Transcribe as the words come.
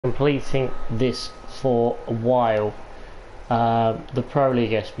completing this for a while, the Pro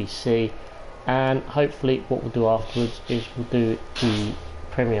League SBC, and hopefully what we'll do afterwards is we'll do the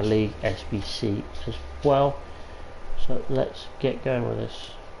Premier League SBC as well. So let's get going with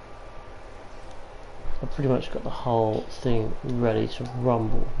this. I've pretty much got the whole thing ready to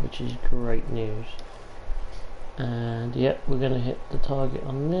rumble, which is great news. And yep, we're going to hit the target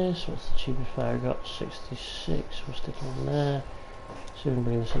on this. What's the cheapest player I got? 66. We'll stick it on there. See if we can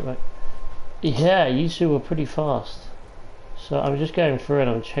bring this back. Yeah, you two were pretty fast. So I'm just going through and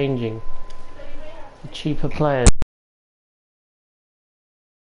I'm changing the cheaper players.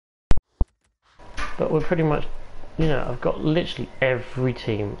 But we're pretty much, you know, I've got literally every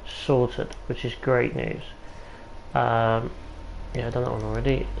team sorted, which is great news. Yeah, I've done that one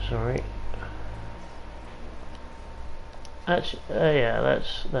already, sorry. Actually, yeah,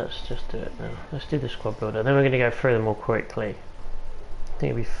 let's just do it now. Let's do the squad builder, then we're going to go through them more quickly. I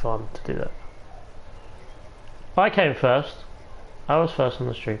think it'd be fun to do that. I came first. I was first on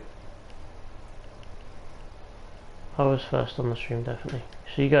the stream. I was first on the stream, definitely.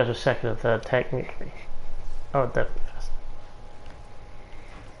 So you guys were second and third, technically. Oh, definitely first.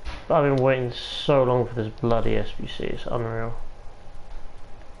 But I've been waiting so long for this bloody SBC, it's unreal.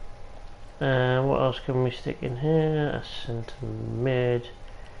 And what else can we stick in here? A centre mid.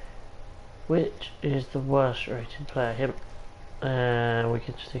 Which is the worst rated player? Him. And we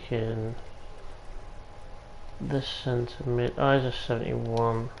can stick in this centre mid. Oh, he's a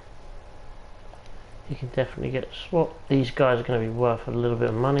 71. You can definitely get swapped. These guys are going to be worth a little bit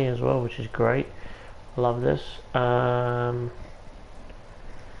of money as well, which is great. Love this.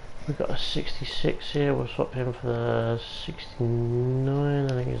 We've got a 66 here. We'll swap him for the 69. I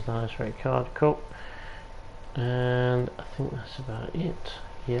think he's the highest rated card. Cool. And I think that's about it.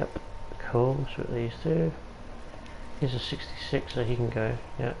 Yep. Cool. Swap these two. He's a 66, so he can go.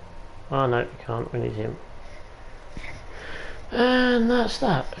 Yep. Oh no, we can't. We need him. And that's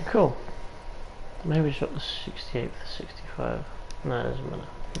that. Cool. Maybe swap the 68 for the 65. No, it doesn't matter.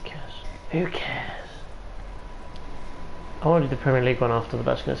 Who cares? Who cares? I want to do the Premier League one after, but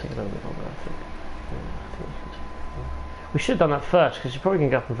that's going to take a little bit longer, I think. We should have done that first, because it's probably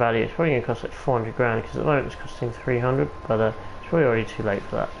going to go up in value. It's probably going to cost like 400 grand, because at the moment it's costing 300, but it's probably already too late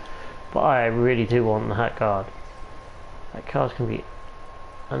for that. But I really do want that card. That card's going to be,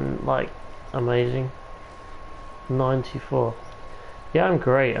 like, amazing. 94. Yeah, I'm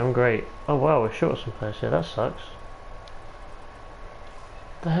great, I'm great. Oh wow, we're short of some players here, that sucks.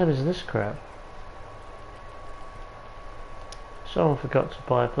 What the hell is this crap? Someone forgot to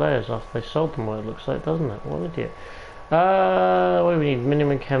buy players after they sold them, well it looks like, doesn't it? What an idiot. What do we need?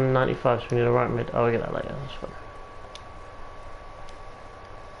 Minimum chem 95, so we need a right mid. Oh, I'll get that later, that's fine.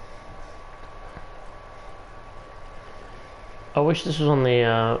 I wish this was on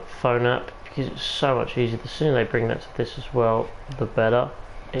the phone app, because it's so much easier. The sooner they bring that to this as well, the better.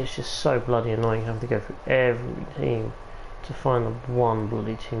 It's just so bloody annoying having to go through every team to find the one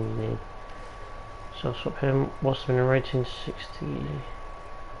bloody team you need. So I'll swap him. What's the minimum rating? 60.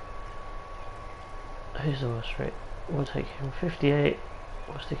 Who's the worst rate? We'll take him 58.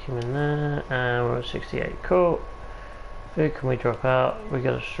 We'll stick him in there, and we're at 68. Cool. Who can we drop out? We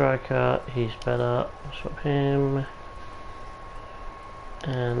got a striker. He's better. We'll swap him.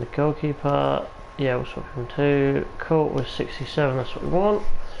 And the goalkeeper, yeah, we'll swap him too. Cool, we're 67, that's what we want.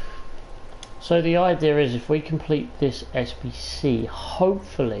 So the idea is, if we complete this SBC,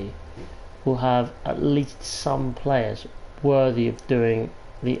 hopefully we'll have at least some players worthy of doing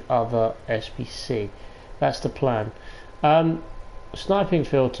the other SBC. That's the plan. Sniping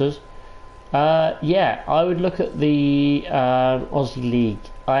filters, yeah, I would look at the Aussie League.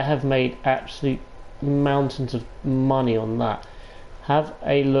 I have made absolute mountains of money on that. Have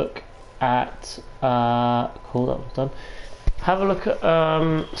a look at cool, that was done. Have a look at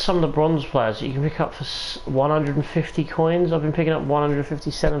some of the bronze players that you can pick up for 150 coins. I've been picking up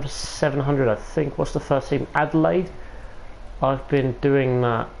 157 for 700, I think. What's the first team? Adelaide. I've been doing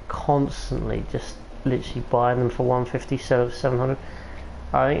that constantly, just literally buying them for 157 for 700.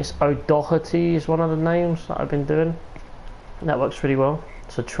 I think it's O'Doherty is one of the names that I've been doing. That works really well,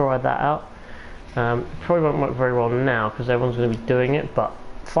 so try that out. Probably won't work very well now because everyone's going to be doing it, but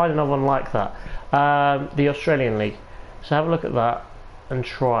find another one like that. The Australian League. So have a look at that and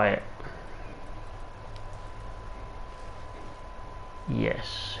try it.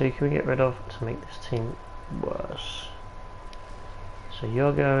 Yes, who can we get rid of to make this team worse? So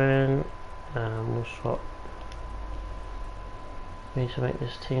you're going, and we'll swap. We need to make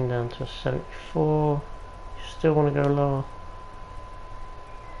this team down to a 74. You still want to go lower?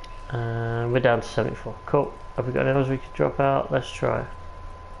 And we're down to 74. Cool. Have we got any others we could drop out? Let's try.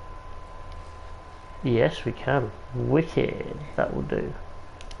 Yes, we can. Wicked. That will do.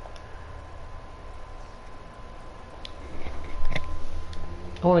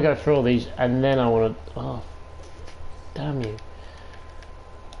 I want to go through all these and then I want to... Oh, damn you.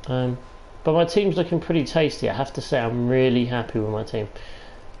 But my team's looking pretty tasty. I have to say I'm really happy with my team.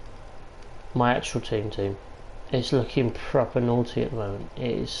 My actual team. It's looking proper naughty at the moment.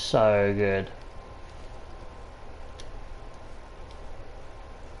 It is so good.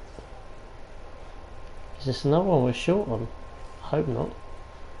 Is this another one we're short on? I hope not.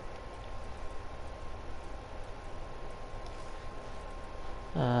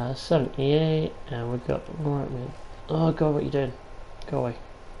 Uh, 78, and we've got right mid. Oh god, what are you doing? Go away.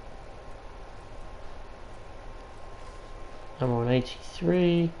 I'm on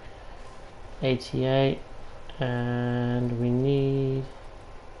 83, 88, and we need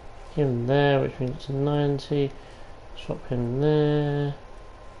him there, which means it's a 90. Swap him there.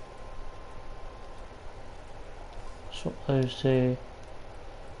 Swap those two.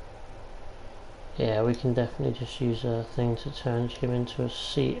 Yeah, we can definitely just use a thing to turn him into a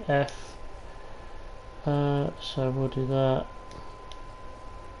CF. So we'll do that.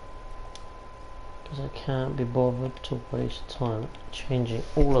 Because I can't be bothered to waste time changing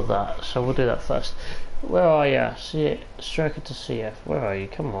all of that. So we'll do that first. Where are you? See it? Striker to CF. Where are you?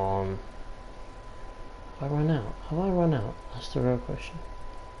 Come on. Have I run out? Have I run out? That's the real question.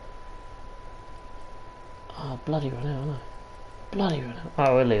 Oh, bloody run out, no. Bloody run out.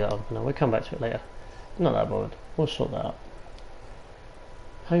 Oh, we'll leave that on for now. We'll come back to it later. Not that bothered. We'll sort that out.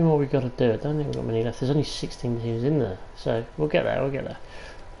 How many more we got to do? I don't think we've got many left. There's only 16 teams in there. So we'll get there, we'll get there.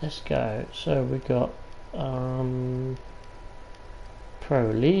 Let's go. So we've got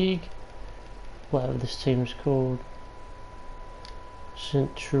Pro League, whatever this team's called.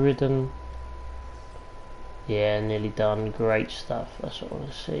 St. Truiden. Yeah, nearly done. Great stuff. That's what I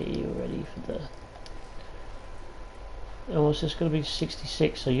want to see. You ready for the... And what's this going to be?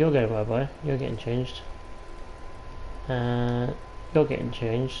 66. So you're going bye-bye. You're getting changed. You're getting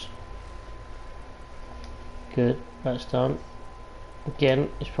changed. Good. That's done. Again,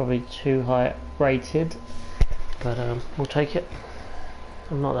 it's probably too high rated, but we'll take it.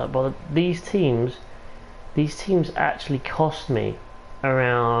 I'm not that bothered. These teams actually cost me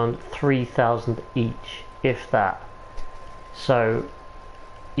around 3,000 each, if that. So,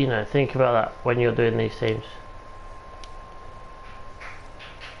 you know, think about that when you're doing these teams.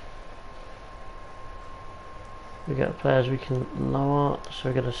 We got players we can lower, so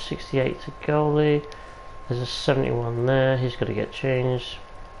we got a 68 to goalie. There's a 71 there, he's got to get changed.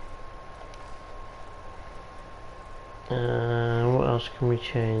 What else can we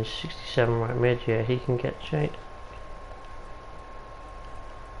change? 67 right mid, yeah, he can get changed.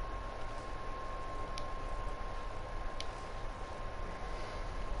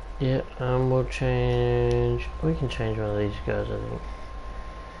 Yeah, we'll change. We can change one of these guys, I think.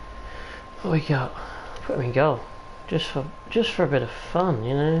 What we got? Put him in goal. Just for a bit of fun,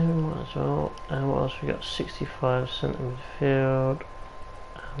 you know, might as well. And what else we got? 65 centre midfield.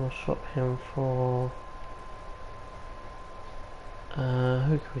 And we'll swap him for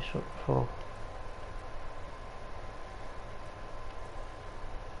who can we swap for?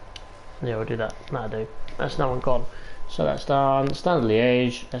 Yeah, we'll do that. That'll do. That's that one gone. So that's done. Standard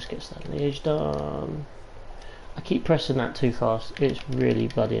Liège. Let's get Standard Liège done. I keep pressing that too fast. It's really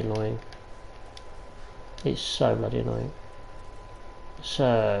bloody annoying. It's so bloody annoying.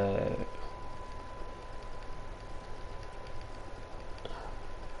 So...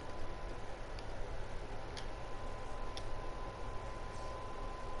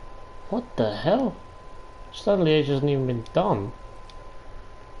 What the hell? Standard Liège hasn't even been done.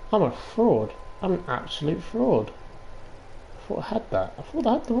 I'm a fraud. I'm an absolute fraud. I thought I had that. I thought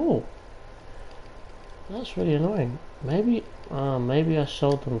I had them all. That's really annoying. Maybe I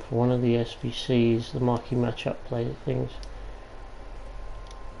sold them for one of the SBCs, the marquee matchup play things.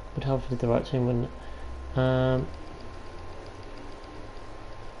 Would hopefully the right team, wouldn't it?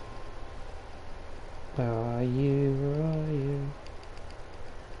 Where are you? Where are you?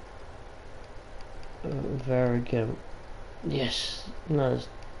 Very good. Yes. No.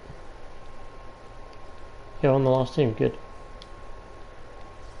 You're on the last team. Good.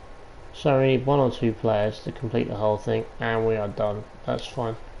 So we need one or two players to complete the whole thing, and we are done. That's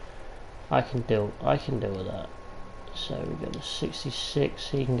fine. I can deal with that. So we got the 66.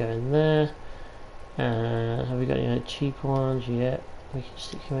 He can go in there. And have we got any cheap ones yet? We can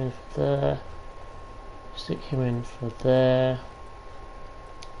stick him in for there. Stick him in for there.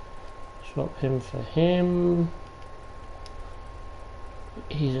 Swap him for him.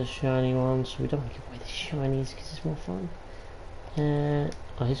 He's a shiny one, so we don't want to give away the shinies because it's more fun.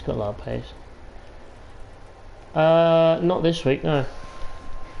 Oh, he's got a lot of pace. Not this week, no.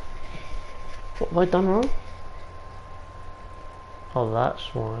 What have I done wrong? Oh,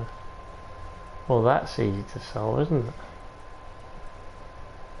 that's why. Well, that's easy to solve, isn't it?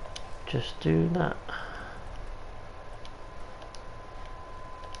 Just do that.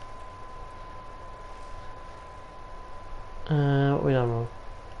 What have we done wrong?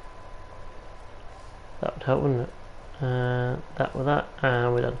 That would help, wouldn't it? That with that,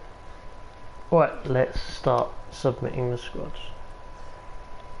 and we're done. Right, let's start submitting the squads.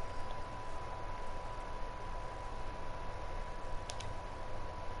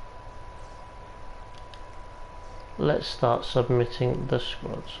 Let's start submitting the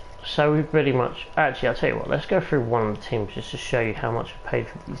squads. So we've pretty much, actually I'll tell you what, let's go through one of the teams just to show you how much we paid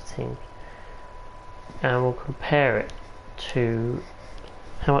for these teams. And we'll compare it to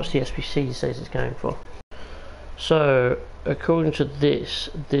how much the SBC says it's going for. So according to this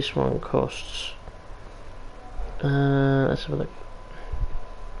one costs, let's have a look.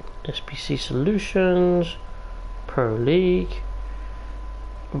 SBC Solutions, Pro League,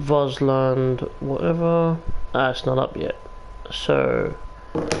 Vosland, whatever. It's not up yet. So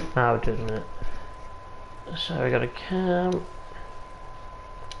now we're doing it. So we got a cam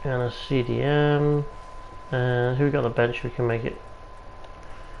and a CDM, and who we got on the bench? We can make it.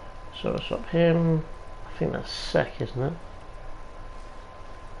 So I'll swap him. I think that's Sec, isn't it?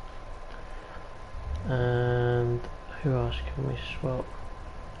 And who else can we swap?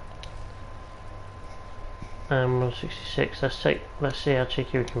 And 166. Let's see how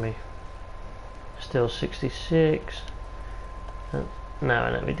cheeky we can be. Still 66. Now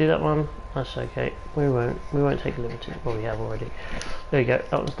let me do that one. That's okay. We won't take limited. Well, we have already. There you go.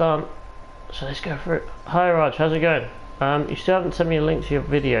 That one's done. So let's go for it. Hi Raj, how's it going? You still haven't sent me a link to your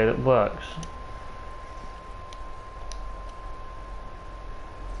video that works.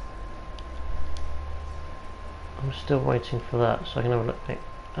 I'm still waiting for that, so I can have a look.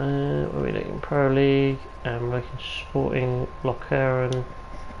 What are we looking? Pro League. I'm looking Sporting Lockern.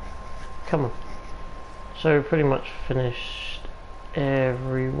 Come on. So we pretty much finished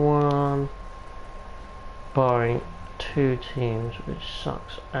everyone, barring 2 teams, which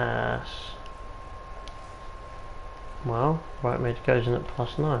sucks ass. Well, right mid goes in at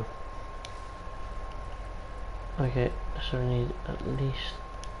 +9. Okay, so we need at least,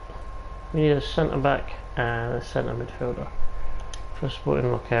 we need a centre back and a centre midfielder for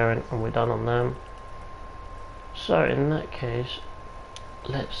Sporting Lockern, and we're done on them. So in that case,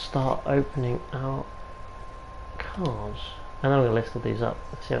 let's start opening our cards, and I'm going to list all these up.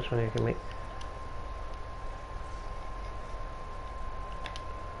 Let's see how much money we can make.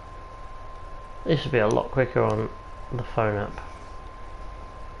 This would be a lot quicker on the phone app.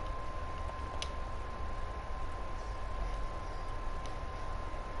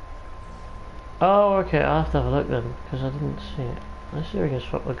 Oh, okay, I'll have to have a look then, because I didn't see it. Let's see if we can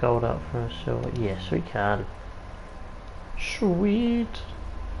swap the gold out for a silver. Yes, we can. Sweet.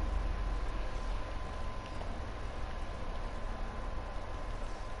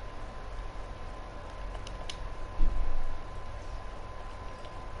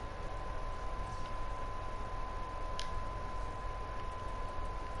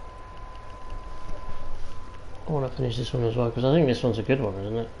 I want to finish this one as well, because I think this one's a good one,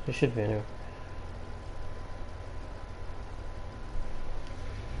 isn't it? It should be anyway.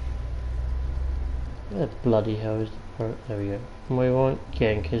 Where the bloody hell is the... There we go. And we want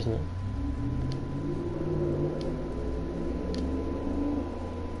Genk, isn't it?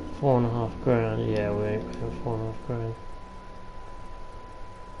 4.5 grand. Yeah, we ain't paying 4.5 grand.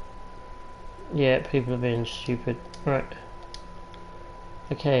 Yeah, people are being stupid. Right.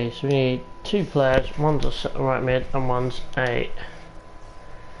 Okay, so we need 2 players. One's a right mid and one's a...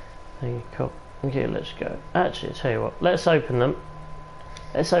 Cool. Okay, let's go. Actually, I'll tell you what. Let's open them.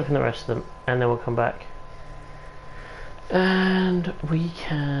 Let's open the rest of them, and then we'll come back. And we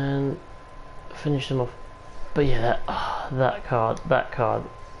can finish them off. But yeah, that card.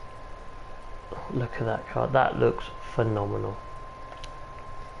 Look at that card. That looks phenomenal.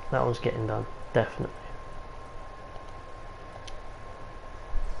 That one's getting done, definitely.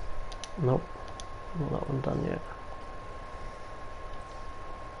 Nope, not that one done yet.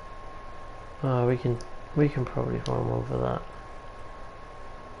 Oh, we can probably find one for that.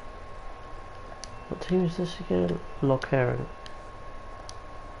 What team is this again? Lockern.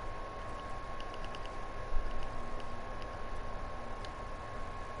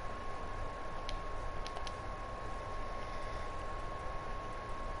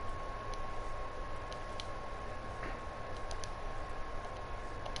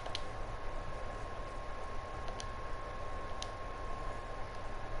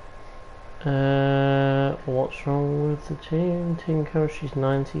 What's wrong with the team? Team chemistry's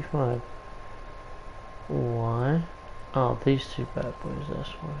 95. Why? Oh, these two bad boys, that's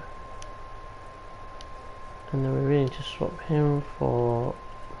why. And then we really need to swap him for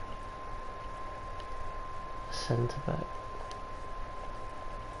a centre back.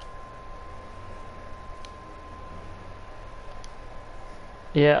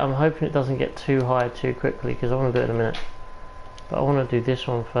 Yeah, I'm hoping it doesn't get too high too quickly because I want to do it in a minute. But I want to do this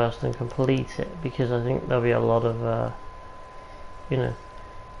one first and complete it because I think there'll be a lot of, you know.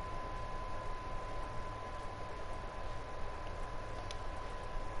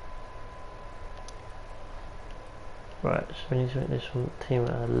 Right, so we need to make this one team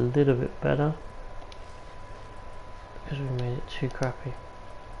a little bit better because we made it too crappy.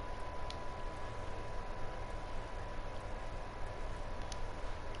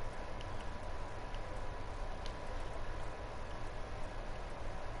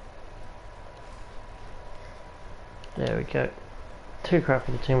 There we go. Too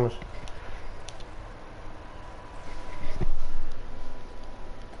crappy the team was.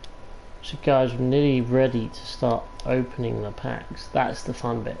 So guys, we're nearly ready to start opening the packs. That's the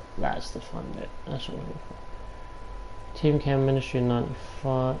fun bit. That's the fun bit. That's what we're looking for. Team Cam Ministry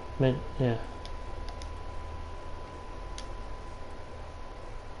 95. Yeah.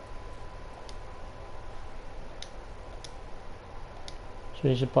 So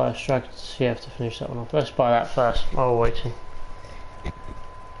we need to buy a striker to CF to finish that one off. Let's buy that first while we're waiting.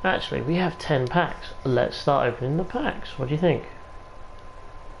 Actually, we have 10 packs. Let's start opening the packs. What do you think?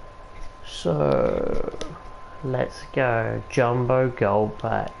 So, let's go. Jumbo gold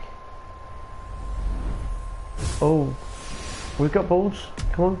pack. Oh, we've got balls.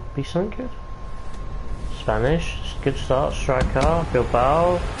 Come on, be something good. Spanish, good start. Striker,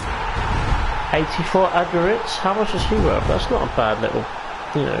 Bilbao. 84 Admiritz. How much is he worth? That's not a bad little,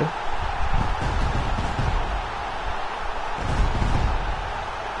 you know.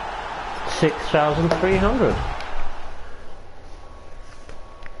 $6,300.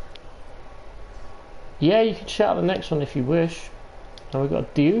 Yeah, you can shout out the next one if you wish. And we've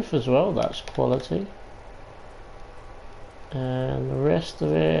got Diouf as well, that's quality. And the rest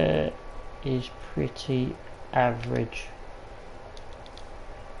of it is pretty average.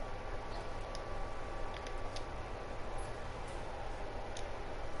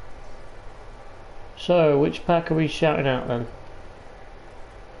 So, which pack are we shouting out then?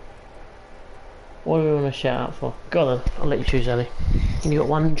 What do we want to shout out for? Go on then, I'll let you choose, Ellie. You got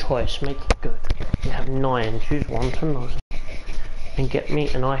one choice, make it good. You have 9, choose 1 to 9. And get me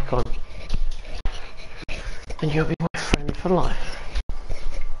an icon. And you'll be my friend for life.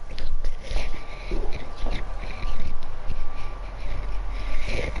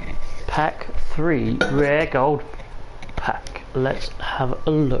 Pack 3, rare gold pack. Let's have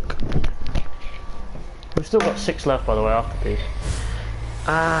a look. We've still got 6 left by the way after these.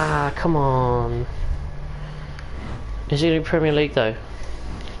 Ah, come on. Is he in Premier League though?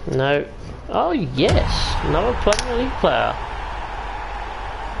 No. Oh yes, another Premier League player.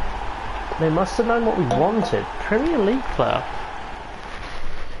 They must have known what we wanted. Premier League player.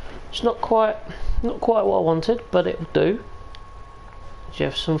 It's not quite what I wanted, but it'll do.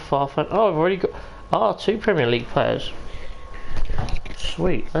 Jefferson, Farfan. Oh, I've already got 2 Premier League players.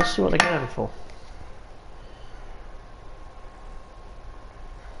 Sweet. Let's see what they're going for.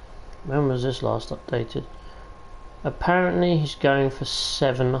 When was this last updated? Apparently he's going for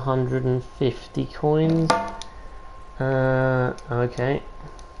 750 coins. Okay.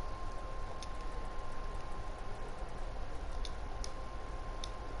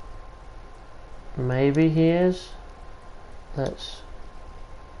 Maybe he is. Let's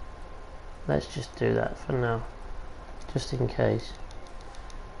just do that for now. Just in case.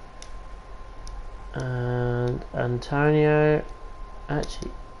 And Antonio,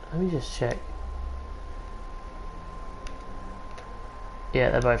 actually, let me just check.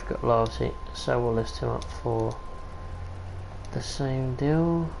 Yeah, they both got loyalty, so we'll list him up for the same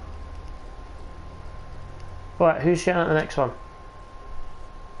deal. Right, who's shouting out the next one?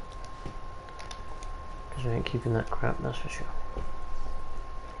 Because we ain't keeping that crap, that's for sure.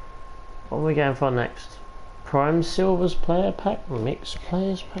 What are we going for next? Prime Silvers player pack? Mixed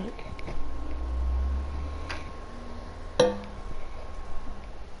players pack?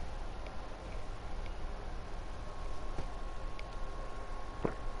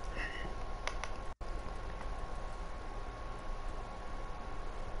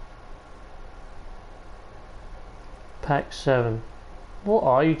 Pack 7. What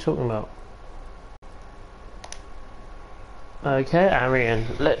are you talking about? Okay, Arian.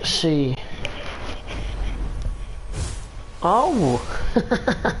 Let's see. Oh!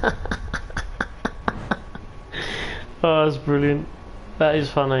 Oh, that's brilliant. That is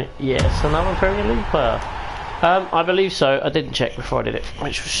funny. Yes, another Premier League player. I believe so. I didn't check before I did it,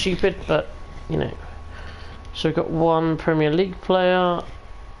 which was stupid, but, you know. So we've got one Premier League player.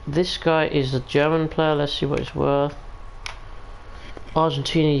 This guy is a German player. Let's see what it's worth.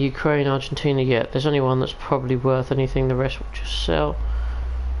 Argentina, Ukraine, Argentina. Yeah, there's only one that's probably worth anything. The rest will just sell.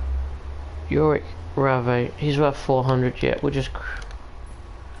 Yorick Rave. He's worth 400. Yeah, we'll just...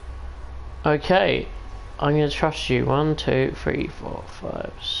 Okay. I'm going to trust you. 1, 2, 3, 4,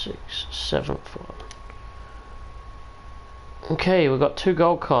 5, 6, 7, 4. Okay, we've got 2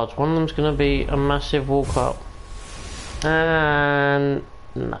 gold cards. One of them's going to be a massive walkout. And...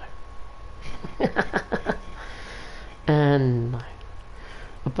 no. And no.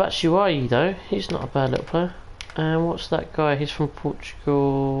 Batshuayi though, he's not a bad little player. And what's that guy? He's from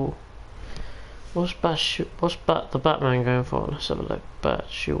Portugal. What's the Batman going for? Let's have a look.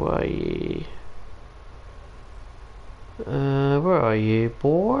 Batshuayi. Where are you,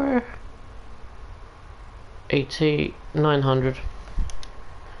 boy? 900.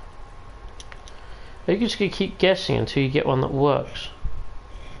 You're just gonna keep guessing until you get one that works.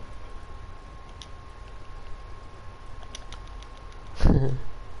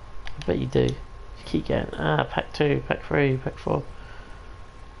 I bet you do. You keep getting pack 2, pack 3, pack 4.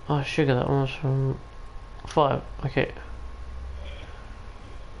 Oh sugar, that one was from 5. Okay.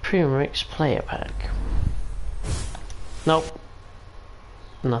 Premium Mix player pack. Nope.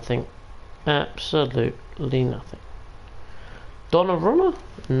 Nothing. Absolutely nothing. Donnarumma?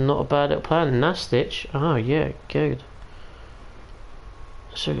 Not a bad little player. Nastic? Oh yeah, good.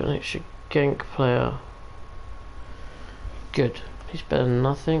 So we've got an extra Genk player. Good. He's better than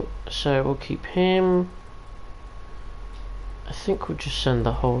nothing. So we'll keep him. I think we'll just send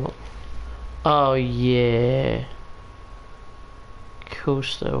the whole lot. Oh yeah. Of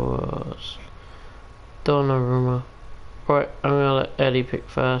course there was. Donnarumma. Right, I'm gonna let Eddie pick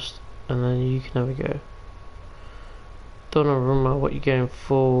first, and then you can have a go. Donnarumma, what you going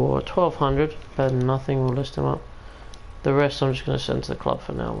for? 1200, better than nothing, we'll list them up. The rest I'm just going to send to the club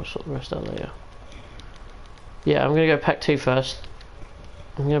for now, we'll sort the rest out later. Yeah, I'm going to go pack 2 first.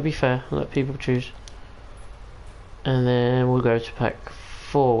 I'm going to be fair and let people choose. And then we'll go to pack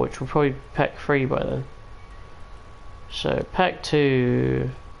 4, which will probably be pack 3 by then. So, pack 2...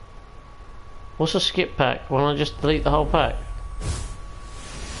 What's a skip pack? Why don't I just delete the whole pack?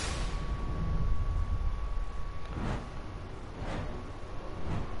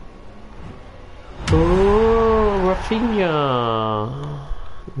 Oh, Rafinha.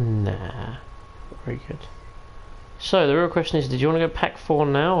 Nah. Very good. So, the real question is, did you want to go pack 4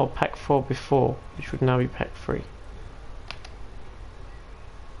 now or pack 4 before? Which would now be pack 3.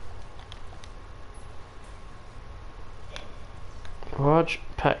 Raj,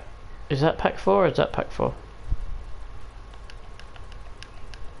 pack... Is that pack 4 or is that pack 4?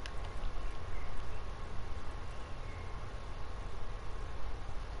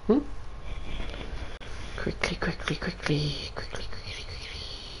 Quickly.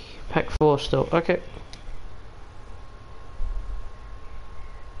 Pack 4 still, okay.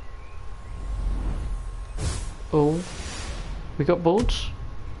 Oh, we got boards.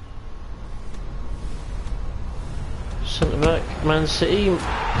 Centre back, Man City.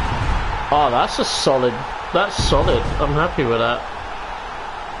 Oh, that's solid. I'm happy with that.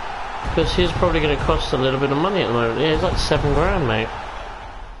 Because he's probably going to cost a little bit of money at the moment. Yeah, it's like 7 grand, mate.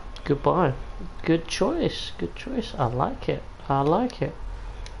 Goodbye. Good choice. I like it. The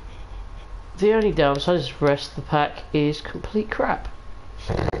only downside is the rest of the pack is complete crap.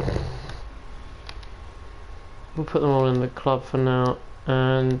 We'll put them all in the club for now,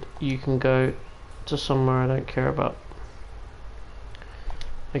 and you can go to somewhere I don't care about.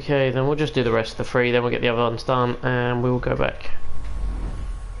 Okay, then we'll just do the rest of the 3, then we'll get the other ones done, and we will go back.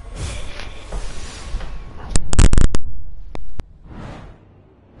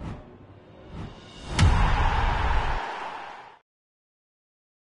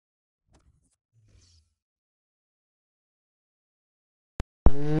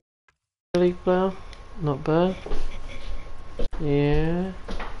 League player, not bad. Yeah.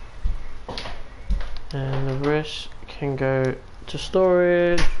 And the rest can go to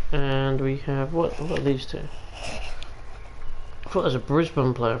storage, and we have what are these two? I thought there's a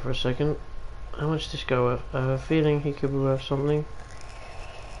Brisbane player for a second. How much did this go worth? I have a feeling he could be worth something.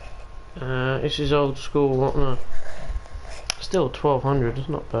 This is old school, what no? Still 1200, it's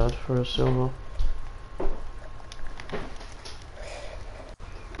not bad for a silver.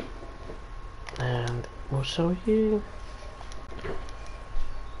 And also here.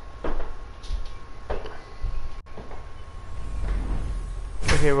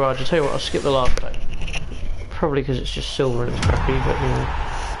 Okay, Raj, I'll tell you what, I'll skip the last pack. Probably because it's just silver and it's crappy, but you know.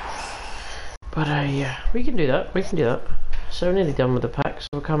 But yeah, we can do that. We can do that. So we're nearly done with the packs.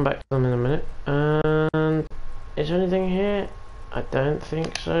 We'll come back to them in a minute. And is there anything here? I don't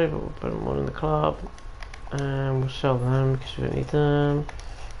think so, but we'll put them all in the club. And we'll sell them because we don't need them.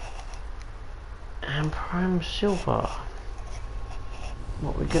 And prime silver.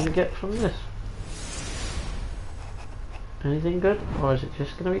 What are we going to get from this? Anything good? Or is it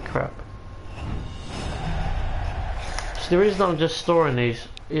just going to be crap? So the reason I'm just storing these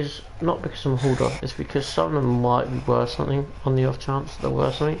is not because I'm a hoarder, it's because some of them might be worth something on the off chance they're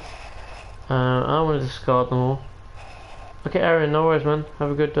worth something. I don't want to discard them all. Okay, Aaron, no worries, man.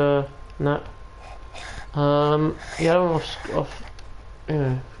 Have a good nap. Yeah, I don't want you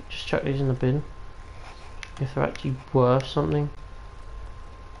know, just chuck these in the bin if they're actually worth something.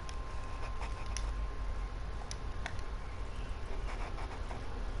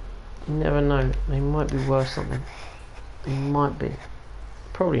 You never know, they might be worth something. They might be.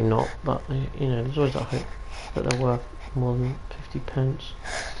 Probably not, but you know, there's always that hope that they're worth more than 50 pence.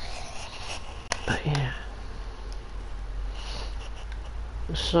 But yeah.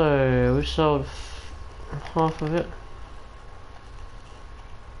 So we sold half of it.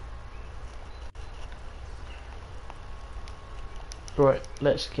 Right,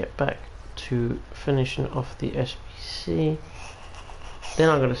 let's get back to finishing off the SBC. Then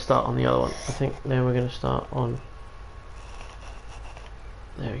I'm going to start on the other one. I think then we're going to start on.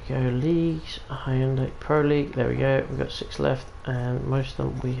 There we go, leagues, Hyundai Pro League, there we go, we've got 6 left, and most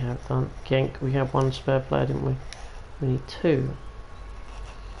of them we have done. Genk, we had 1 spare player, didn't we? We need 2.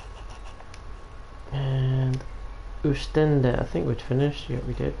 And Oostende, I think we'd finished, yeah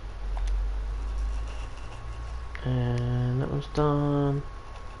we did. And that one's done.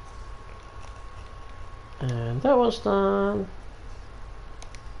 And that one's done.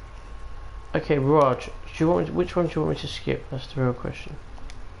 Okay, Raj, do you want me, which one do you want me to skip? That's the real question.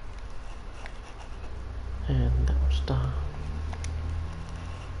 And that was done.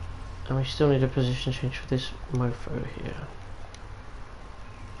 And we still need a position change for this mofo here.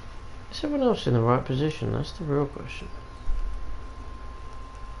 Is everyone else in the right position? That's the real question.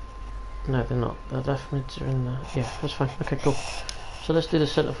 No, they're not. The left mids are in there. Yeah, that's fine. Okay, cool. So let's do the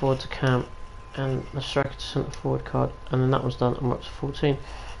centre forward to camp and the striker to centre forward card, and then that one's done and we're up to 14.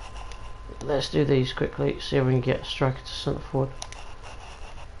 Let's do these quickly, see if we can get a striker to centre forward.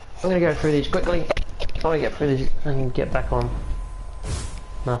 I'm going to go through these quickly. I want to get through these and get back on.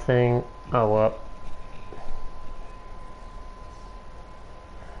 Nothing. Oh, what?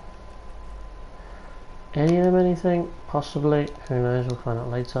 Any of them anything? Possibly. Who knows? We'll find out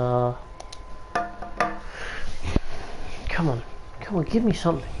later. Come on. Come on, give me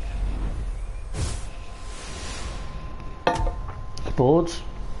something. Boards.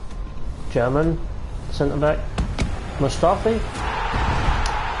 German. Centre back. Mustafi.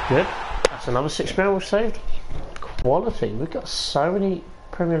 Good. That's another 6 mil we've saved. Quality. We've got so many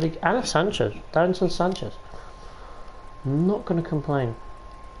Premier League. And a Sanchez. Davinson Sanchez. I'm not going to complain.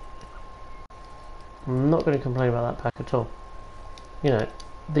 I'm not going to complain about that pack at all. You know,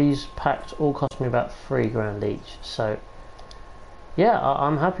 these packs all cost me about £3 each. So, yeah,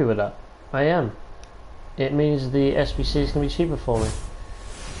 I'm happy with that. I am. It means the SBC is going to be cheaper for me.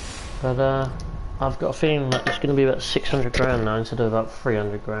 But, I've got a feeling that it's going to be about 600 grand now instead of about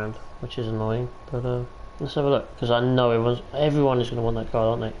 300 grand, which is annoying. But let's have a look, because I know everyone is going to want that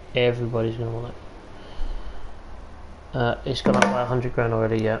card, aren't they? Everybody's going to want that. It's gone up by 100 grand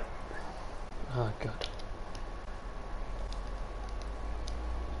already, yeah. Oh god.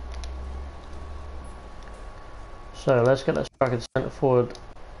 So let's get that striker to centre forward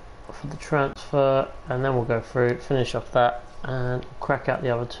for the transfer, and then we'll go through, finish off that, and crack out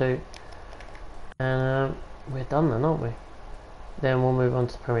the other 2. And we're done then, aren't we? Then we'll move on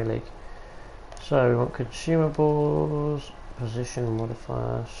to the Premier League. So we want consumables, position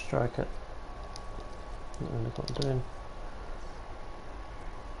modifier, striker. Not really what I'm doing.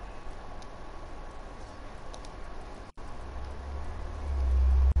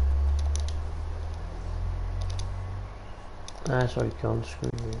 That's already gone, screw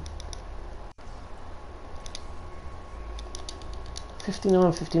you.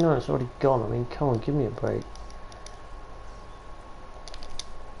 59, 59, it's already gone. I mean, come on, give me a break.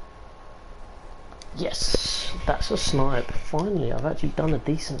 Yes, that's a snipe. Finally, I've actually done a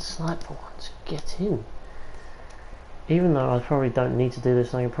decent snipe for once. Get in. Even though I probably don't need to do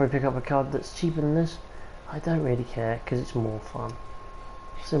this, I can probably pick up a card that's cheaper than this. I don't really care, because it's more fun.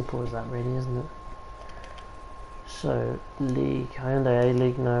 Simple as that, really, isn't it? So, League, Hyundai A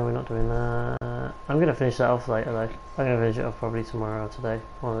League, no, we're not doing that. I'm going to finish that off later though. I'm going to finish it off probably tomorrow or today,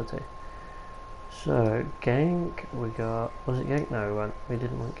 one of the two. So, Gank, we got, was it Gank? No, we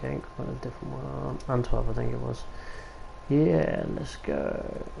didn't want Gank, we wanted a different one. Antwerp, I think it was. Yeah, let's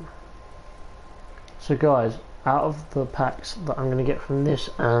go. So guys, out of the packs that I'm going to get from this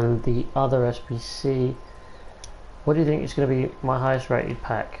and the other SBC, what do you think is going to be my highest rated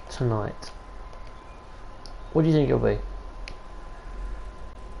pack tonight? What do you think it'll be?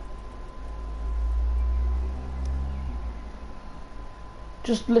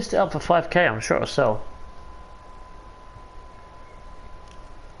 Just list it up for 5k, I'm sure it'll sell.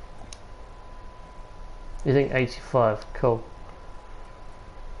 You think 85? Cool.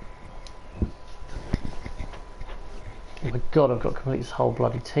 Oh my god, I've got to complete this whole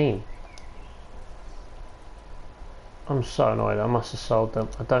bloody team. I'm so annoyed, I must have sold them.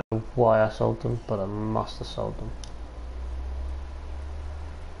 I don't know why I sold them, but I must have sold them.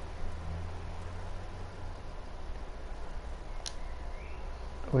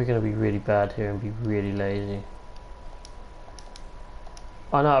 We're going to be really bad here and be really lazy.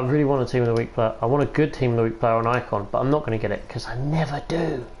 I know, I really want a team of the week player. I want a good team of the week player on Icon, but I'm not going to get it because I never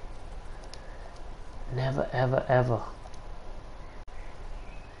do. Never, ever, ever.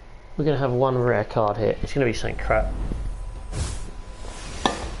 We're going to have one rare card here. It's going to be something crap.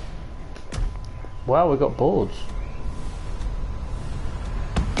 Wow, we've got boards.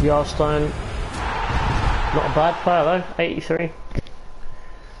 Yarstone. Not a bad player though, 83.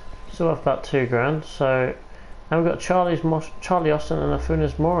 Still have about 2 grand, so... And we've got Charlie Austin and a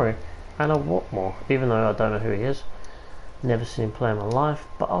Funes Mori. And a Watmore, even though I don't know who he is. Never seen him play in my life,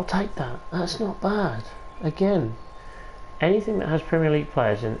 but I'll take that. That's not bad. Again, anything that has Premier League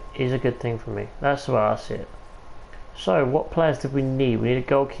players in is a good thing for me. That's the way I see it. So, what players did we need? We need a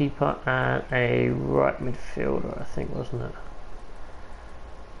goalkeeper and a right midfielder, I think, wasn't it?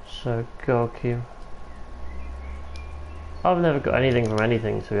 So, goalkeeper. I've never got anything from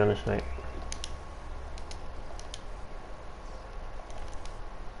anything, to be honest, mate.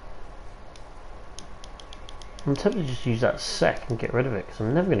 I'm tempted to just use that sec and get rid of it, because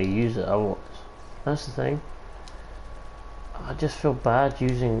I'm never going to use it otherwise. That's the thing. I just feel bad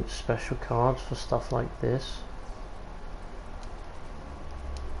using special cards for stuff like this.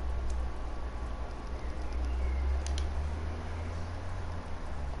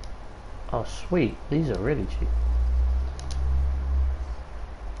 Oh sweet, these are really cheap.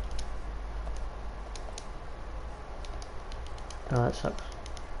 Oh, that sucks.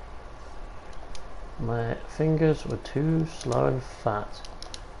 My fingers were too slow and fat.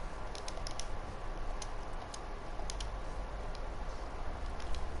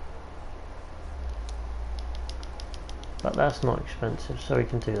 But that's not expensive, so we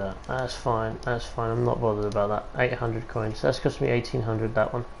can do that. That's fine, I'm not bothered about that. 800 coins, that's cost me 1800,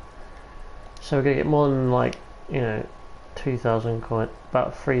 that one. So we're going to get more than, like, you know, 2,000 coins,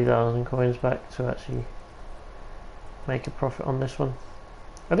 about 3,000 coins back to actually make a profit on this one.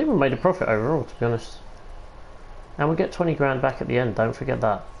 I think we made a profit overall, to be honest. And we'll get 20 grand back at the end, don't forget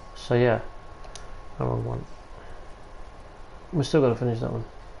that. So yeah, the wrong one. We're still got to finish that one.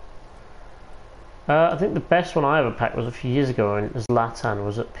 I think the best one I ever packed was a few years ago, and Zlatan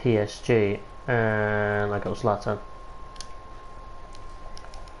was at PSG, and I got Zlatan.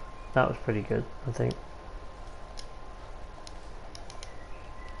 That was pretty good, I think.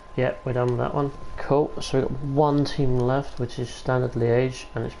 Yep, we're done with that one. Cool, so we've got one team left, which is Standard Liège,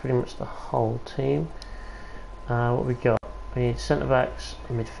 and it's pretty much the whole team. What we got? We need centre backs,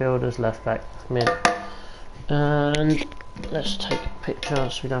 midfielders, left back, mid. And let's take a picture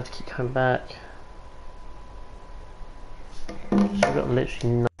so we don't have to keep coming back. So we've got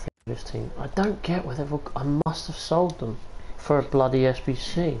literally nothing in this team. I don't get whether I must have sold them for a bloody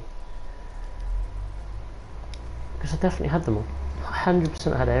SBC. Because I definitely had them all.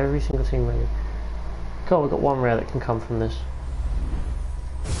 100% had every single team ready. God, we've got one rare that can come from this.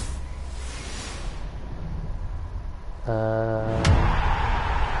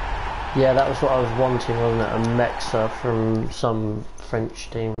 Yeah, that was what I was wanting, wasn't it? A Mexa from some French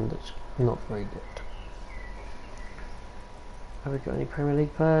team that's not very good. Have we got any Premier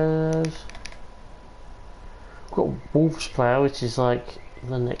League players? We've got a Wolves player, which is like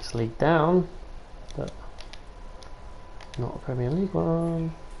the next league down, but not a Premier League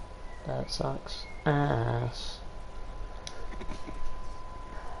one. That sucks ass.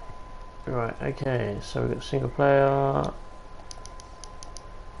 Right, okay, so we've got a single player.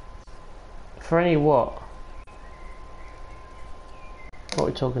 For any what? What are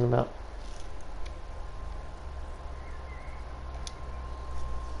we talking about?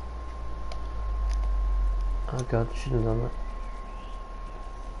 Oh god, shouldn't have done that.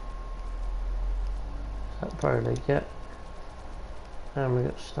 Is that Pro League? Yep. And we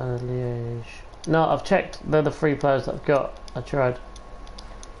got Standard Liège. No, I've checked. They're the 3 players that I've got. I tried.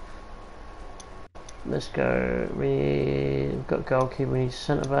 Let's go. We've got goalkeeper. We need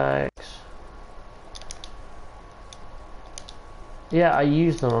centre backs. Yeah, I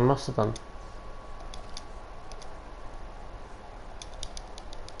used them. I must have done.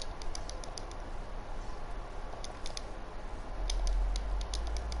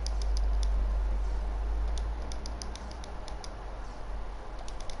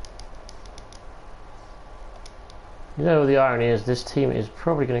 You know, the irony is this team is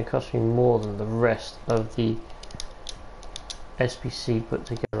probably going to cost me more than the rest of the SBC put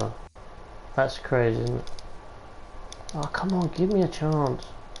together. That's crazy, isn't it? Oh, come on, give me a chance.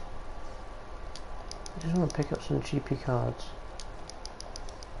 I just want to pick up some GP cards.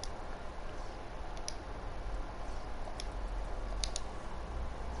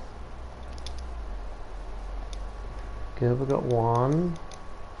 Good, we got 1.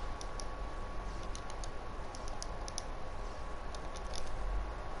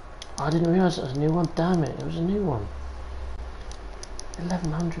 I didn't realise it was a new one, damn it, it was a new one.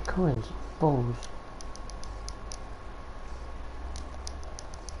 1100 coins, balls.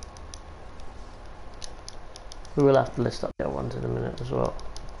 We will have to list up the other ones in a minute as well.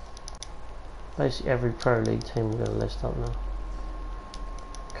 Basically every Pro League team we're going to list up now.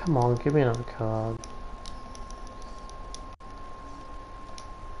 Come on, give me another card.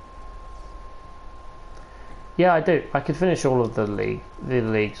 Yeah, I do. I could finish all of the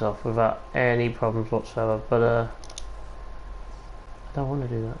leagues off without any problems whatsoever, but I don't want to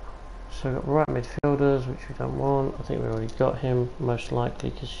do that. So we've got right midfielders, which we don't want. I think we already got him, most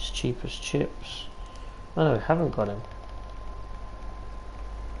likely, because he's cheap as chips. Oh no, we haven't got him.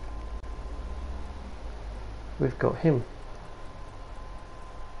 We've got him.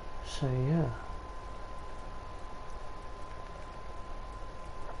 So yeah.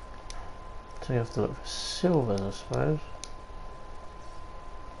 So you have to look for silvers, I suppose.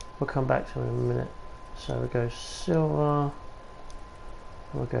 We'll come back to him in a minute. So we go silver.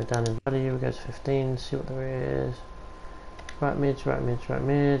 We'll go down in value. We'll go to 15. See what there is. Right mids, right mids, right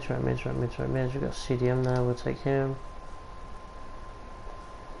mids, right mids, right mids, right mids. We've got CDM there. We'll take him.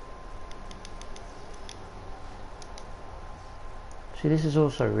 See, this is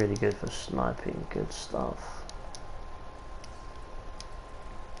also really good for sniping. Good stuff.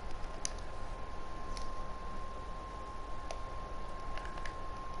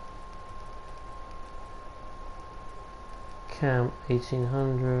 Cam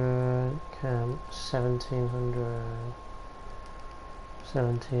 1800, Cam 1700,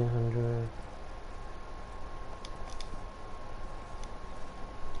 1700.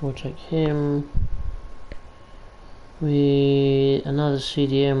 We'll take him. Another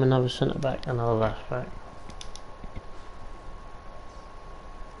CDM, another centre back, another left back.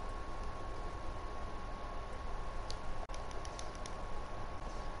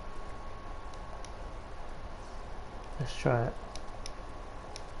 Let's try it.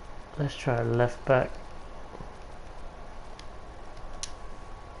 Let's try a left back.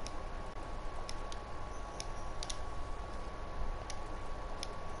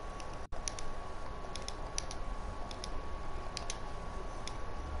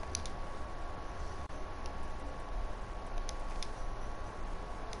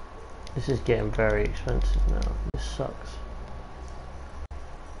 This is getting very expensive now. This sucks.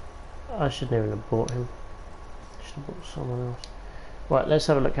 I shouldn't even have bought him. I should have bought someone else. Right, let's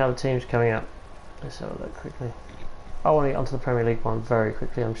have a look how the team's coming up. Let's have a look quickly. I want to get onto the Premier League one very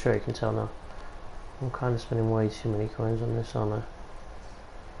quickly. I'm sure you can tell now. I'm kind of spending way too many coins on this, aren't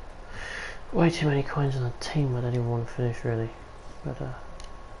I? Way too many coins on a team I don't even want to finish, really. But,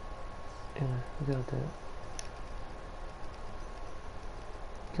 you know, we gotta do it.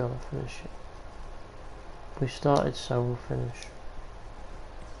 Gotta finish it. We started, so we'll finish.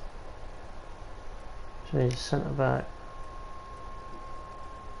 So we need a centre back.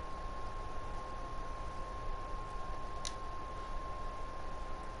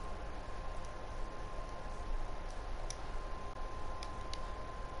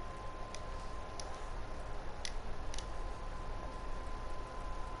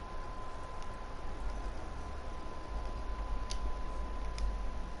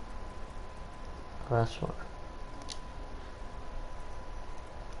 That's what.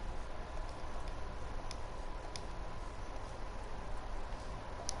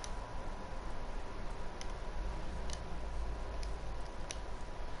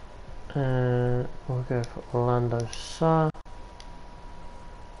 We'll go for Orlando Sa.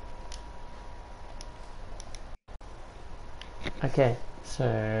 Okay,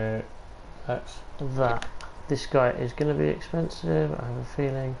 so that's that. This guy is going to be expensive, I have a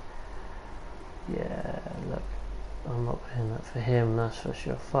feeling. Yeah, look, I'm not paying that for him, that's for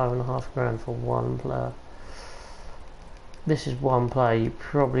sure. 5.5 grand for one player. This is one player you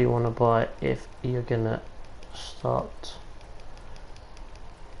probably want to buy if you're gonna start.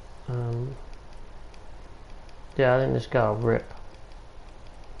 Yeah, I think this guy will rip.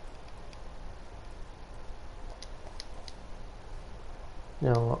 You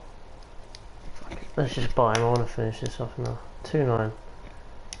know what? Fuck it. Let's just buy him. I want to finish this off now. 2.9.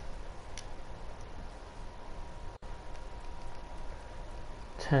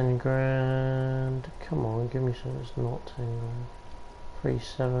 £10 grand. Come on, give me something that's not 10 grand.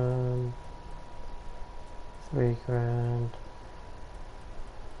 3.7. 3 grand.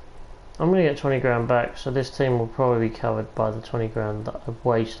 I'm gonna get 20 grand back, so this team will probably be covered by the 20 grand that I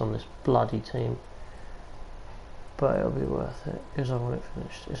waste on this bloody team. But it'll be worth it because I want it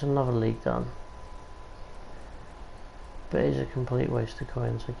finished. It's another league done. But it is a complete waste of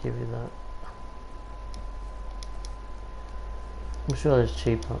coins, I give you that. I'm sure there's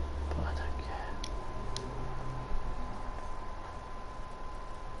cheaper, but I don't care.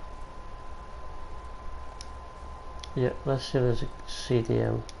 Yep, let's see if there's a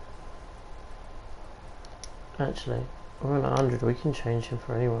CDM. Actually, we're on 100, we can change him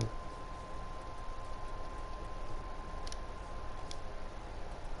for anyone.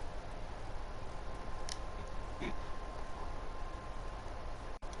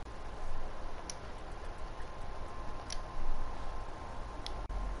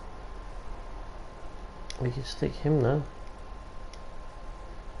 We can stick him there.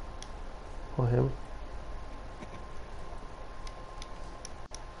 Or him.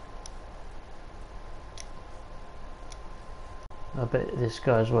 I bet this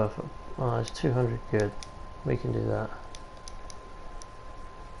guy's worth it. Oh, it's 200 good. We can do that.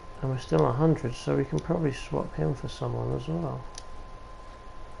 And we're still 100, so we can probably swap him for someone as well.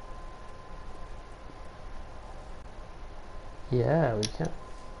 Yeah, we can.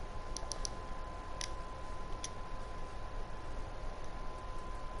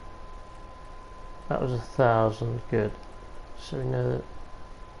 That was 1,000 good. So we know that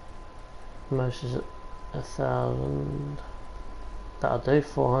most is at 1,000. That'll do.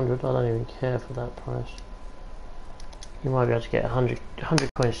 400. I don't even care for that price. You might be able to get 100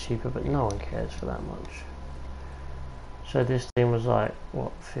 coins cheaper, but no one cares for that much. So this thing was like,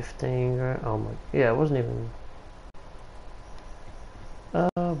 what, 15 grand? Oh my, yeah, it wasn't even.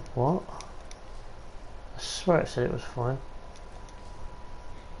 What? I swear it said it was fine.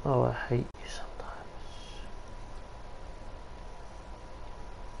 Oh, I hate you sometimes.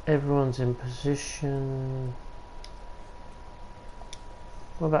 Everyone's in position.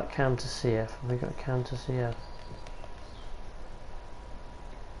 What about counter CF? Have we got counter CF?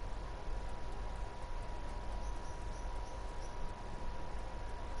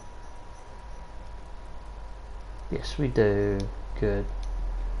 Yes, we do. Good.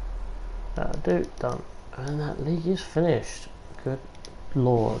 That'll do. Done. And that league is finished. Good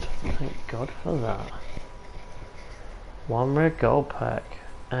lord. Thank God for that. One rare gold pack.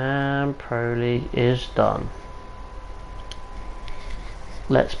 And Pro League is done.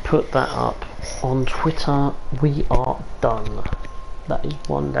 Let's put that up on Twitter. We are done. That is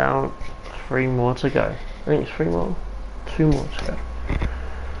one down. 3 more to go. I think it's 3 more. 2 more to go.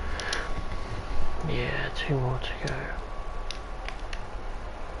 Yeah, 2 more to go.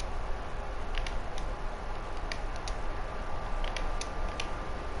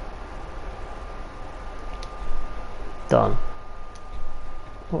 Done.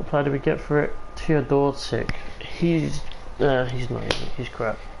 What player did we get for it? Teodorsik. He's not even. He's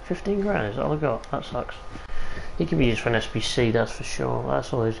crap. 15 grand is all I got. That sucks. He could be used for an SBC, that's for sure.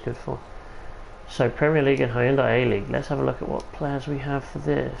 That's all he's good for. So Premier League and Hyundai A-League. Let's have a look at what players we have for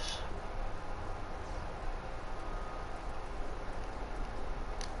this.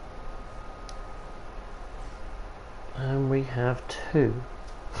 And we have 2.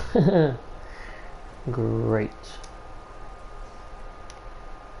 Great.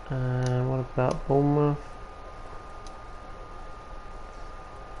 And what about Bournemouth?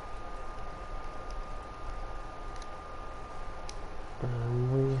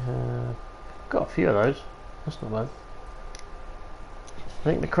 We have got a few of those. That's not bad. I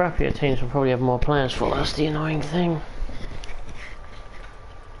think the crappier teams will probably have more players for. That's the annoying thing.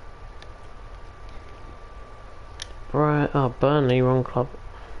 Right, oh, Burnley, wrong club.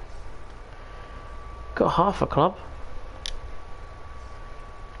 Got half a club.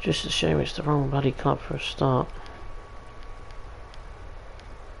 Just a shame it's the wrong bloody club for a start.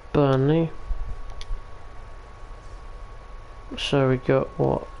 Burnley. So we got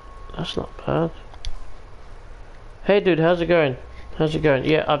what? That's not bad. Hey dude, how's it going? How's it going?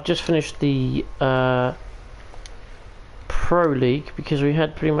 Yeah, I've just finished the Pro League because we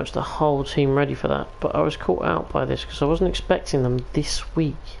had pretty much the whole team ready for that. But I was caught out by this because I wasn't expecting them this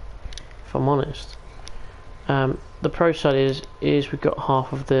week, if I'm honest. The pro side is we've got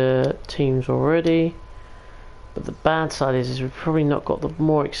half of the teams already. But the bad side is we've probably not got the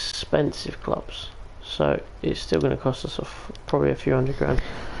more expensive clubs. So it's still going to cost us probably a few $100,000.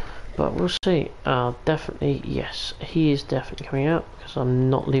 But we'll see. Definitely, yes, he is definitely coming out because I'm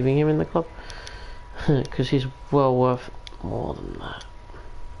not leaving him in the club because he's well worth more than that.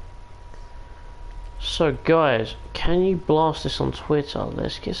 So guys, can you blast this on Twitter?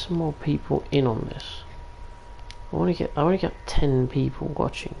 Let's get some more people in on this. I want to get 10 people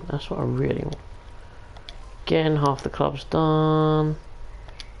watching. That's what I really want. Again, half the club's done.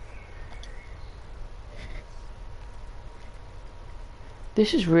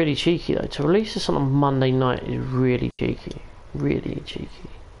 This is really cheeky though. To release this on a Monday night is really cheeky. Really cheeky.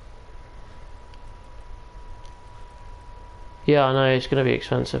 Yeah, I know, it's going to be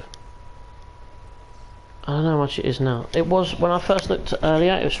expensive. I don't know how much it is now. It was, when I first looked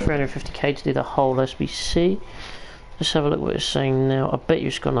earlier, it was 350k to do the whole SBC. Let's have a look what it's saying now. I bet you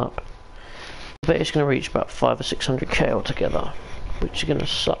it's gone up. I bet it's going to reach about 500 or 600k altogether, which is going to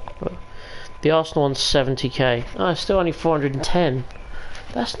suck. But the Arsenal one's 70k. Oh, it's still only 410.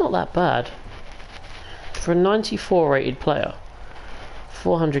 That's not that bad. For a 94 rated player,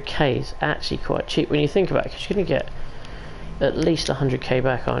 400k is actually quite cheap when you think about it, because you're going to get at least 100k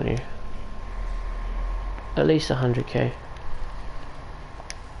back, aren't you? At least 100k.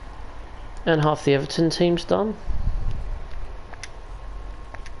 And half the Everton team's done.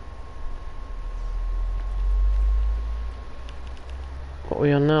 But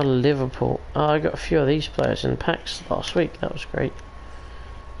we are now Liverpool. Oh, I got a few of these players in packs last week. That was great.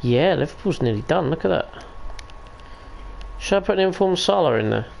 Yeah, Liverpool's nearly done. Look at that. Should I put an informed Salah in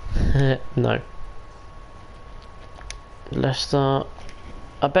there? No. Leicester.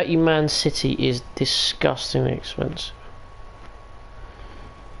 I bet you Man City is disgustingly expensive.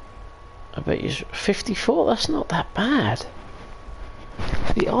 I bet you 54. That's not that bad.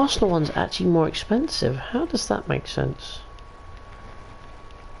 The Arsenal one's actually more expensive. How does that make sense?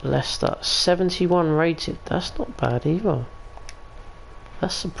 Leicester 71 rated. That's not bad either.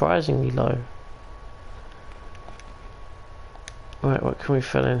 That's surprisingly low. Right, what can we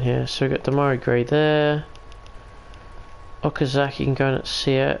fill in here? So we've got Damari Gray there. Okazaki can go in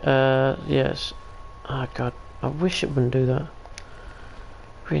at yes. Oh god, I wish it wouldn't do that.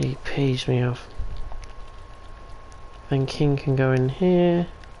 Really pees me off. Then King can go in here.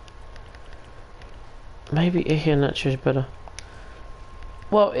 Maybe Iheanacho is better.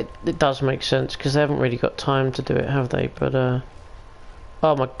 Well, it does make sense because they haven't really got time to do it, have they? But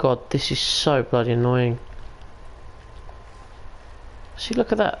oh my god, this is so bloody annoying. See,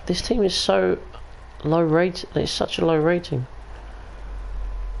 look at that. This team is so low rate. It's such a low rating.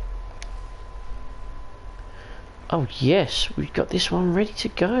 Oh yes, we've got this one ready to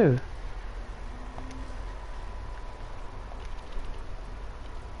go.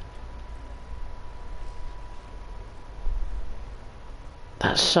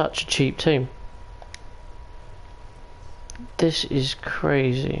 That's such a cheap team. This is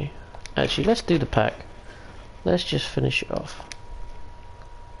crazy. Actually, let's do the pack. Let's just finish it off.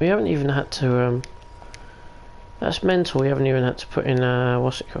 We haven't even had to, that's mental, we haven't even had to put in,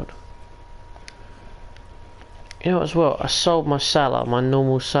 what's it called? You know, as well, I sold my Salah, my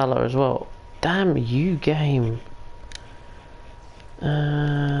normal Salah as well. Damn you, game.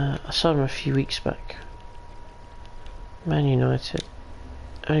 I sold him a few weeks back. Man United.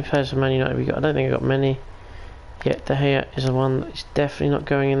 How many players for Man United we got? I don't think I got many. Yeah, De Gea is the one that's definitely not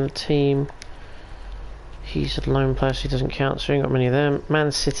going in the team. He's a lone player, so he doesn't count, so we ain't got many of them.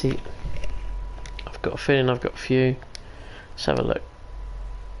 Man City, I've got a feeling I've got a few. Let's have a look.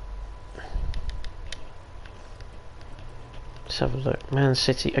 Let's have a look. Man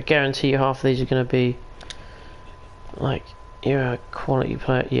City, I guarantee you half of these are going to be like, you're a quality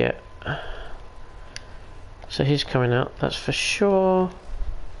player. Yeah. So he's coming out, that's for sure.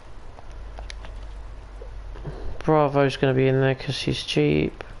 Bravo's going to be in there because he's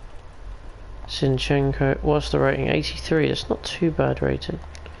cheap. Zinchenko, what's the rating? 83. It's not too bad rated.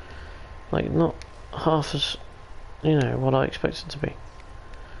 Like, not half as, you know, what I expected to be.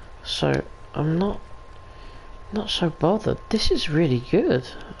 So I'm not so bothered. This is really good.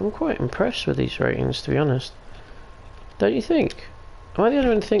 I'm quite impressed with these ratings, to be honest. Don't you think? Am I the only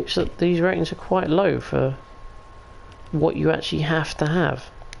one who thinks that these ratings are quite low for what you actually have to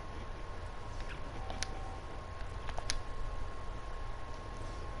have?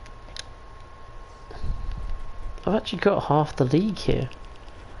 actually got half the league here.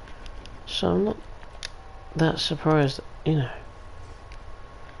 So I'm not that surprised, you know.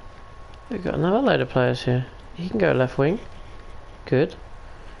 We've got another load of players here. He can go left wing. Good.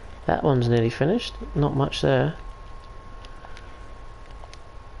 That one's nearly finished. Not much there.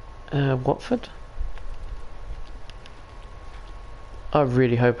 Watford. I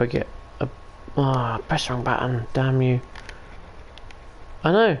really hope I get a... Ah, press wrong button. Damn you.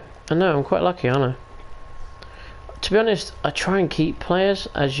 I know. I'm quite lucky, aren't I? To be honest, I try and keep players,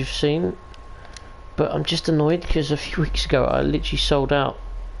 as you've seen. But I'm just annoyed because a few weeks ago I literally sold out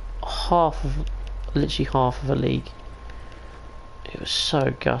literally half of a league. It was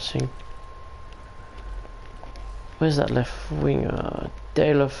so gutting. Where's that left winger?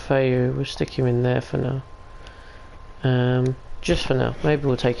 De La Feu. We'll stick him in there for now. Just for now. Maybe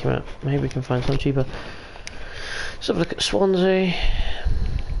we'll take him out. Maybe we can find some cheaper. Let's have a look at Swansea.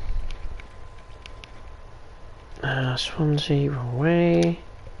 Swansea, wrong way.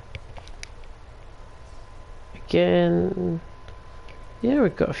 Again. Yeah,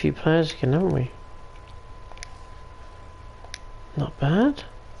 we've got a few players again, haven't we? Not bad.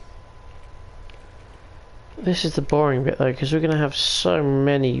 This is the boring bit though, because we're going to have so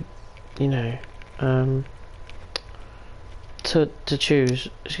many, you know, to choose.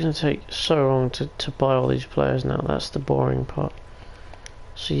 It's going to take so long to buy all these players now. That's the boring part.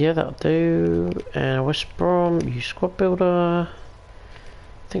 So yeah, that'll do. And West Brom, use squad builder.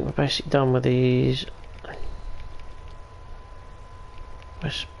 I think we're basically done with these.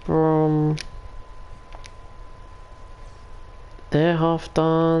 West Brom. They're half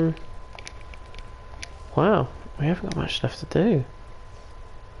done. Wow, we haven't got much left to do.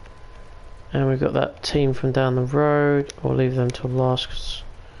 And we've got that team from down the road. We'll leave them till last because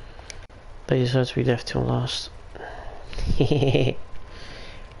they deserve to be left till last. That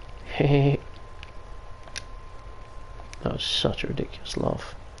was such a ridiculous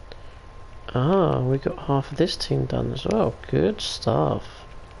laugh. Ah, we got half of this team done as well. Good stuff.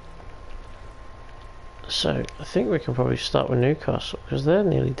 So, I think we can probably start with Newcastle because they're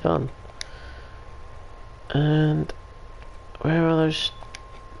nearly done. And where are those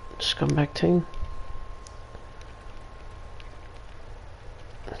scumbag team?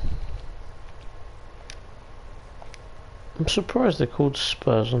 I'm surprised they're called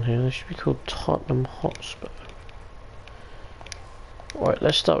Spurs on here. They should be called Tottenham Hotspur. Alright,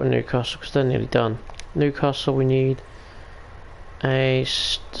 let's start with Newcastle because they're nearly done. Newcastle, we need a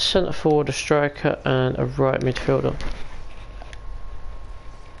centre forward, a striker and a right midfielder.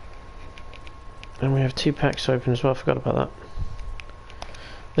 And we have 2 packs open as well, I forgot about that.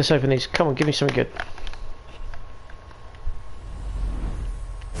 Let's open these. Come on, give me something good.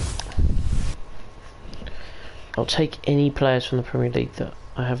 I'll take any players from the Premier League that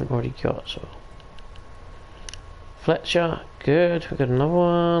I haven't already got. So Fletcher, good. We've got another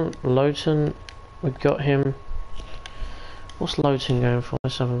one. Lowton, we've got him. What's Lowton going for?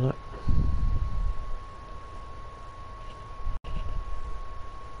 Let's have a look.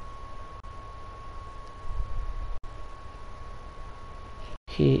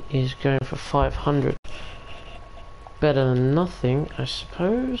 He is going for 500. Better than nothing, I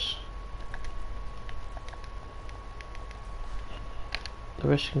suppose. The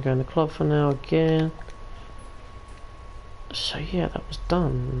rest can go in the club for now again. So yeah, that was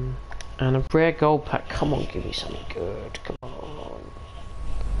done. And a rare gold pack. Come on, give me something good. Come on.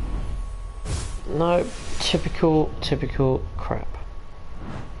 No, typical crap.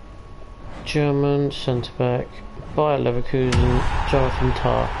 German centre back. Bayer Leverkusen, Jonathan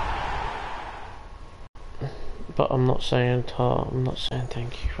Tah. But I'm not saying Tah. I'm not saying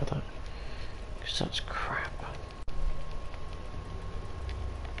thank you for that. Because that's crap.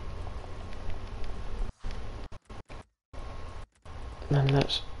 And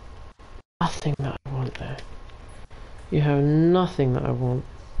that's nothing that I want there. You have nothing that I want.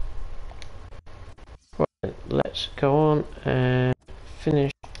 Right, let's go on and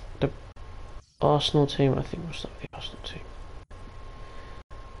finish the Arsenal team. I think we'll start with the Arsenal team.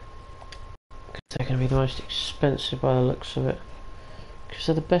 Because they're going to be the most expensive by the looks of it. Because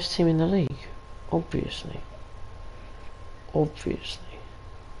they're the best team in the league. Obviously. Obviously.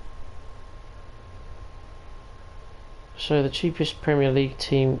 So the cheapest Premier League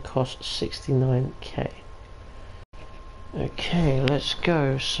team costs 69k. Okay, let's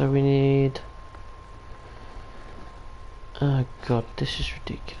go. So we need... Oh god, this is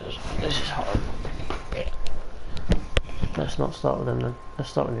ridiculous. This is horrible. Let's not start with them then. Let's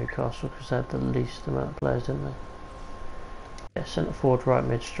start with Newcastle because they had the least amount of players, didn't they? Yeah, centre forward, right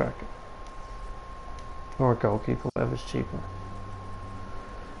mid, striker. Or a goalkeeper, whatever's cheaper.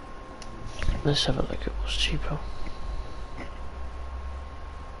 Let's have a look at what's cheaper.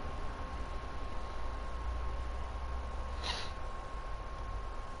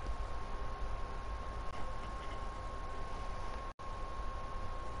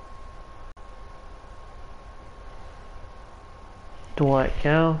 Dwight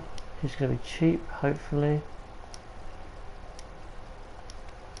Gow, he's going to be cheap, hopefully.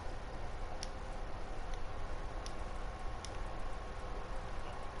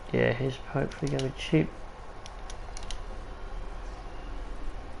 Yeah, he's hopefully going to be cheap.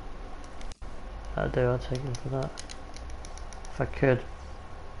 That'll do, I'll take him for that. If I could.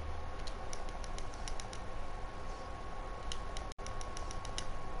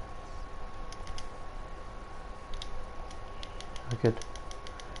 Good.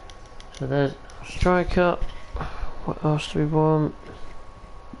 So there's a striker. What else do we want?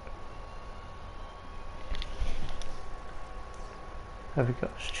 Have we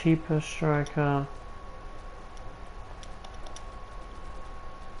got a cheaper striker?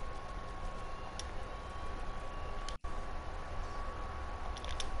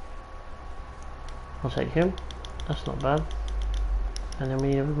 I'll take him. That's not bad. And then we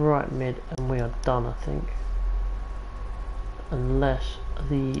need a right mid, and we are done, I think. Unless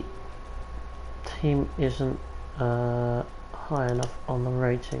the team isn't high enough on the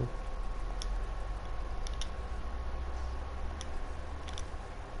rating.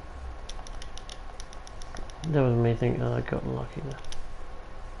 That was me thinking I got lucky there.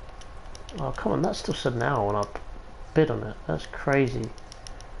 Oh come on, that still said now when I bid on it. That's crazy.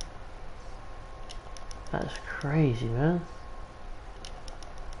 That's crazy, man.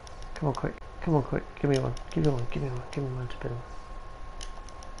 Come on quick. Come on quick. Give me one. Give me one. Give me one. Give me one to bid on.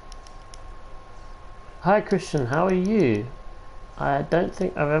 Hi Christian, how are you? I don't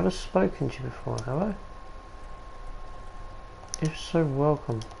think I've ever spoken to you before, have I? If so,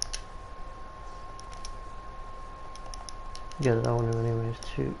 welcome. Yeah, that one anyway is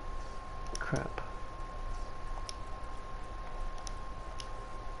too crap.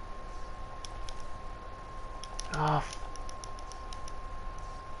 Ah,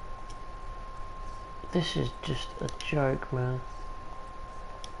 this is just a joke, man.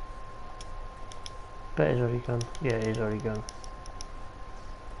 Bet he's already gone. Yeah, he's already gone.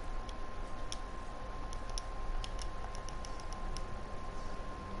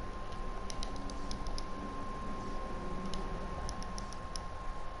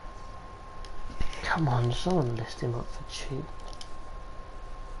 Come on, someone list him up for cheap.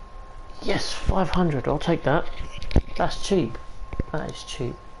 Yes, 500, I'll take that. That's cheap. That is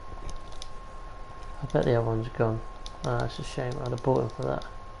cheap. I bet the other one's gone. Oh, that's a shame, I'd have bought him for that.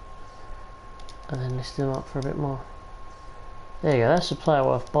 And then list him up for a bit more. There you go, that's a player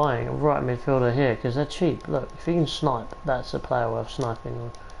worth buying. A right midfielder here, because they're cheap. Look, if he can snipe, that's a player worth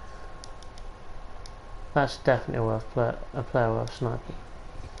sniping. That's definitely a player worth sniping.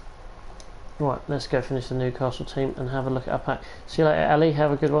 Right, let's go finish the Newcastle team and have a look at our pack. See you later, Ali.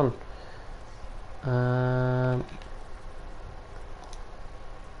 Have a good one.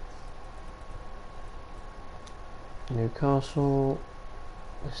 Newcastle.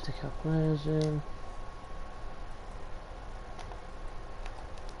 Let's stick our players in.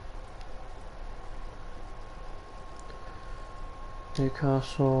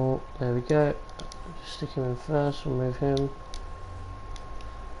 Newcastle. There we go. Just stick him in first. We'll move him.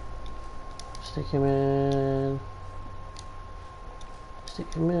 Stick him in.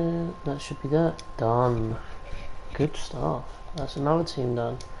 Stick him in. That should be that. Done. Good stuff. That's another team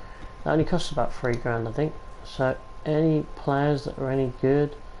done. That only costs about £3 I think. So any players that are any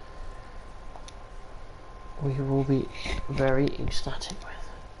good, we will be very ecstatic with.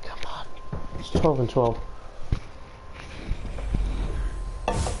 Come on. It's 12 and 12.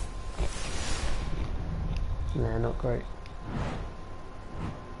 Nah, not great.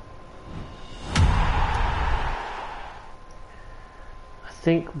 I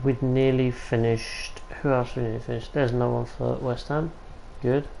think we'd nearly finished. Who else we nearly finished? There's no one for West Ham.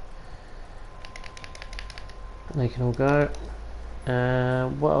 Good. They can all go.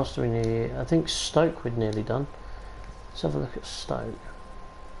 What else do we need? I think Stoke we'd nearly done. Let's have a look at Stoke.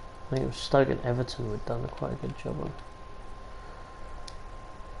 I think it was Stoke and Everton we'd done quite a good job on.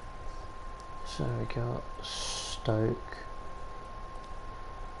 So we got Stoke.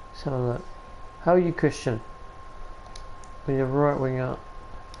 Let's have a look. How are you, Christian? We need a right winger.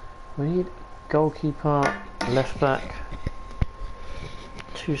 We need goalkeeper, left back,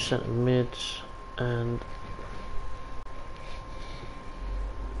 2 centre mids, and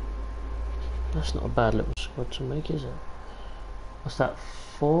that's not a bad little squad to make, is it? What's that?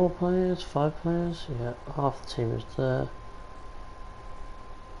 4 players? 5 players? Yeah, half the team is there.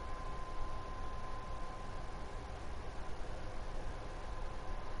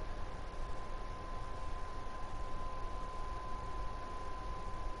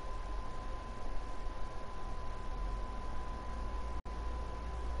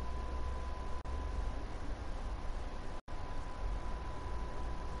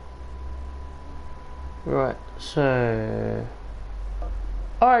 Right, so...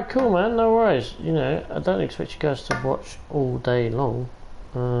 Alright, cool man, no worries. You know, I don't expect you guys to watch all day long.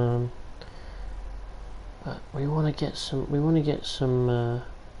 But we want to get some, you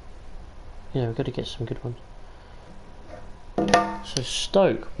know, we've got to get some good ones. So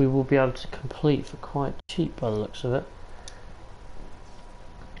Stoke, we will be able to complete for quite cheap by the looks of it.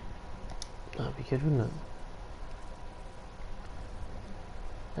 That'd be good, wouldn't it?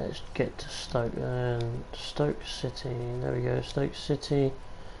 Let's get to Stoke and Stoke City. There we go, Stoke City.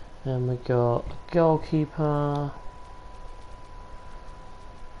 And we got a goalkeeper.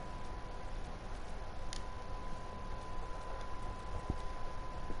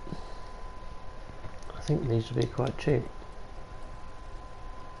 I think these would be quite cheap.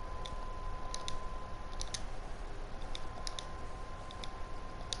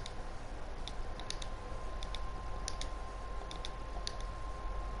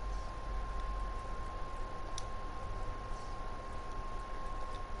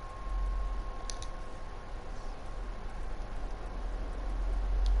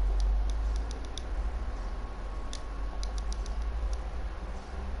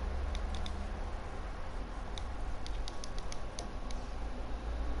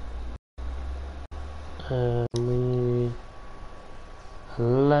 We need a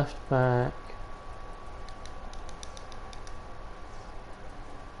left back.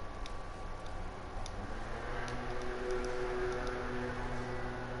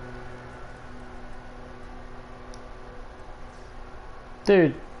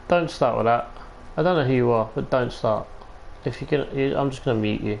 Dude, don't start with that. I don't know who you are, but don't start. If you're gonna, I'm just gonna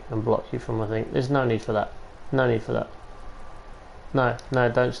mute you and block you from my thing. There's no need for that. No need for that. No, no,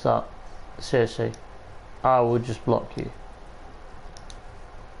 don't start. Seriously. I will just block you.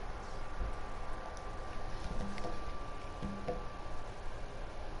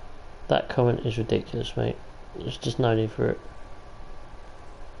 That comment is ridiculous, mate. There's just no need for it.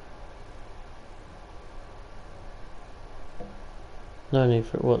 No need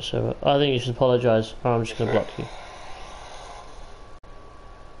for it whatsoever. I think you should apologise, or I'm just going to block you.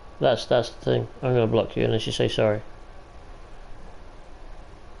 That's the thing. I'm going to block you unless you say sorry.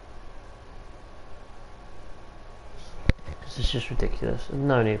 Because it's just ridiculous.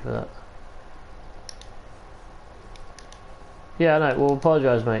 No need for that. Yeah, I know. Well,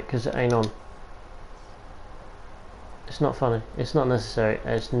 apologise, mate, because it ain't on. It's not funny. It's not necessary.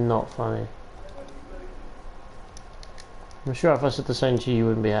 It's not funny. I'm sure if I said the same to you, you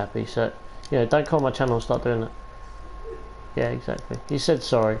wouldn't be happy. So, yeah, don't call my channel and start doing it. Yeah, exactly. You said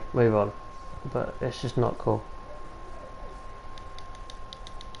sorry. Move on. But it's just not cool.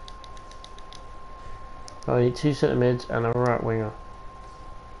 I need 2 centre mids and a right winger.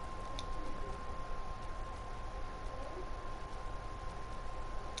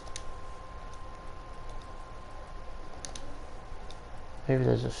 Maybe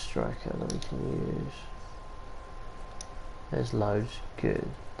there's a striker that we can use. There's loads. Good.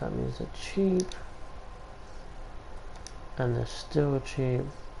 That means they're cheap. And they're still cheap.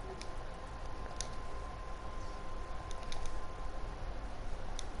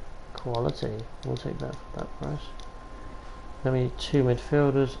 Quality. We'll take that for that price. Then we need 2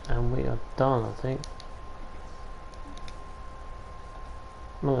 midfielders and we are done, I think.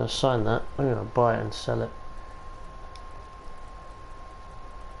 I'm not going to sign that. I'm going to buy it and sell it.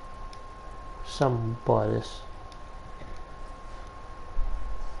 Someone buy this.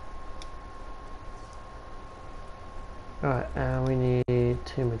 Alright, and we need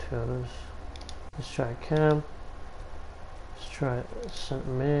 2 midfielders. Let's try Cam. Let's try centre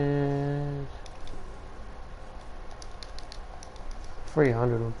mid.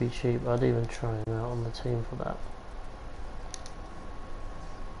 300 would be cheap. I'd even try him out on the team for that.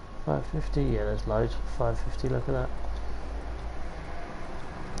 550, yeah, there's loads for 550. Look at that.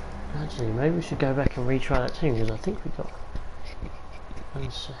 Actually, maybe we should go back and retry that team because I think we got. 1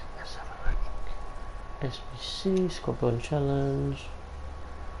 sec. Let's have a look. SBC, squad building challenge,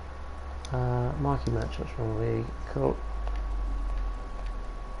 marquee matchups from the league, cool.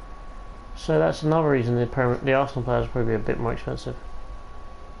 So that's another reason the Arsenal players will probably be a bit more expensive.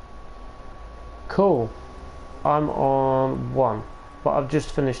 Cool. I'm on 1, but I've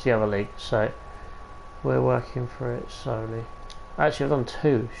just finished the other league, so we're working for it slowly. Actually, I've done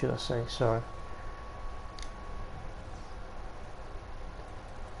 2, should I say, sorry.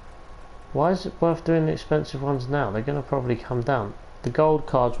 Why is it worth doing the expensive ones now? They're going to probably come down. The gold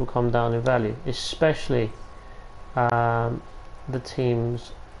cards will come down in value, especially the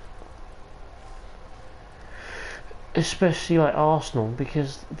teams, especially like Arsenal,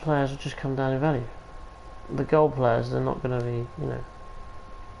 because the players will just come down in value. The gold players, they're not going to be, you know,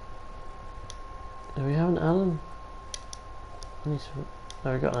 Do we have an Alan? I need some...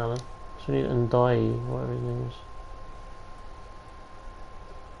 Oh, we got an Alan. So we need an Ndai, whatever his name is.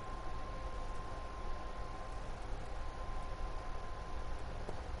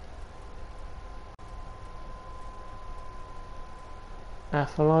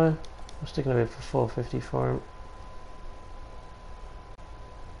 Affalo. I'm sticking a bid for 450 for him.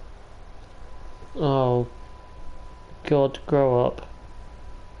 Oh, God, grow up.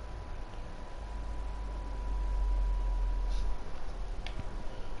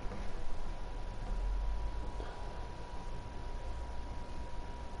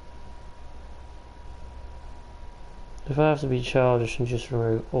 If I have to be childish and just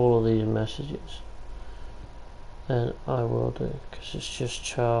remove all of these messages, then I will do, because it's just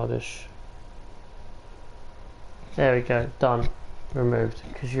childish. There we go, done. Removed,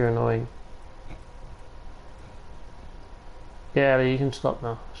 because you're annoying. Yeah, you can stop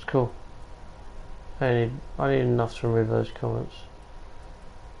now, it's cool. I need enough to remove those comments.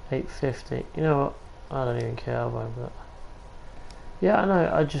 850, you know what, I don't even care about that. Yeah, I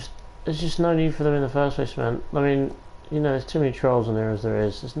know, there's just no need for them in the first place, man. I mean, you know, there's too many trolls in there as there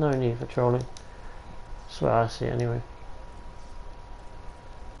is. There's no need for trolling. That's what I see it anyway.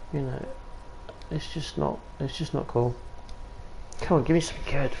 You know, it's just not cool. Come on, give me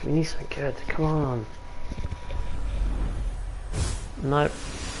something good. We need something good. Come on. Nope.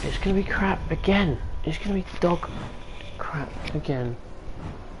 It's gonna be crap again. It's gonna be dog crap again.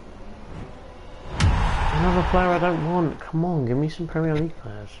 Another player I don't want. Come on, give me some Premier League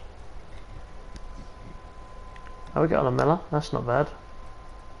players. Oh, we got Lamella. That's not bad.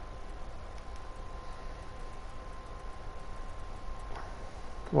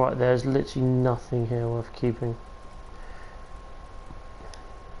 Right, there's literally nothing here worth keeping.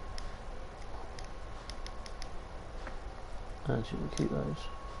 Actually, we'll keep those.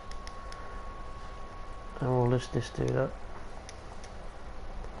 And we'll list this dude up.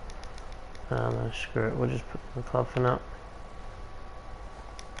 Oh no, screw it. We'll just put them in the club for now.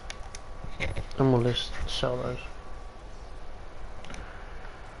 And we'll just sell those.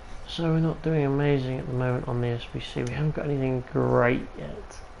 So we're not doing amazing at the moment on the SBC. We haven't got anything great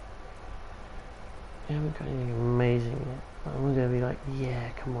yet. We haven't got anything amazing yet. I'm going to be like,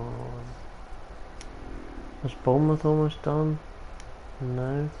 yeah, come on. Was Bournemouth almost done?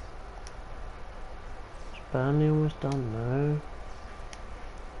 No. Was Burnley almost done? No.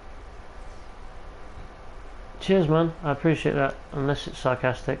 Cheers, man. I appreciate that. Unless it's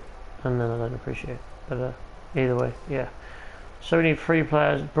sarcastic, and then I don't appreciate it. But either way, yeah. So we need 3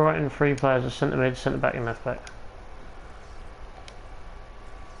 players, Brighton 3 players, a centre mid, centre back and left back.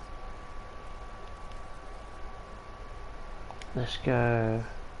 Let's go.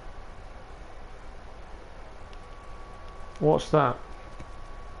 What's that?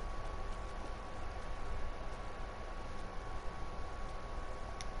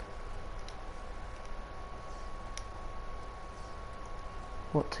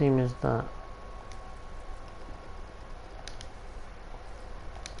 What team is that?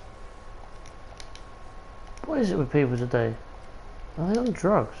 What is it with people today? Are they on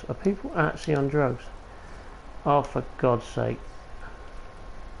drugs? Are people actually on drugs? Oh, for God's sake.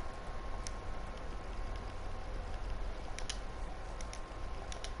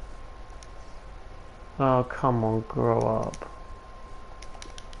 Oh, come on, grow up.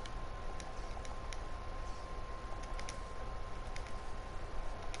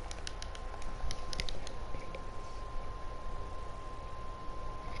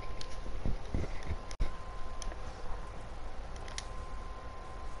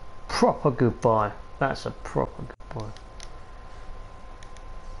 Proper goodbye. That's a proper goodbye.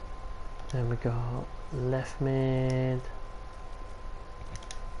 Then we got left mid.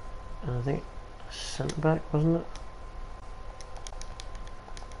 And I think centre back, wasn't it?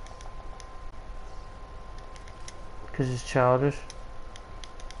 Because it's childish.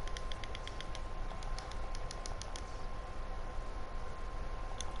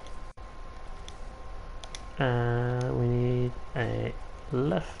 We need a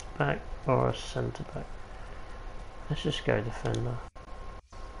left back or a centre back. Let's just go defender.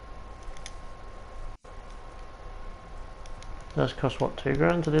 Does cost what,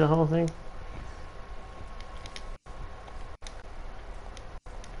 £2 to do the whole thing?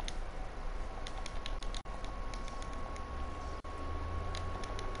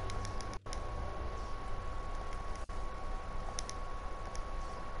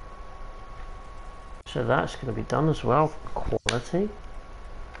 So that's going to be done as well. Quality.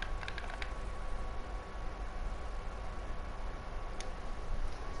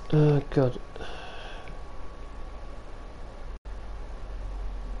 Oh God.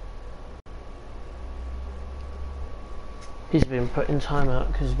 He's been put in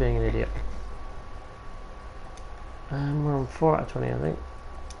timeout because he's being an idiot. And we're on 4 out of 20, I think.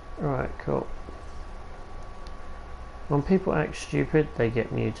 Right, cool. When people act stupid, they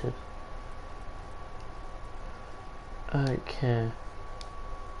get muted. Okay.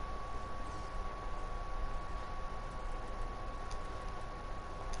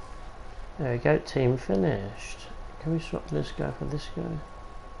 There we go, team finished. Can we swap this guy for this guy?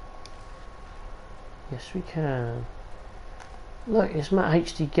 Yes we can. Look, it's Matt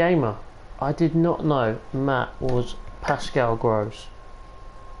HD Gamer. I did not know Matt was Pascal Gross.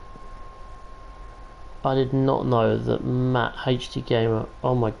 I did not know that Matt HD Gamer,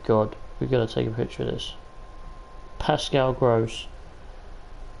 oh my god, we gotta take a picture of this. Pascal Gross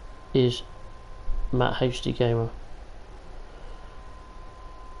is Matt HD Gamer.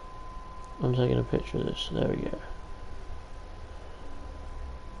 I'm taking a picture of this, there we go.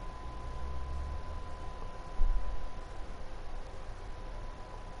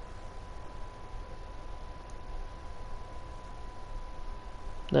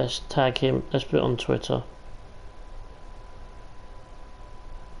 Let's tag him, let's put it on Twitter.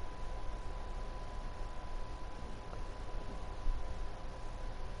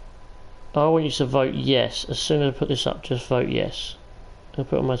 I want you to vote yes. As soon as I put this up, just vote yes. I'll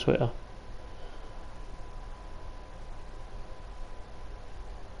put it on my Twitter.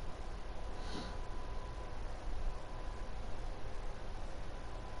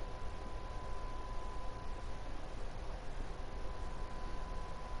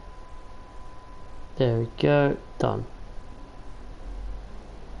 There we go, done.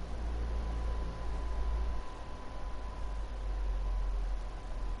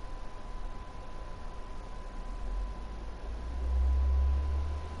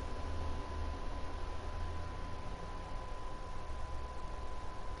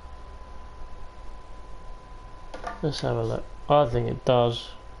 Let's have a look. I think it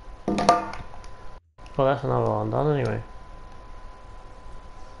does. Well, that's another one done anyway.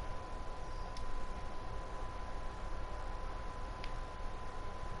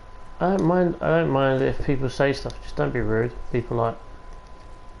 I don't mind if people say stuff, just don't be rude. Be polite.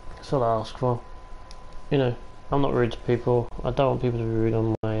 That's all I ask for. You know, I'm not rude to people. I don't want people to be rude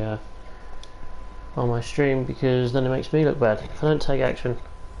on my stream because then it makes me look bad if I don't take action.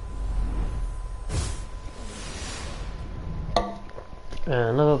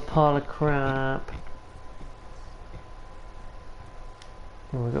 Another pile of crap.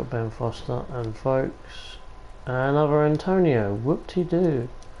 And we've got Ben Foster and Folks. Another Antonio. Whoop-de-doo.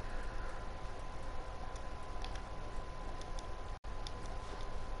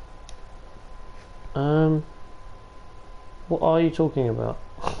 What are you talking about?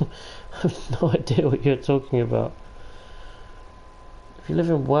 I have no idea what you're talking about. If you live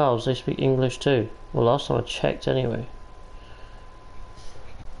in Wales, they speak English too. Well, last time I checked anyway.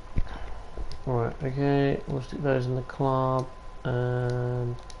 Alright, okay, we'll stick those in the club,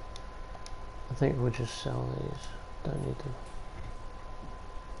 and I think we'll just sell these. Don't need them.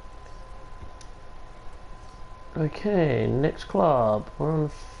 Okay, next club. We're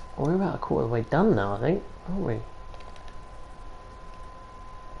about a quarter of the way done now, I think, aren't we?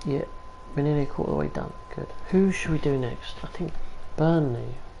 Yeah, we're nearly a quarter of the way done. Good. Who should we do next? I think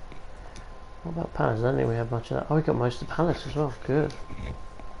Burnley. What about Palace? I don't think we have much of that. Oh, we got most of Palace as well. Good.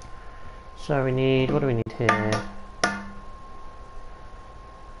 So we need, what do we need here?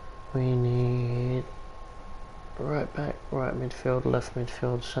 We need right back, right midfield, left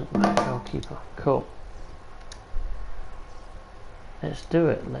midfield, centre back, goalkeeper. Cool. Let's do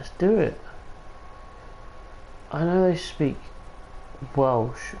it, let's do it. I know they speak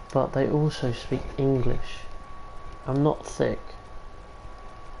Welsh, but they also speak English. I'm not thick.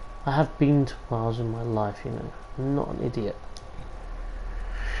 I have been to Wales in my life, you know. I'm not an idiot.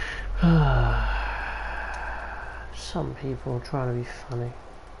 Some people are trying to be funny.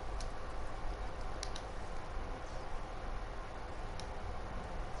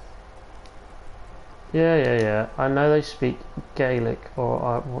 Yeah. I know they speak Gaelic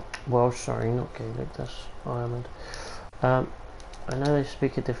or Welsh. Sorry, not Gaelic. That's Ireland. I know they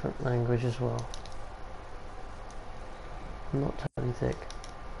speak a different language as well. I'm not totally thick.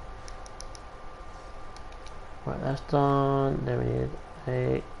 Right, that's done. Then we need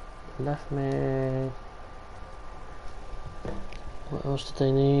a left mid. What else did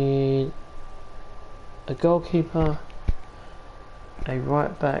they need? A goalkeeper, a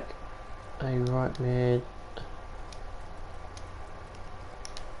right back, a right mid.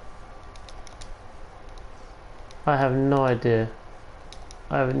 I have no idea.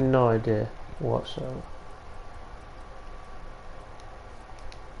 I have no idea whatsoever.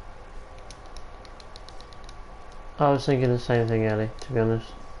 I was thinking the same thing, Ellie, to be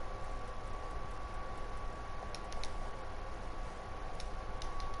honest.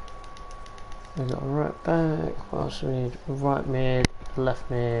 We've got a right back, what else do we need? Right mid, left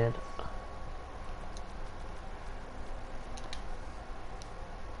mid.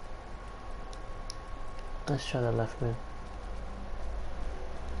 Let's try the left mid.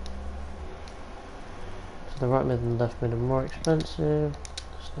 So the right mid and the left mid are more expensive.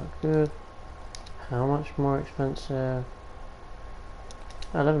 That's not good. How much more expensive?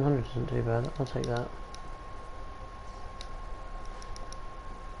 1100 isn't too bad, I'll take that.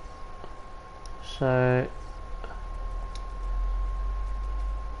 So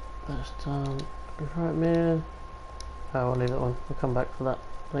that's done. Right mid. Oh, we'll leave that one. We'll come back for that.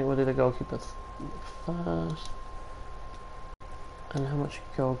 I think we'll do the goalkeeper first. And how much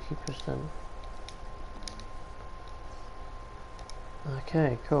goalkeepers then?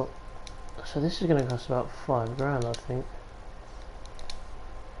 Okay, cool. So this is going to cost about £5 I think.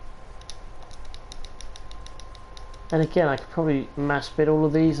 And again, I could probably mass bid all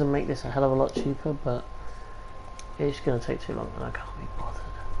of these and make this a hell of a lot cheaper, but it's going to take too long and I can't be bothered.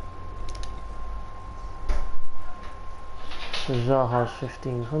 So Zaha's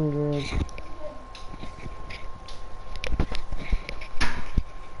 1500.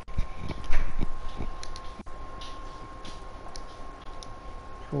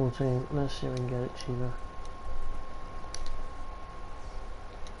 Let's see if we can get it cheaper.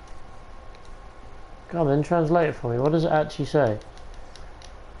 God, then translate it for me. What does it actually say?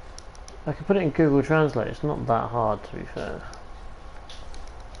 I can put it in Google Translate. It's not that hard, to be fair.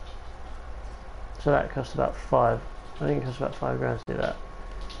 So that cost about I think it cost about £5 to do that.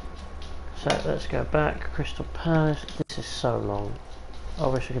 So let's go back. Crystal Palace. This is so long. I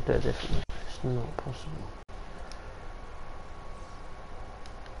wish I could do it differently. It's not possible.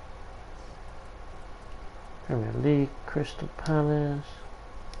 Premier League, Crystal Palace,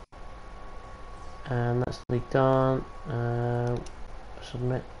 and that's the league done.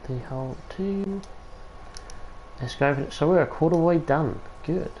 Submit the whole team. Let's go for it. So we're a quarter way done.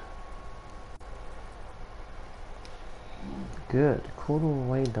 Good. Good. Quarter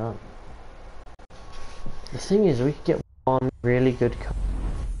way done. The thing is, we could get one really good card,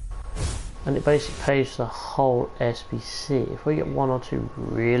 and it basically pays the whole SBC. If we get one or two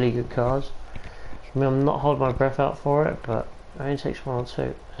really good cards. I mean, I'm not holding my breath out for it, but it only takes one or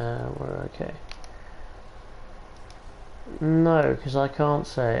two. We're okay. No, because I can't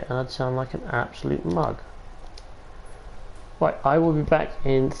say it, and I'd sound like an absolute mug. Right, I will be back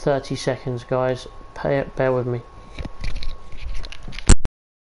in 30 seconds, guys. Bear with me.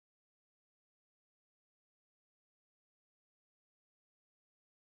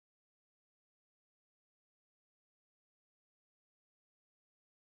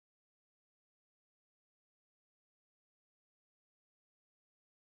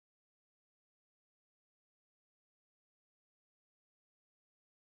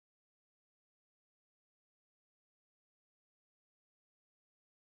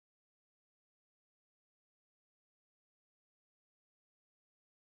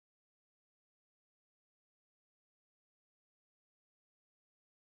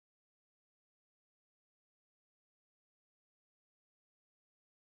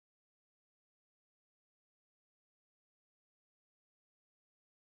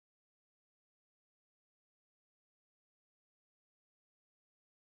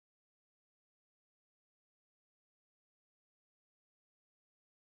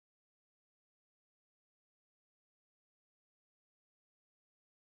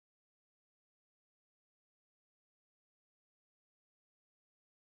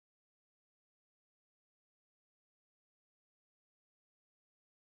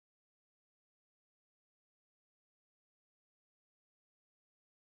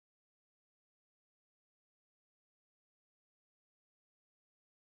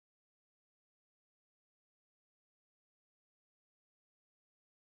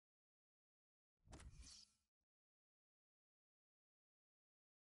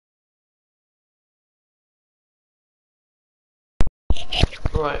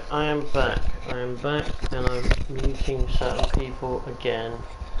 Right, I am back, and I'm muting certain people again,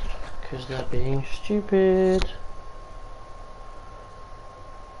 because they're being stupid.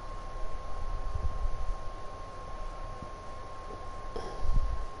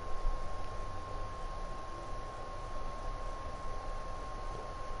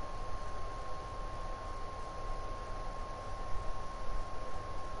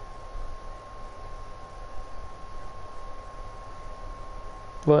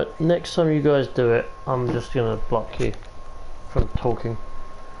 But next time you guys do it, I'm just gonna block you from talking.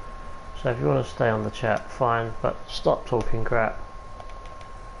 So if you want to stay on the chat, fine, but stop talking crap.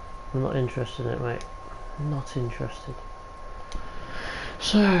 I'm not interested in it, mate. Not interested.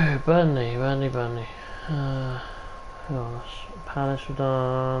 So, Burnley. Who else? Palace were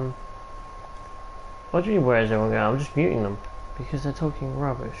done. What do you mean, where is everyone going? I'm just muting them because they're talking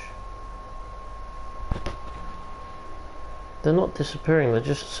rubbish. They're not disappearing, they're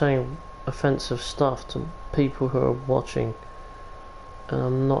just saying offensive stuff to people who are watching, and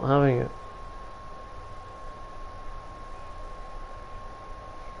I'm not having it.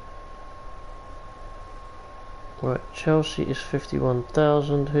 Right, Chelsea is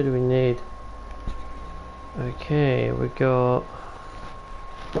 51,000. Who do we need? Okay, we got...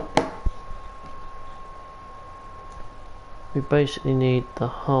 We basically need the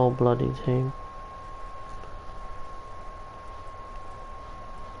whole bloody team.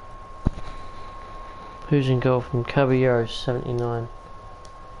 Who's in goal from Caballero? 79.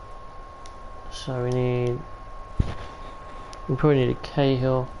 So we probably need a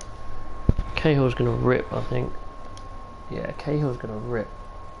Cahill. Cahill's gonna rip, I think. Yeah, Cahill's gonna rip.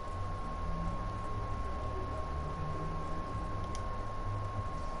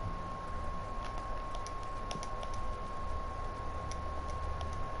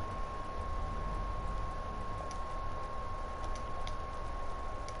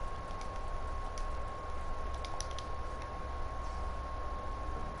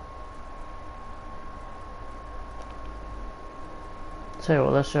 Tell you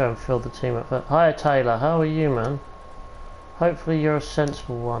what, let's go and fill the team up. Hi Taylor, how are you, man? Hopefully you're a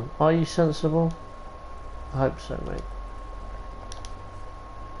sensible one. Are you sensible? I hope so, mate.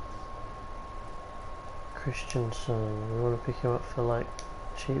 Christensen, we want to pick him up for like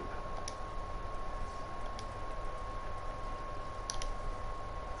cheap.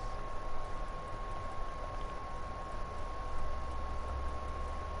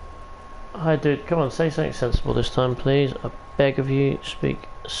 Hi dude, come on, say something sensible this time please. I beg of you, speak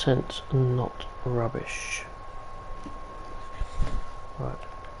sense, not rubbish. Right,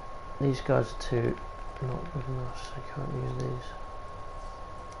 these guys are too not good enough, so I can't use these.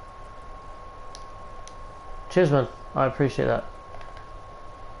 Cheers man, I appreciate that.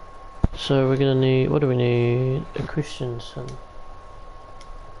 So we're gonna need, what do we need? A Christensen.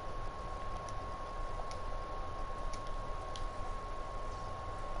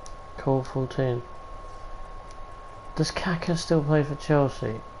 Call 14. Does Kaka still play for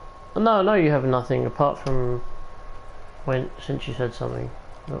Chelsea? No, you have nothing apart from since you said something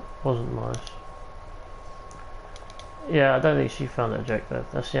that wasn't nice. Yeah, I don't think she found that joke though.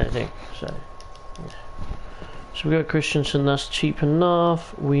 That's the only thing. So, yeah. So we got Christensen. That's cheap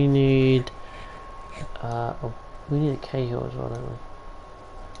enough. We need, we need a Cahill as well, don't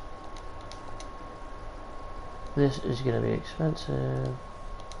we? This is going to be expensive.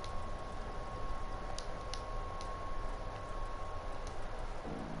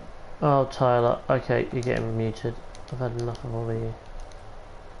 Oh, Tyler. Okay, you're getting muted. I've had enough of all of you.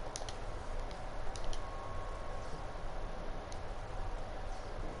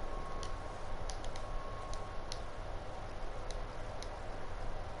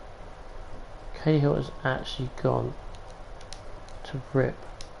 Cahill has actually gone to rip.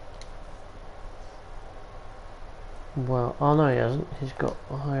 Well, oh no he hasn't. He's got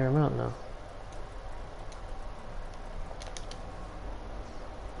a higher amount now.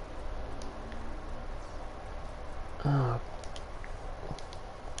 Oh.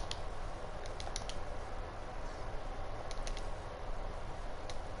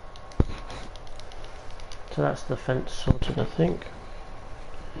 So that's the fence sorted, I think.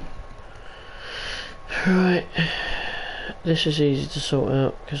 Right, this is easy to sort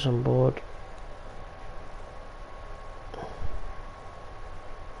out because I'm bored.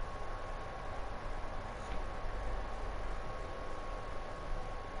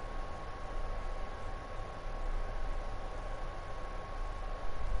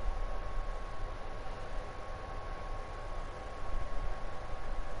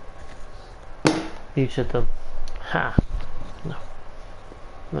 Muted them. Ha! No.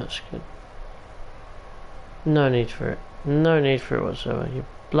 That's good. No need for it. No need for it whatsoever. You're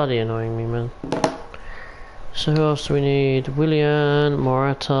bloody annoying me, man. So who else do we need? Willian,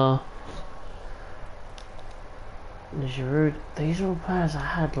 Morata, Giroud. These are all players I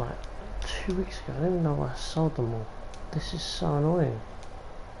had like 2 weeks ago. I didn't know why I sold them all. This is so annoying.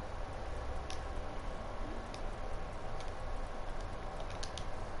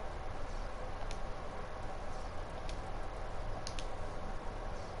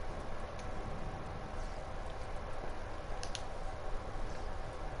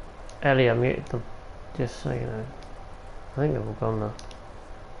 Ellie, I muted them, just so you know. I think they've all gone now.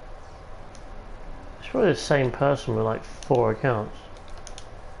 probably the same person with like 4 accounts.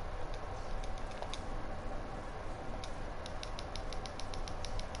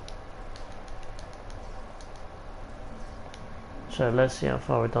 So let's see how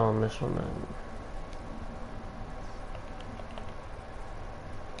far we're done on this one then.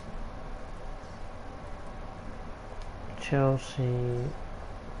 Chelsea.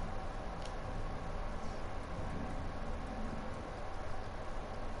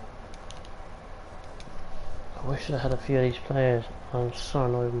 I wish I had a few of these players. I'm so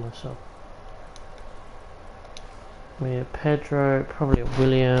annoyed with myself. We have Pedro, probably a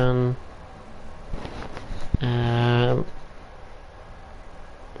Willian.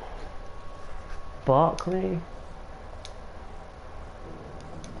 Barkley.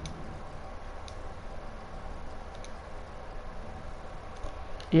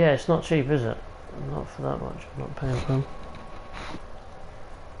 Yeah, it's not cheap, is it? Not for that much. I'm not paying for them.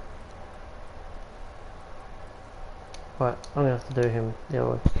 Right, I'm gonna have to do him the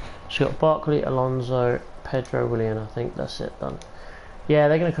other way. So you've got Barkley, Alonso, Pedro, Willian. I think that's it, done. Yeah,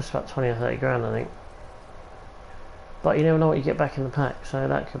 they're gonna cost about 20 or 30 grand, I think. But you never know what you get back in the pack, so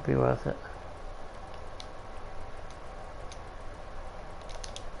that could be worth it.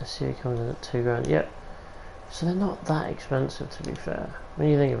 Let's see who comes in at 2 grand. Yep. So they're not that expensive, to be fair. When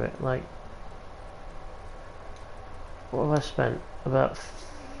you think of it, like, what have I spent? About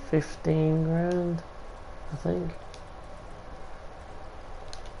 15 grand, I think.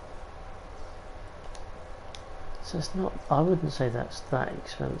 So it's not, I wouldn't say that's that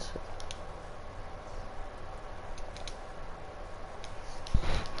expensive.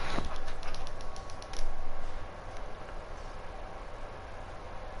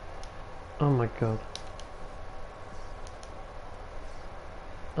 Oh my god.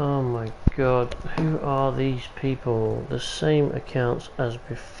 Oh my god, who are these people? The same accounts as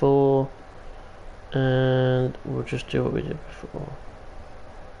before, and we'll just do what we did before.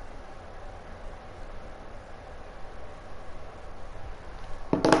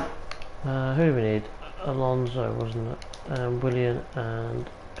 Who do we need? Alonso, wasn't it? Willian and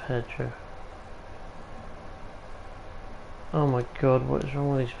Pedro. Oh my god, what is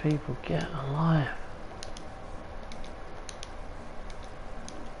wrong with these people? Get alive.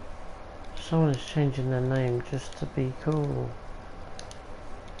 Someone is changing their name just to be cool.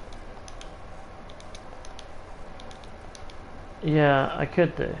 Yeah, I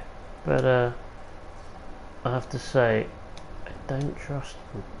could do, but I have to say, I don't trust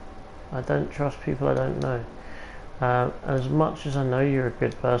them. I don't trust people I don't know. As much as I know you're a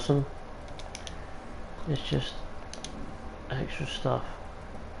good person, it's just extra stuff.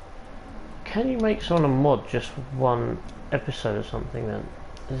 Can you make someone a mod just for 1 episode or something then?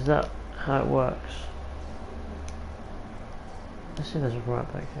 Is that how it works? Let's see if there's a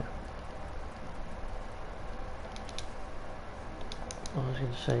right back here. I was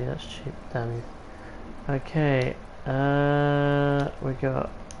going to say that's cheap, damn you. Okay, we got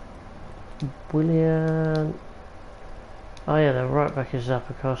Willian. Oh yeah, the right back is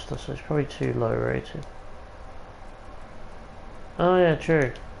Zappacosta, so it's probably too low rated. Oh yeah,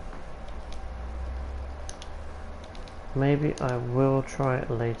 true. Maybe I will try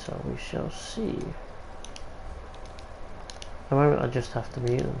it later, we shall see. At the moment I just have to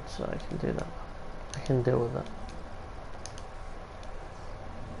mute them, so I can do that. I can deal with that.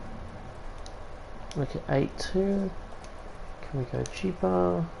 Look at 8.2. Can we go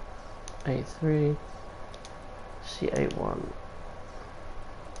cheaper? 8.3. See 8.1.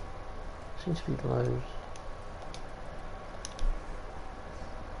 Seems to be lows.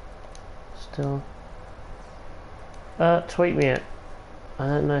 Still. Tweet me it. I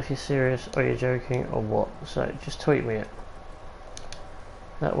don't know if you're serious or you're joking or what, so just tweet me it.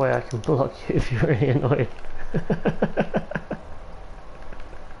 That way I can block you if you're really annoyed.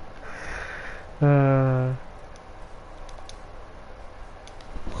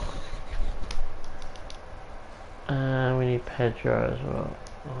 We need Pedro as well.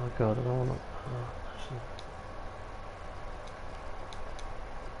 Oh god, I don't want to.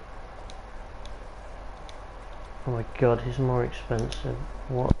 Oh my god, he's more expensive.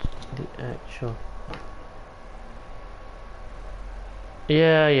 What the actual...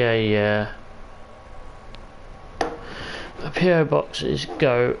 Yeah. The PO box is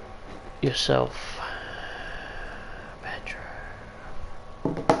go yourself. Pedro.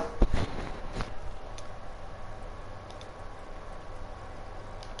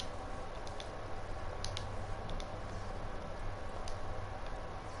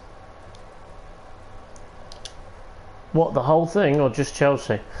 What, the whole thing or just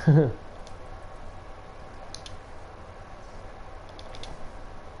Chelsea?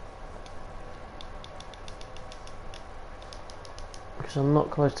 because I'm not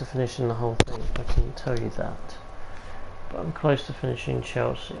close to finishing the whole thing, I can tell you that. But I'm close to finishing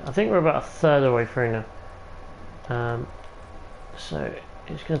Chelsea. I think we're about a third of the way through now. So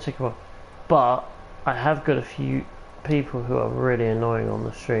it's going to take a while. But I have got a few people who are really annoying on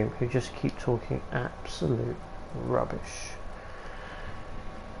the stream who just keep talking absolute rubbish.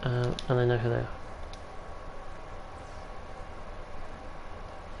 And I know who they are.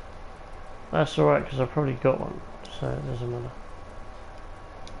 That's alright because I've probably got one, so it doesn't matter.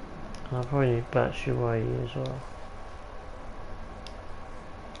 And I'll probably need Batch UIE as well.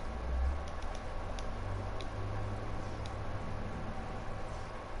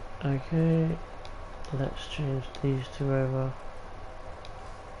 Okay, let's change these two over.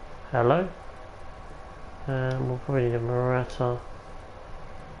 Hello. And we'll probably need a Murata.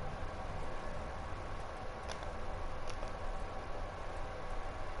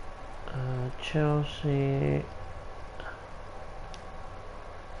 Chelsea.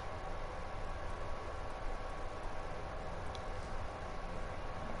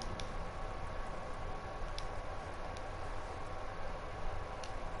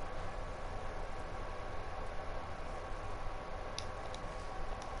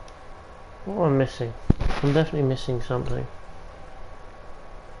 What am I missing? I'm definitely missing something.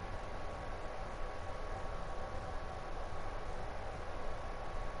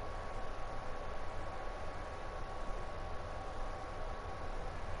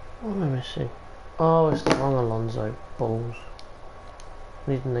 What am I missing? Oh, it's the wrong Alonso. Balls.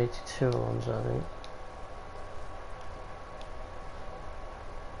 Need an 82 Alonso, I think.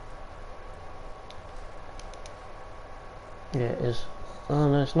 Yeah, it is. Oh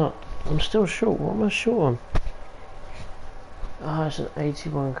no, it's not. I'm still short. What am I short on? Ah, it's an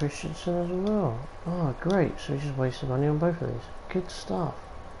 81 Christensen as well. Oh, great. So we just wasted money on both of these. Good stuff.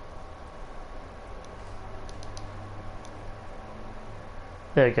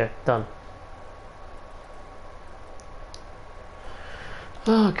 There we go. Done.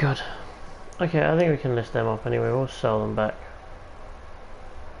 Oh, God. Okay, I think we can list them up anyway. We'll sell them back.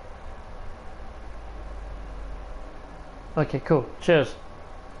 Okay, cool. Cheers.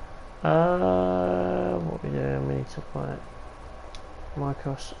 What we doing? We need to buy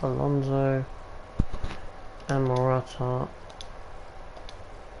Marcos Alonso and Morata.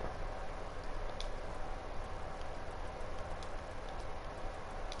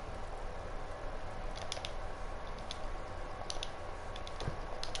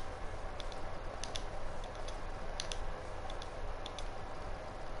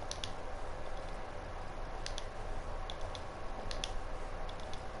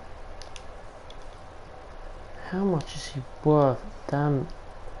 How much is he worth? Damn.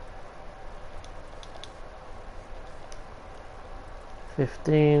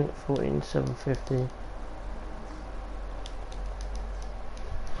 15, 14, 750. I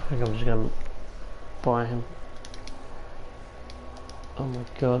think I'm just gonna buy him. Oh my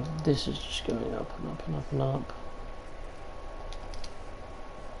god, this is just going up and up and up and up.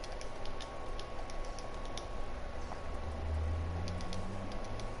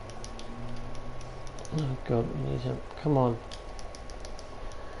 Oh god, we need him. Come on.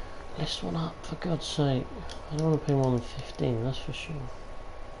 List one up, for God's sake. I don't want to pay more than 15, that's for sure.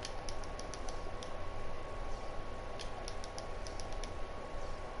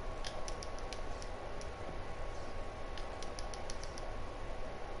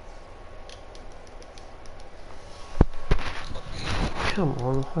 Come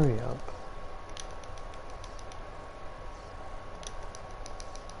on, hurry up.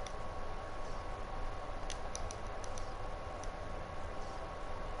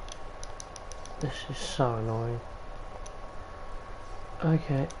 This is so annoying.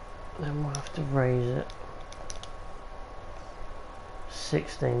 Okay, then we'll have to raise it.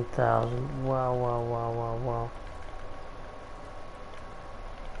 16,000. Wow, wow, wow, wow, wow.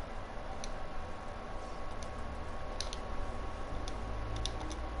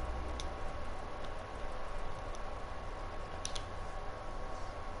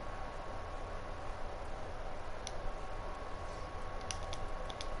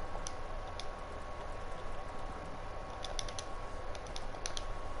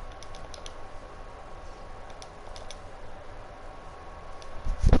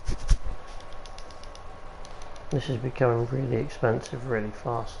 This is becoming really expensive really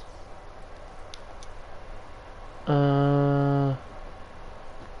fast. Oh.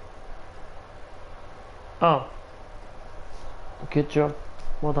 Good job.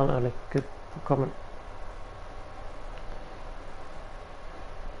 Well done, Ellie. Good comment.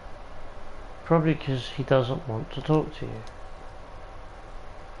 Probably because he doesn't want to talk to you.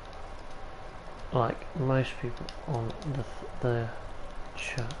 Like most people on the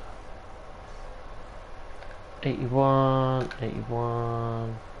Chat. 81,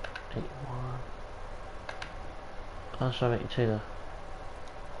 81, 81. Oh, sorry, 82 though.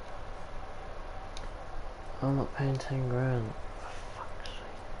 I'm not paying 10 grand. For fuck's sake.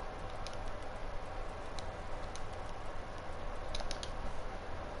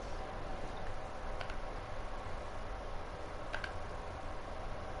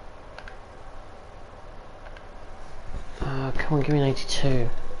 Come on, give me an 82.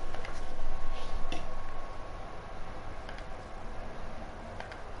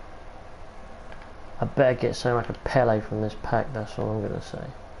 I better get something like a Pele from this pack, that's all I'm gonna say.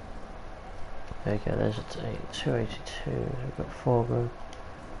 Okay, there's a 282, we've got 4 grand.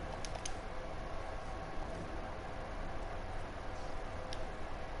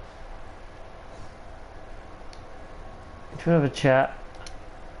 If you have a chat,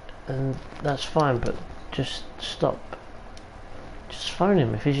 and that's fine, but just stop. Just phone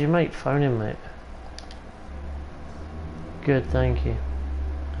him. If he's your mate, phone him, mate. Good, thank you.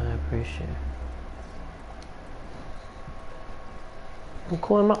 I appreciate it. Well,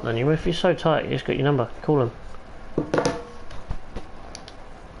 call him up then. If you're so tight, he's got your number. Call him.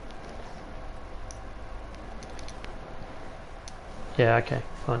 Yeah, okay,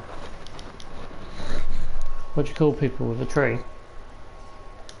 fine. What do you call people with a tree?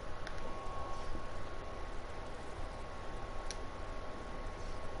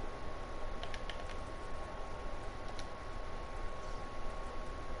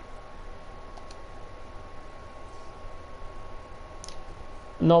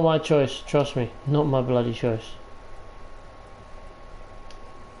 Not my choice, trust me. Not my bloody choice.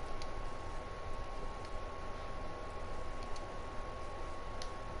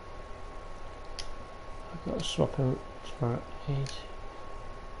 I've got to swap him tomorrow at 8.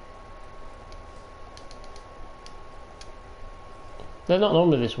 They're not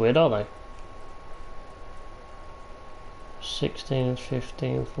normally this weird, are they? 16,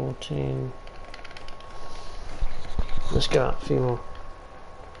 15, 14. Let's go out a few more.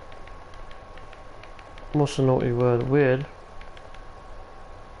 What's the naughty word? Weird.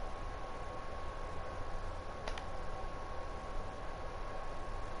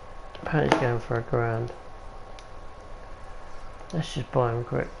 Patty's going for £1,000. Let's just buy him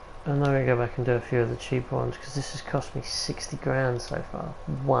quick. And then I'm going to go back and do a few of the cheaper ones because this has cost me 60 grand so far.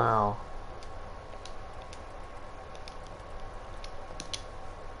 Wow.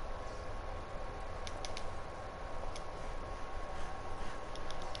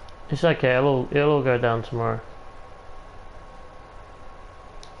 It's okay, it'll all go down tomorrow.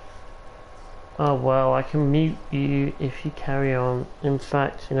 Oh well, I can mute you if you carry on. In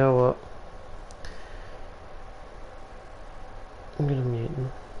fact, you know what? I'm gonna mute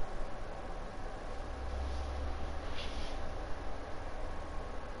them.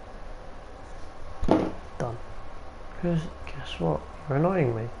 Done. Because guess what? You're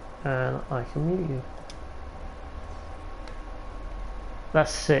annoying me and I can mute you.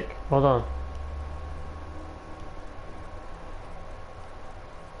 That's sick. Well done.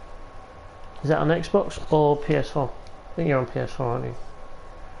 Is that on Xbox or PS4? I think you're on PS4, aren't you?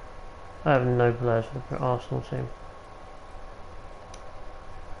 I have no players for the Arsenal team.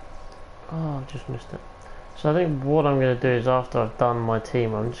 Oh, I've just missed it. So I think what I'm going to do is after I've done my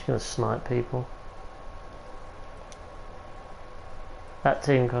team, I'm just going to snipe people. That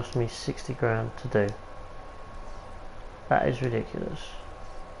team cost me 60 grand to do. That is ridiculous.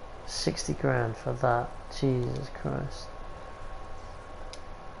 60 grand for that. Jesus Christ.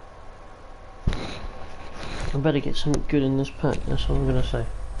 I better get something good in this pack, that's what I'm gonna say.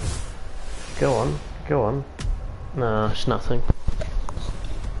 Go on, go on. No, it's nothing.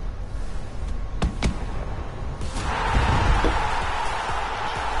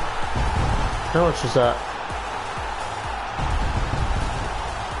 How much is that?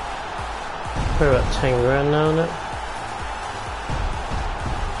 Probably about 10 grand now, isn't it?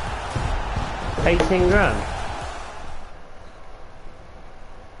 18 grand.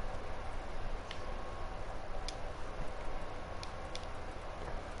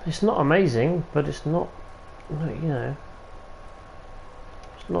 It's not amazing, but it's not, you know,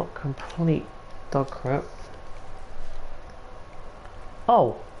 it's not complete dog crap.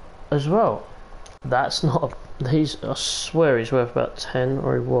 Oh, as well, that's not, I swear he's worth about 10,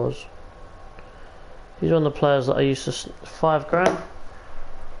 or he was. He's one of the players that I used to, 5 grand.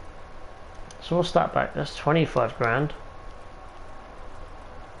 So what's that back? That's 25 grand.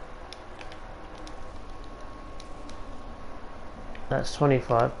 That's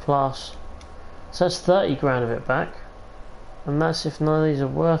 25 plus. So that's 30 grand of it back. And that's if none of ththese are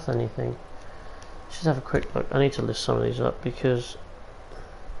worth anything. Let's just have a quick look. I need to list some of these up because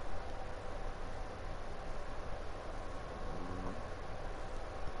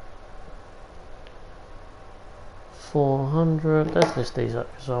 400. Let's list these up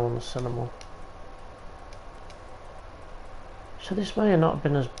because I want to sell them all. So this may not have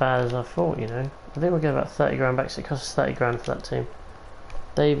been as bad as I thought, you know. I think we'll get about 30 grand back, so it costs us 30 grand for that team.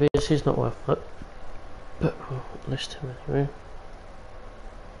 Davies, he's not worth it. But we'll list him anyway.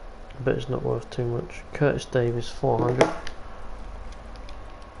 I bet it's not worth too much. Curtis Davies, 400.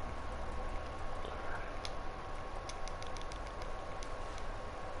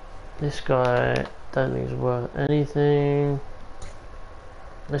 This guy, don't think he's worth anything.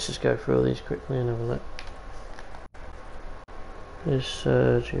 Let's just go through all these quickly and have a look. This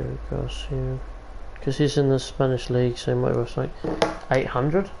Sergio Garcia, because he's in the Spanish league, so he might be worth like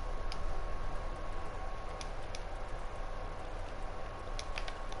 800.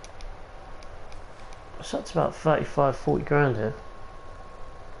 So that's about 35-40 grand here.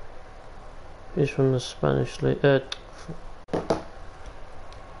 He's from the Spanish league. So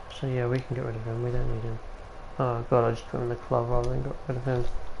yeah, we can get rid of him. We don't need him. Oh god, I just put him in the club rather than got rid of him.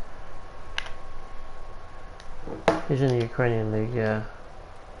 He's in the Ukrainian league, yeah.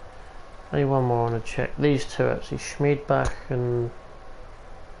 Only one more I want to check. These two actually, Schmidbach and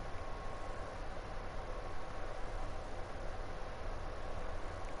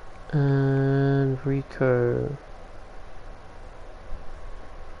Rico.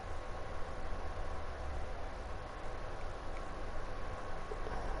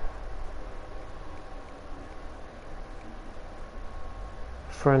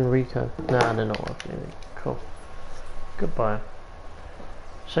 Friend Rico. Nah, they're not worth anything. Cool. Goodbye.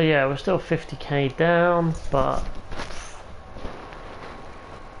 So yeah, we're still 50k down, but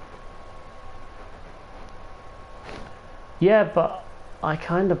yeah, but I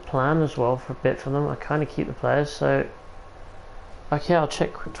kind of plan as well for a bit for them. I kind of keep the players, so okay, I'll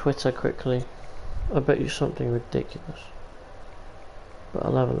check Twitter quickly. I bet you something ridiculous, but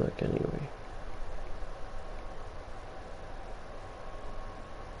I'll have a look anyway.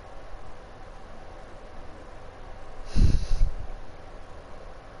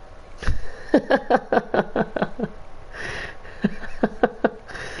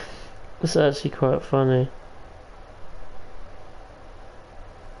 It's actually quite funny.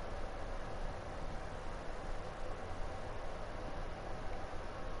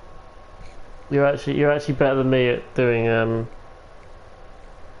 You're actually better than me at doing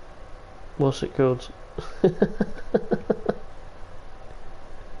what's it called?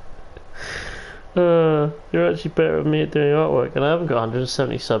 You're actually better than me at doing artwork, and I haven't got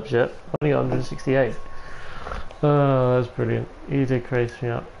 170 subs yet. I've only got 168. Oh, that's brilliant. You did craze me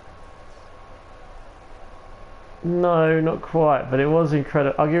up. No, not quite, but it was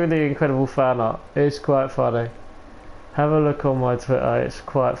incredible. I'll give you the incredible fan art. It's quite funny. Have a look on my Twitter, it's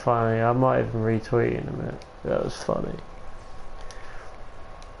quite funny. I might even retweet it in a minute. That was funny.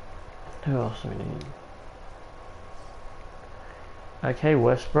 Who else do we need? Okay,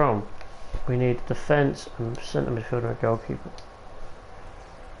 West Brom. We need defence and centre midfielder and goalkeeper.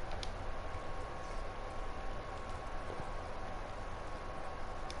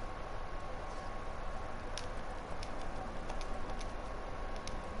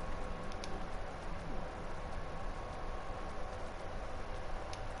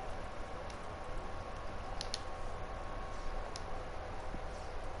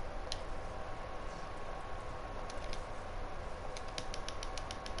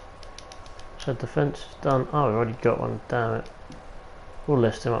 So defence is done. Oh, we've already got one, damn it. We'll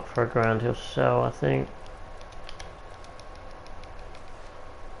list him up for £1,000, he'll sell, I think.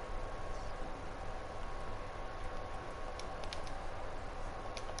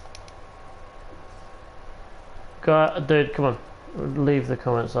 Dude, come on. Leave the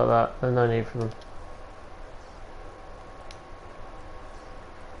comments like that, there's no need for them.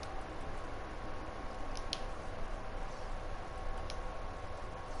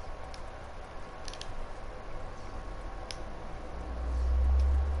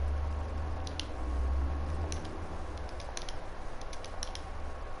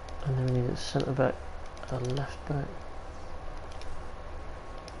 And then we need a centre back, a left back.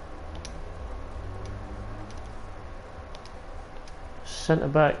 Centre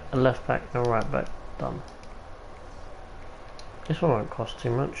back, a left back, and a right back. Done. This one won't cost too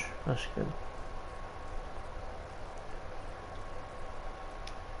much. That's good.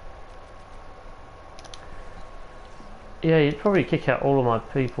 Yeah, you'd probably kick out all of my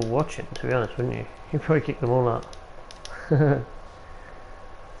people watching, to be honest, wouldn't you? You'd probably kick them all out.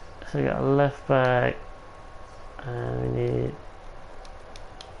 So we got a left back, and we need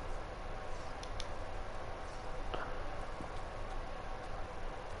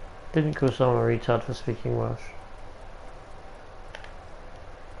didn't call someone a retard for speaking Welsh.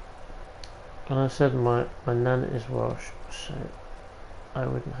 And I said my nan is Welsh, so I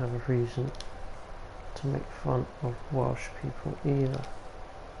wouldn't have a reason to make fun of Welsh people either.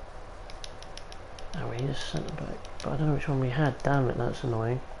 Oh, we need a centre back, but I don't know which one we had. Damn it, that's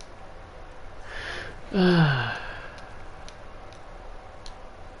annoying. Got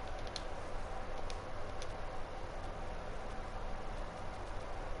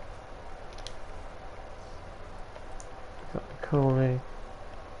the Cooley.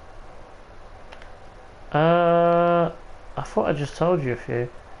 I thought I just told you a few.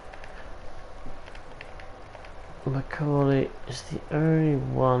 Macaulay is the only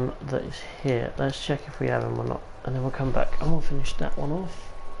one that is here. Let's check if we have him or not, and then we'll come back and we'll finish that one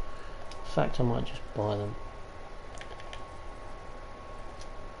off. In fact, I might just buy them.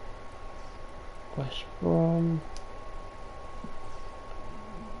 West Brom.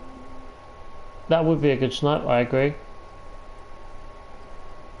 That would be a good snipe, I agree.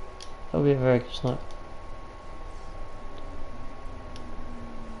 That would be a very good snipe.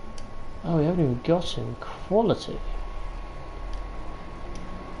 Oh, we haven't even got him. Quality.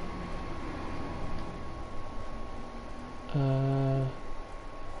 I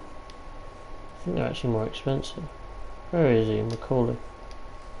think they're actually more expensive. Where is he? Macaulay.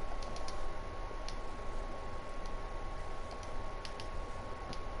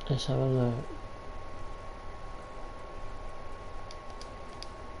 Let's have a look.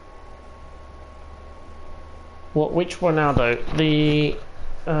 What? Which Ronaldo? The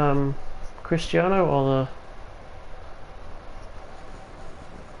Cristiano or the?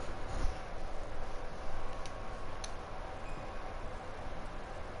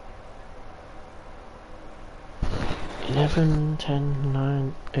 11, 10,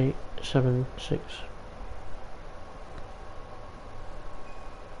 9, 8, 7, 6.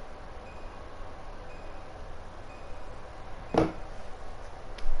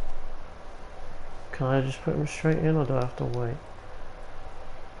 Can I just put them straight in, or do I have to wait?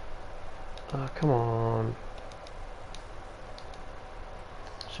 Oh, come on.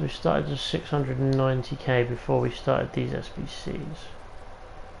 So we started at 690k before we started these SBCs.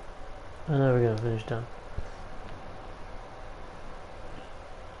 I know we're going to finish down.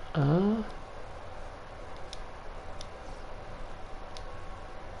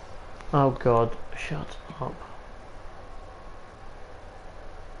 Oh god, shut up.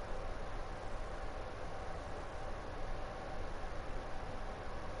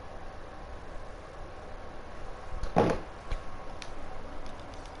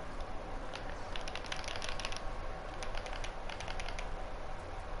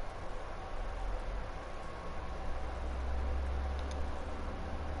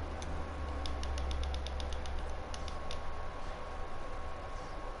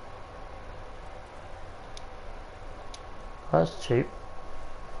 That's cheap.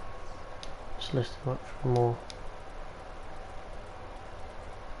 Let's list them up for more.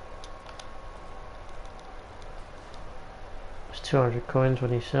 It's 200 coins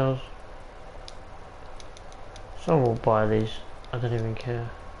when he sells. Someone will buy these. I don't even care.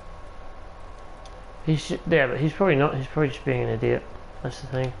 He's yeah, but he's probably not. He's probably just being an idiot. That's the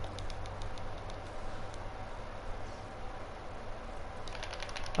thing.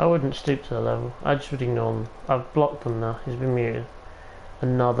 I wouldn't stoop to the level. I just would ignore them. I've blocked them now. He's been muted.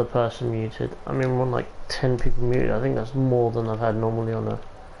 Another person muted. I mean, one like 10 people muted. I think that's more than I've had normally on a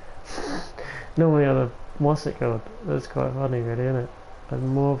what's it called? That's quite funny, really, isn't it? And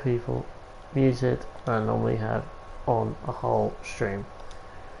more people muted than I normally have on a whole stream.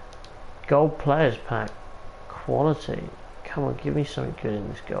 Gold players pack. Quality. Come on, give me something good in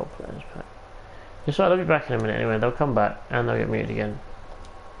this gold players pack. It's right, they'll be back in a minute anyway. They'll come back and they'll get muted again.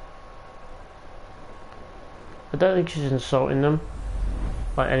 I don't think she's insulting them,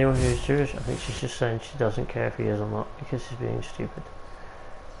 like anyone who's Jewish. I think she's just saying she doesn't care if he is or not, because he's being stupid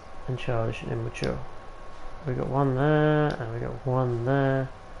and childish and immature. We got one there, and we got one there,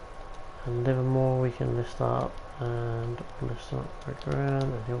 and Livermore we can list up, and list up back around,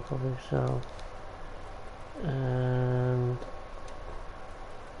 and he'll probably sell, and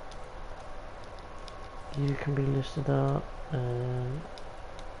you can be listed up, and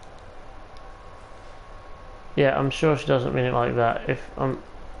yeah, I'm sure she doesn't mean it like that. If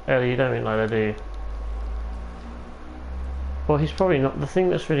Ellie, you don't mean like that, do you? Well, he's probably not. The thing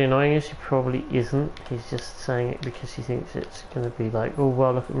that's really annoying is he probably isn't. He's just saying it because he thinks it's going to be like, oh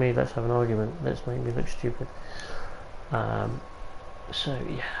well, look at me, let's have an argument, let's make me look stupid. So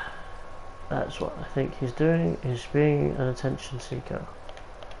yeah, that's what I think he's doing. He's being an attention seeker.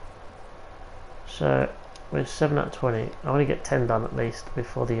 So we're 7 out of 20. I want to get 10 done at least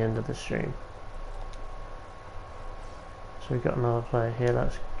before the end of the stream. So we've got another player here,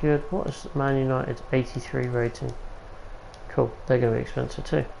 that's good. What is Man United's 83 rating? Cool, they're going to be expensive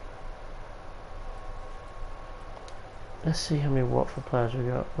too. Let's see how many Watford players we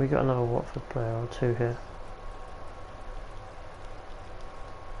got. We got another Watford player or two here.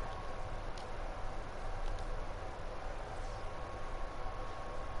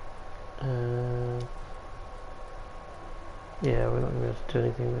 Yeah, we're not going to be able to do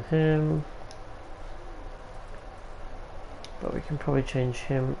anything with him. But we can probably change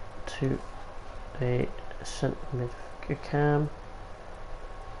him to a centre mid cam.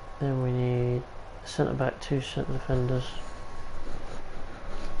 Then we need centre back, 2 centre defenders.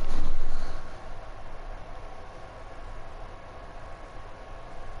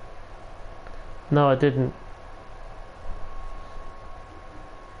 No, I didn't.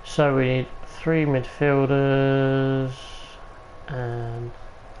 So we need 3 midfielders and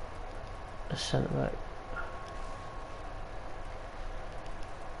a centre back.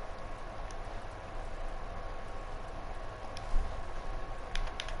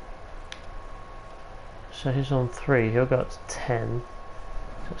 So he's on 3, he'll go up to 10.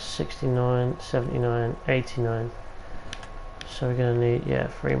 So 69, 79, 89. So we're going to need, yeah,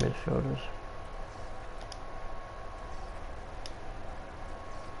 3 midfielders.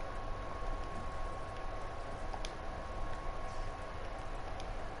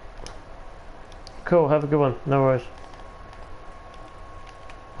 Cool, have a good one, no worries.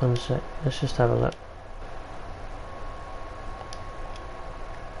 One sec, let's just have a look.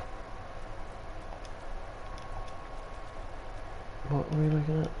 What were we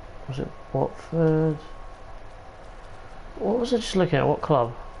looking at? Was it Watford? What was I just looking at? What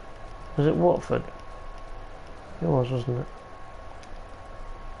club? Was it Watford? It was, wasn't it?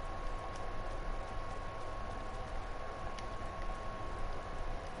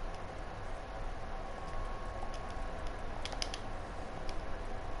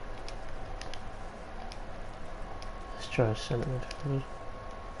 Let's try a centre midfield.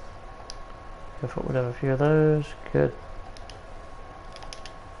 I thought we'd have a few of those. Good.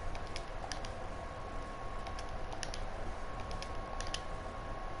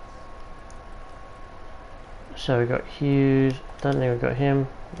 So we got Hughes, don't think we've got him,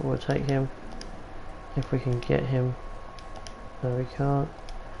 but we'll take him if we can get him. No, we can't.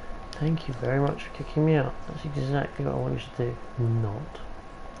 Thank you very much for kicking me out. That's exactly what I want you to do. Not.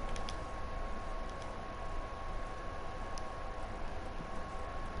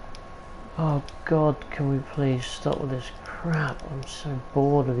 Oh God, can we please stop with this crap? I'm so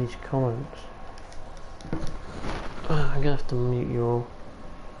bored of these comments. I'm gonna have to mute you all.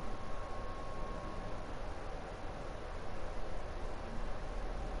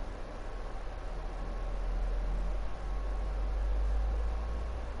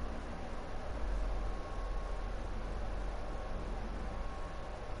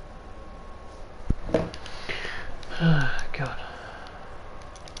 God.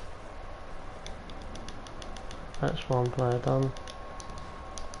 That's one player done.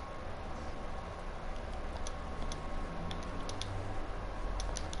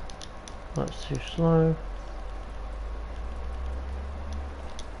 That's too slow.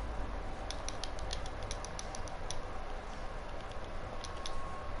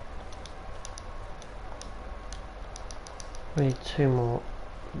 We need 2 more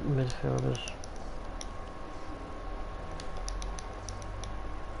midfielders.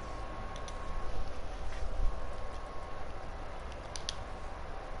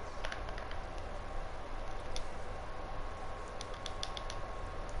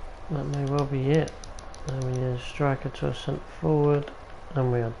 That may well be it. And we need a striker to a centre forward,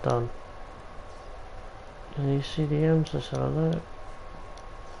 and we are done. Any CDMs? Let's have a look.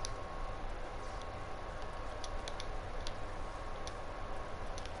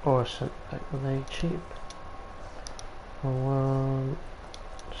 Or a centre back, were they cheap? One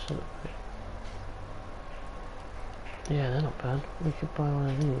centre back. Yeah, they're not bad. We could buy one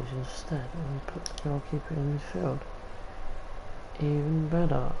of these instead and put the goalkeeper in midfield. Even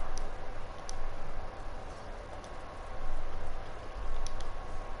better.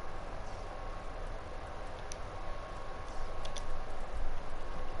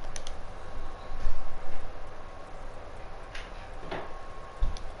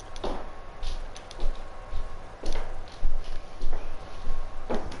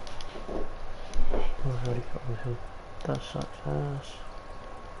 I've already got on him. That sucks ass.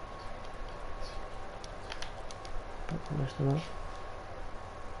 But messed him up.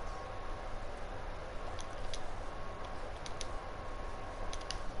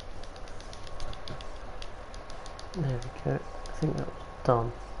 There we go. I think that was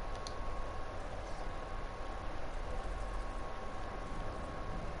done.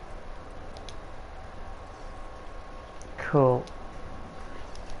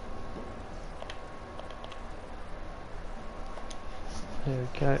 There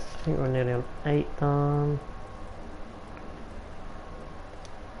we go. I think we're nearly on 8 done.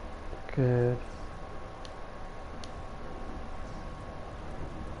 Good.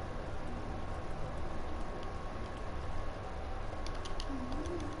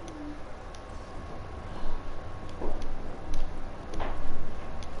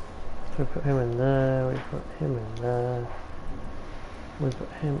 We put him in there, we put him in there, we put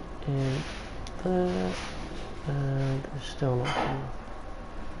him in there, and it's still not enough.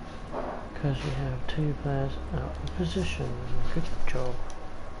 Because we have 2 players out of position. Good job.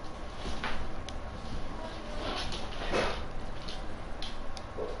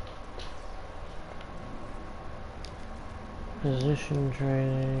 Position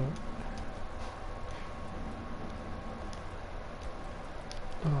training.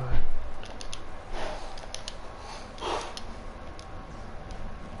 Alright.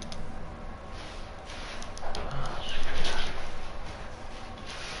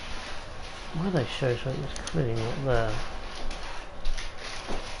 Why they show something that's clearly not there?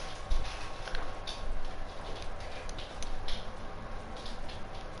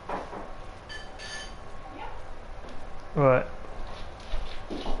 Right.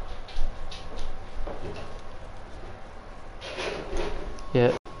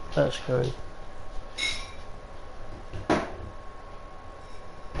 Yeah, that's going.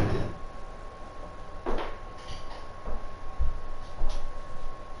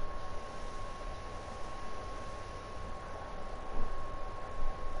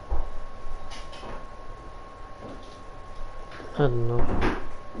 I don't know.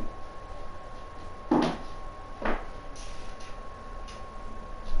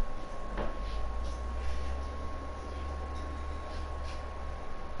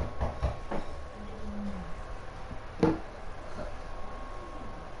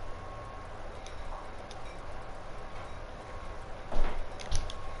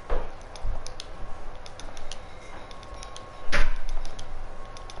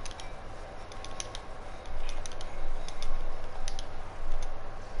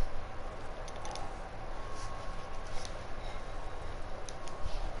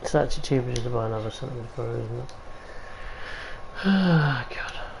 It's actually cheaper just to buy another something for her, isn't it? Ah,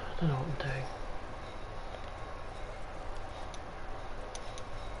 God, I don't know what I'm doing.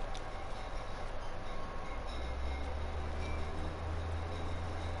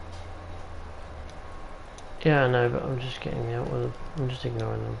 Yeah, I know, but I'm just getting out with them. I'm just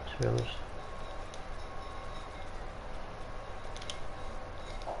ignoring them, to be honest.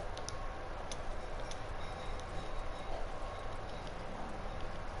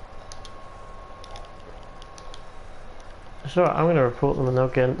 It's alright, I'm going to report them and they'll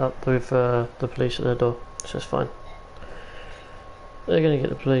get up with the police at their door, so it's fine. They're going to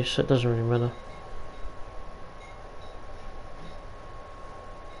get the police, so it doesn't really matter.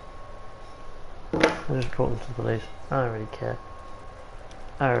 I'll just report them to the police. I don't really care.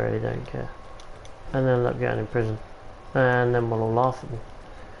 I really don't care. And then end up getting in prison. And then we'll all laugh at me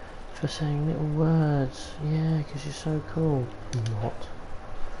for saying little words. Yeah, because you're so cool. I'm not.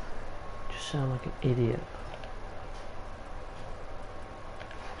 You just sound like an idiot.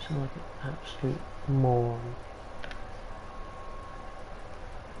 You sound like an absolute moron.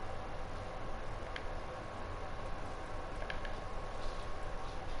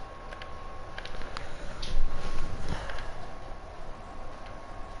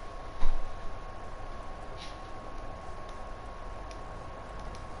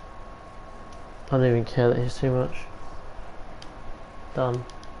 I don't even care that he's too much. Done.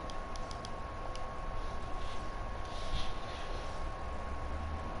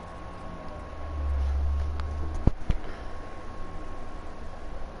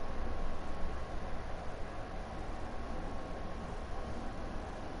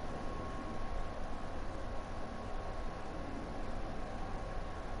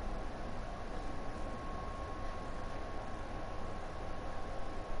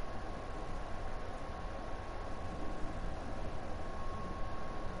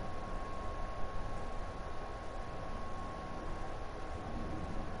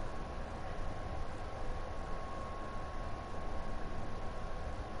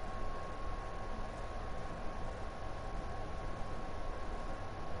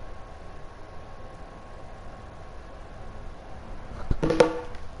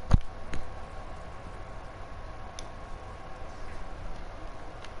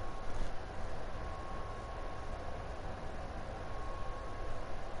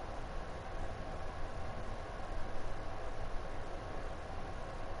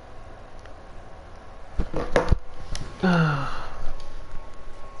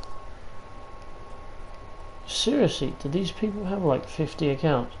 seriously, do these people have like 50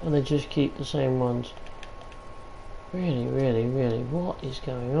 accounts and they just keep the same ones? Really, really, really, what is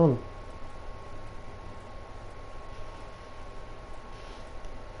going on?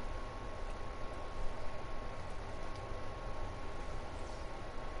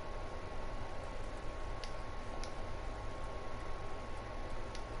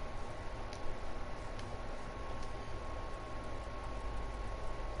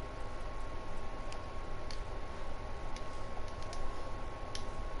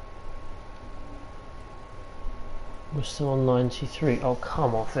 We're still on 93. Oh,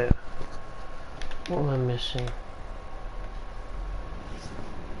 come off it. What am I missing?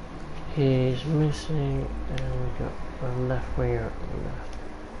 He's missing, and we got a left winger at the left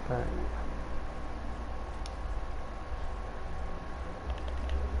back.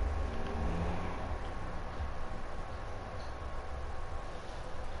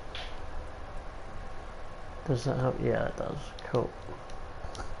 Does that help? Yeah, it does. Cool.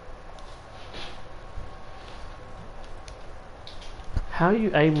 How are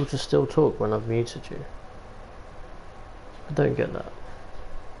you able to still talk when I've muted you? I don't get that.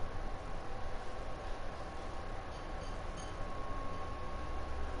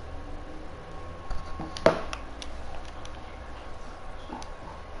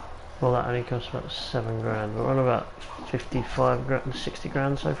 Well, that only costs about 7 grand. We're on about 55 grand, 60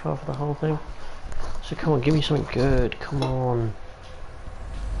 grand so far for the whole thing. So come on, give me something good. Come on.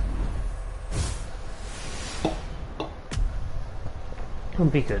 And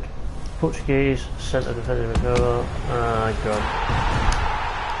be good. Portuguese, centre defender midfielder. Ah, God.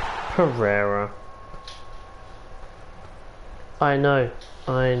 Pereira. I know.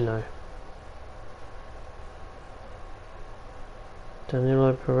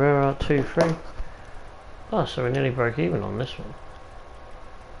 Danilo Pereira, 2-3. Oh, so we nearly broke even on this one.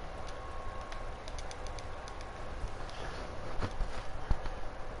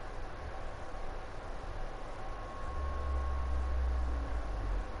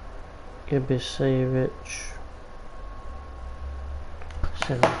 Ibisevic,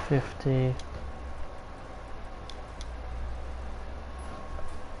 750.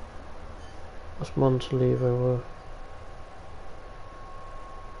 What's Montalivo worth?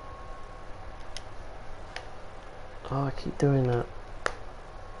 Oh, I keep doing that.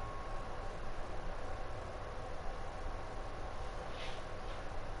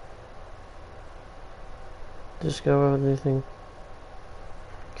 Just go over anything.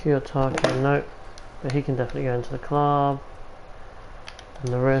 Kiyotake, no, but he can definitely go into the club,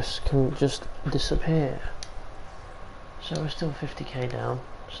 and the rest can just disappear. So we're still 50k down.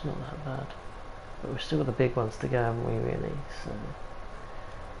 It's not that bad, but we've still got the big ones to go, haven't we? Really. So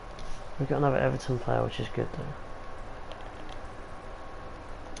we've got another Everton player, which is good though.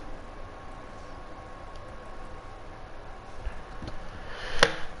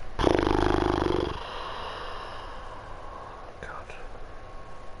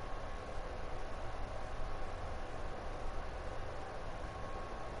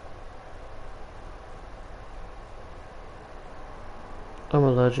 I'm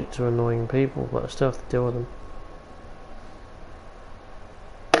allergic to annoying people, but I still have to deal with them.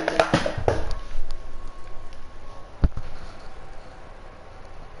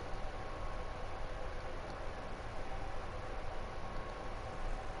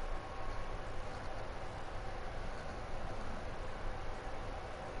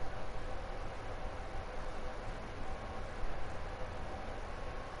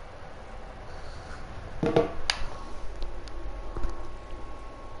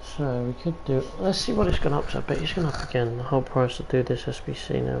 So we could do, let's see what it's gone up to. I bet it's gone up again. The whole price to do this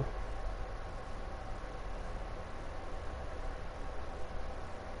SBC now.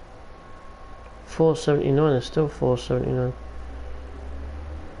 $4.79 is still $4.79.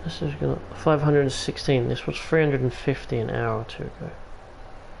 This is gonna 516. This was 350 an hour or two ago.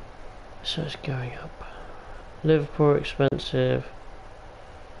 So it's going up. Liverpool expensive.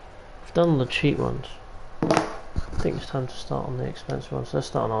 I've done the cheap ones. I think it's time to start on the expensive ones. Let's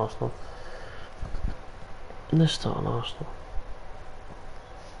start on Arsenal. Let's start on Arsenal.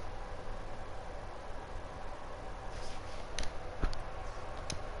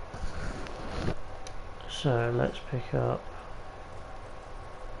 So let's pick up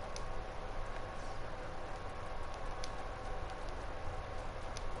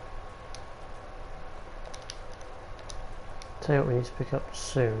tell you what we need to pick up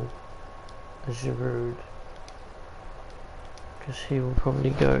soon. Giroud. Because he will probably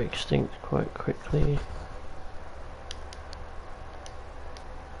go extinct quite quickly.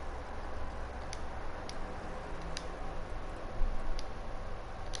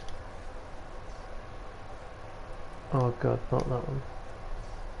 Oh god, not that one.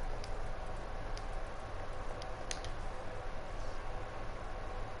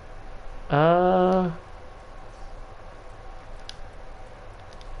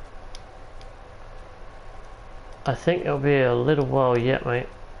 I think it'll be a little while yet, mate.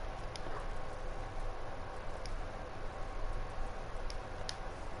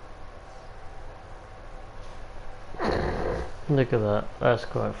 Look at that, that's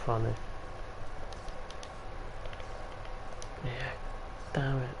quite funny. Yeah,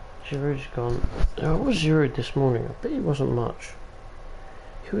 damn it. Giroud's gone. What was Giroud this morning? I bet he wasn't much.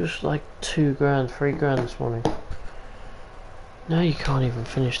 He was like 2 grand, 3 grand this morning. Now you can't even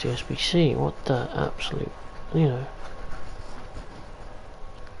finish the SBC. What the absolute, you know.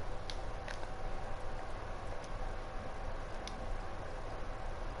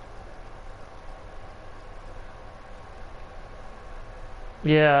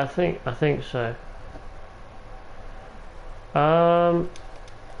 Yeah, I think so.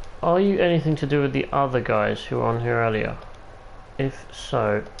 Are you anything to do with the other guys who were on here earlier? If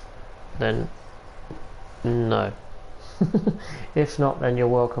so, then no. If not, then you're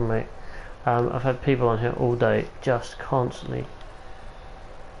welcome, mate. I've had people on here all day just constantly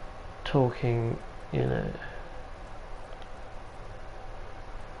talking, you know.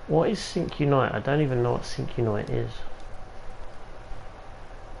 What is Sync Unite? I don't even know what Sync Unite is.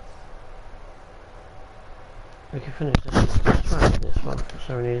 We can finish this. Let's try and this one.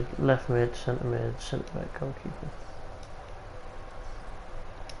 So we need left mid, centre back, goalkeeper.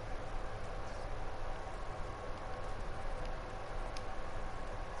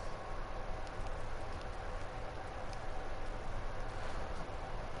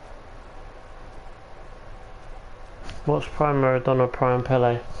 What's prime Maradona, prime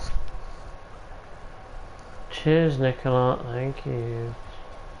Pele? Cheers, Nicola. Thank you.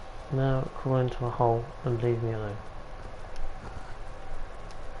 Now crawl into a hole and leave me alone.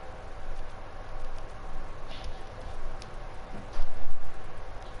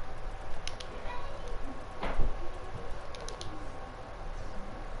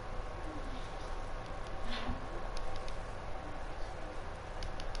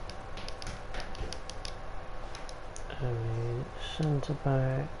 Centre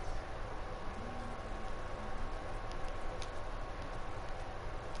back.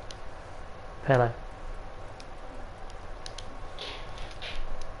 Pele.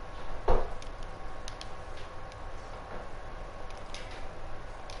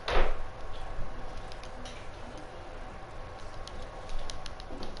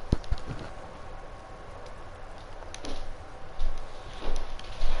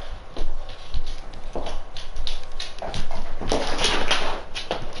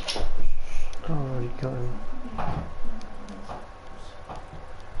 Already got him.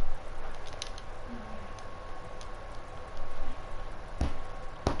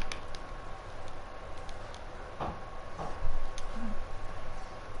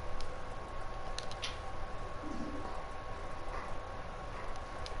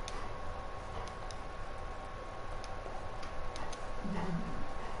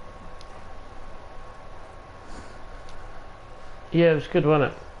 Yeah, it was good,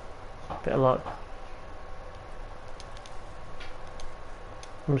 wasn't it? Bit of luck.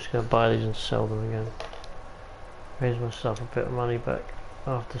 I'm just going to buy these and sell them again. Raise myself a bit of money back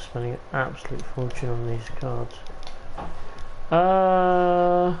after spending an absolute fortune on these cards.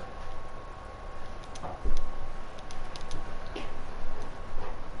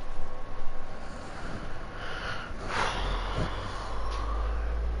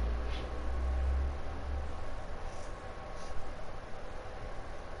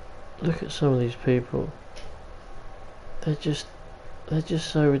 Look at some of these people. They're just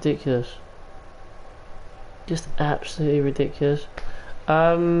so ridiculous. Just absolutely ridiculous.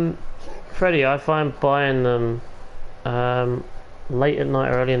 Freddie, I find buying them late at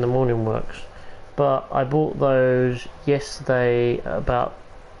night or early in the morning works. But I bought those yesterday at about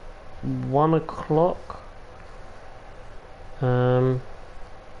 1 o'clock.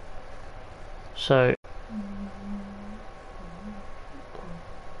 So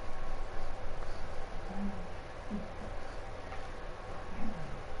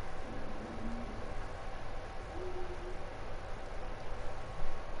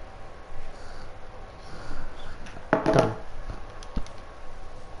done.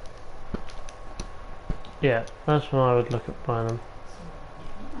 Yeah, that's when I would look at buying them.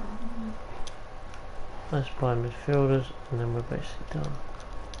 Let's buy midfielders and then we're basically done.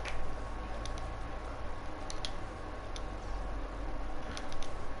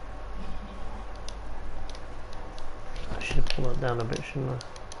 I should have pulled that down a bit, shouldn't I?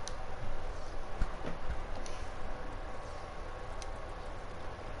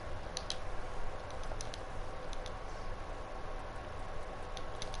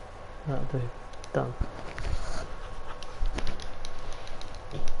 That'll do. Done.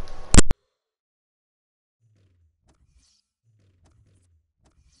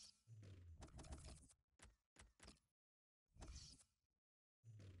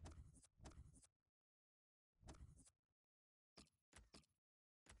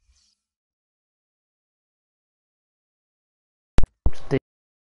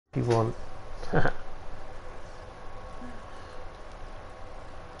 If you want.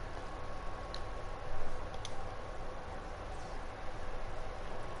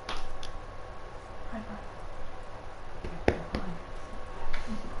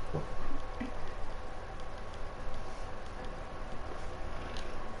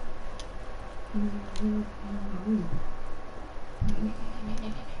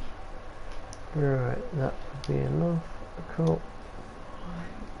 Right, that would be enough. Cool.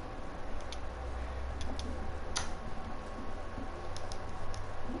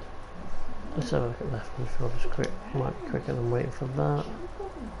 Let's have a look at left midfield just quick. Might be quicker than waiting for that.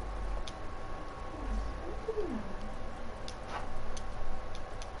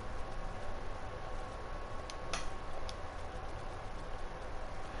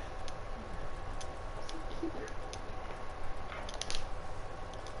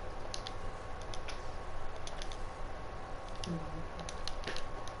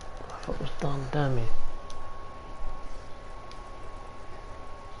 I thought it was done, damn it.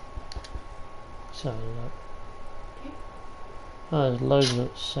 So look. Oh, there's loads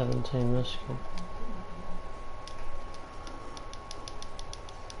at 17, that's good.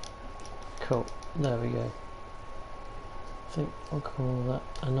 Cool, there we go. I think I'll call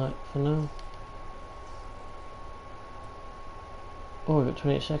that a night for now. Oh, we've got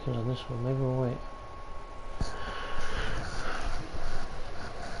 28 seconds on this one, maybe we'll wait.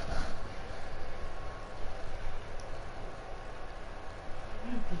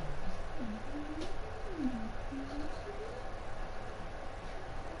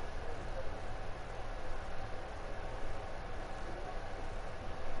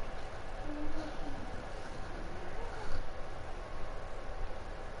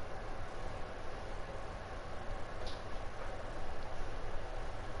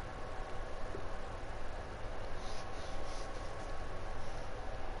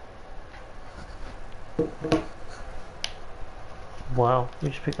 Wow, we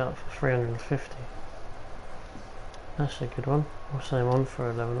just picked that up for 350. That's a good one. We'll say one for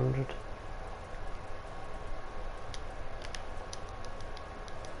 1100.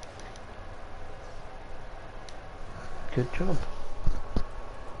 Good job.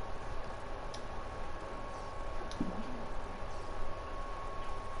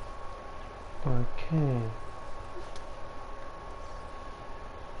 Okay.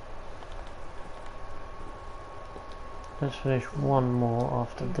 Let's finish one more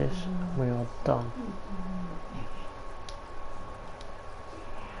after this. We are done.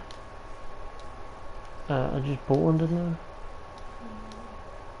 I just bought one, didn't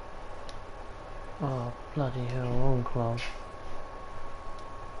I? Oh, bloody hell, wrong club.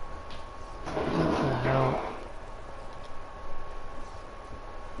 What the hell?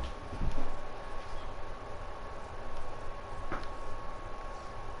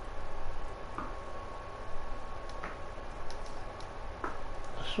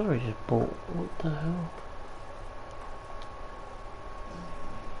 Sorry, just bought. What the hell?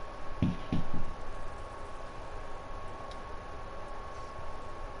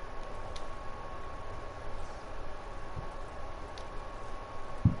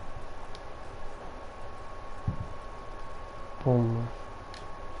 Boom.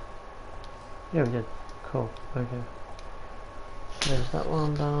 Yeah, we did. Cool. Okay. So there's that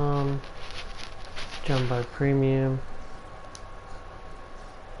one done. Jumbo Premium.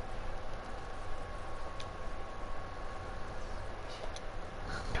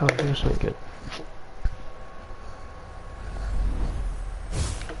 Can't do something good.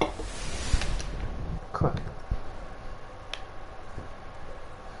 Crap.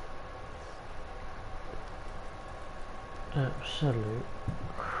 Absolute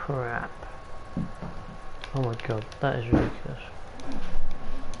crap. Oh my god, that is ridiculous.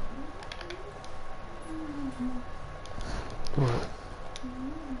 Right.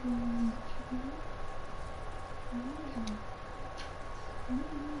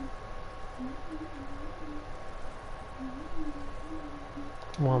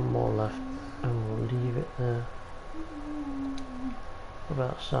 One more left and we'll leave it there. What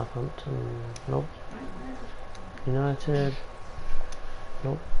about Southampton? Nope. United?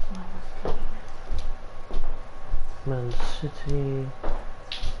 Nope. Man City?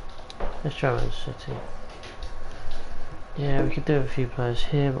 Let's try Man City. Yeah, we could do a few players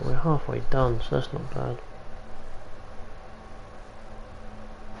here, but we're halfway done, so that's not bad.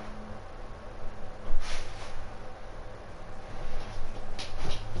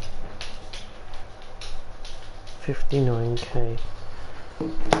 $59k.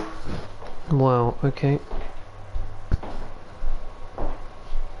 Wow, okay.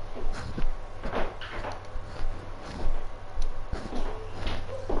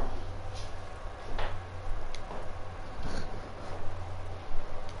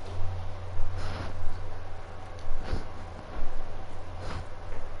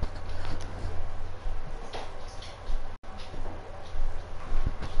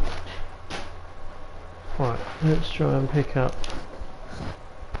 Right, let's try and pick up.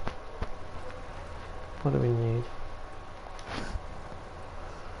 What do we need?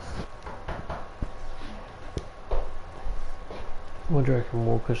 What do you reckon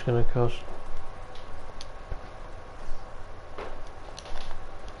Walker's going to cost?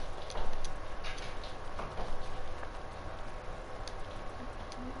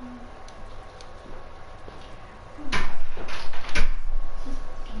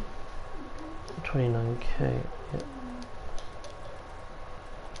 $29k, yeah.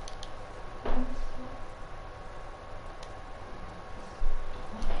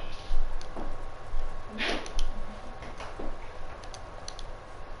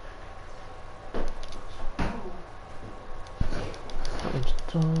 That one's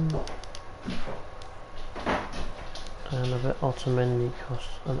done. And I bet Otamendi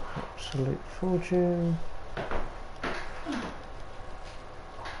costs an absolute fortune.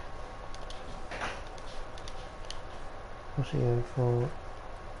 What's he going for?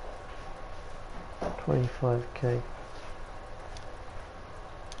 25k.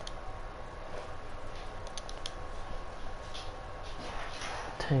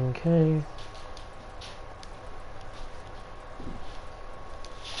 $10k.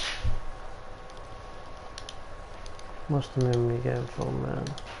 What's the minimum you going for, man?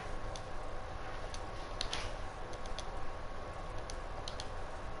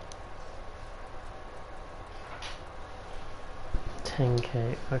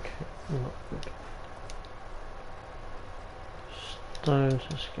 $10k, okay, not good. Stones,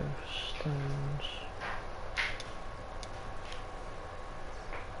 let's go for stones.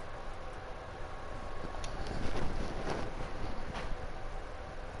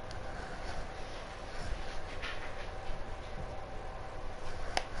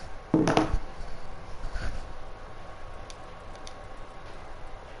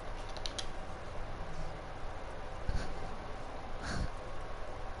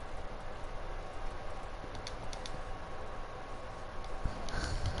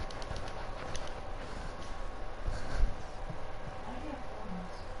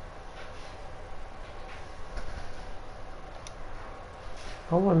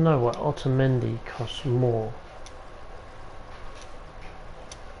 I want to know what Otamendi costs more.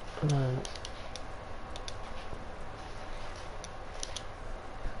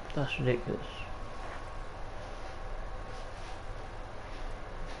 That's ridiculous.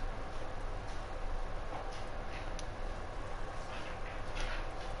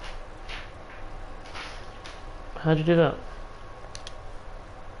 How'd you do that?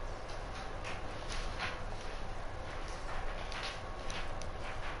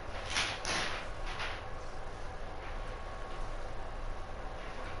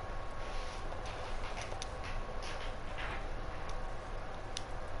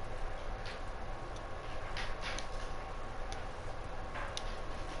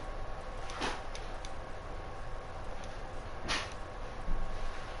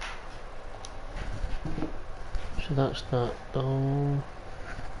 So that's that done.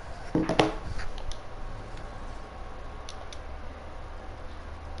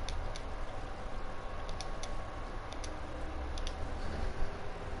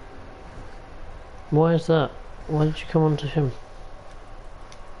 Why is that? Why did you come on to him?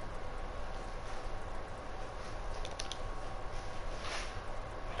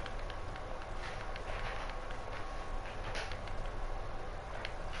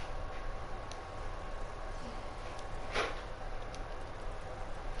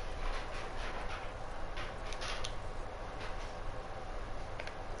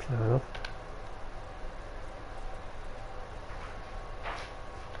 Fair enough.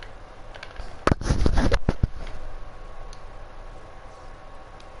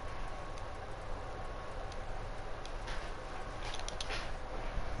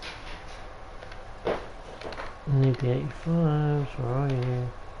 Need the 85s, where are you?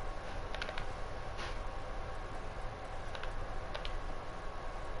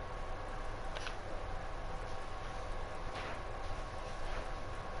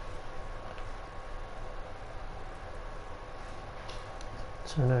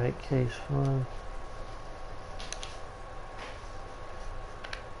 Generate keys, fine.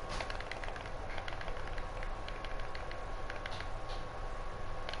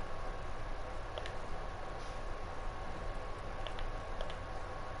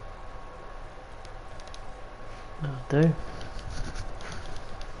 That'll do.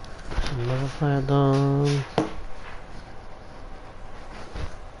 Another player done.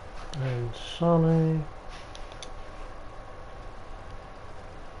 And Sonny.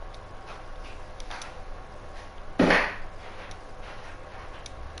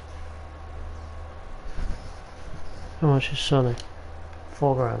 How much is Sonny?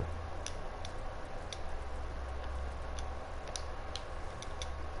 4 grand.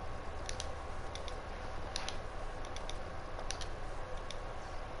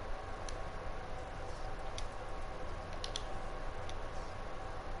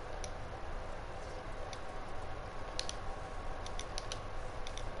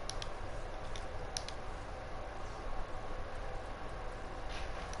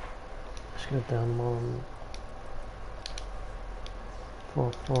 Let's go down 1,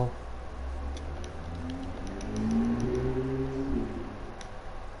 4, 4.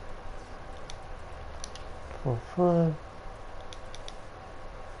 Four, 5.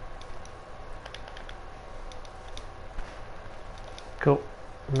 Cool.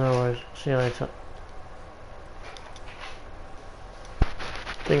 No worries. See you later. I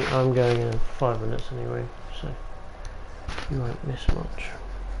think I'm going in 5 minutes anyway, so you won't miss much.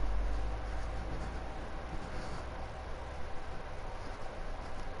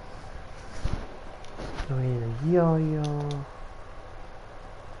 So we need a Yaya.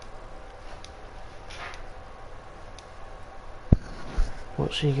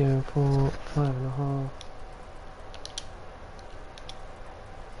 What's he going for? 5.5.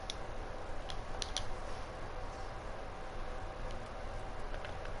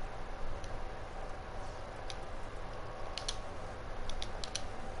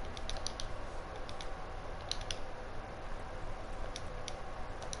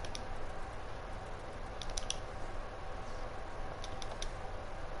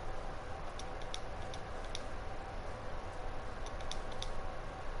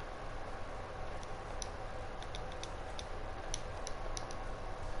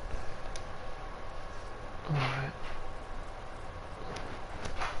 Alright.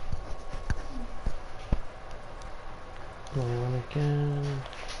 Long one again.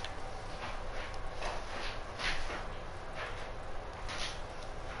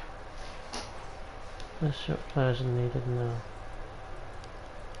 Let's see what players are needed now.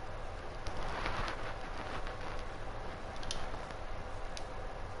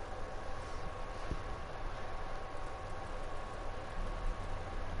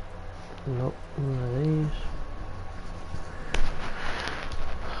 Nope, none of these.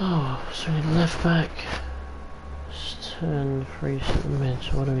 Oh, so we need left back. Let's turn free at the mid,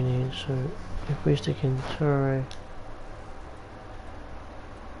 so what do we need? So if we stick in Toure.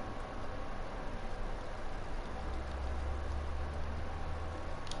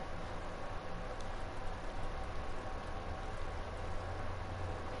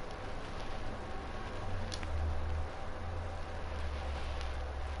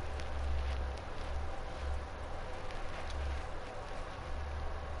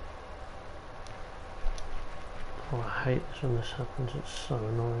 Oh, I hate this when this happens, it's so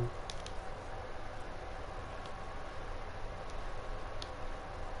annoying.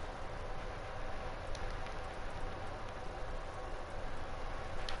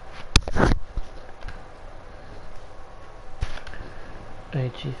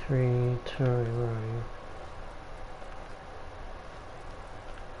 $83 Toure.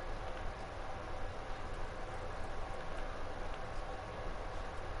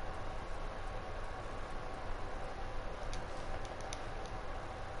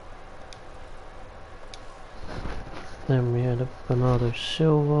 Then we had a Bernardo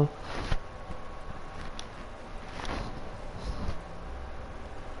Silva.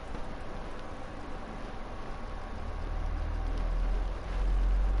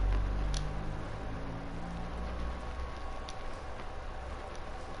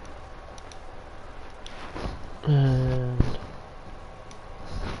 And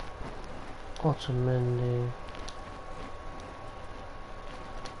Otamendi.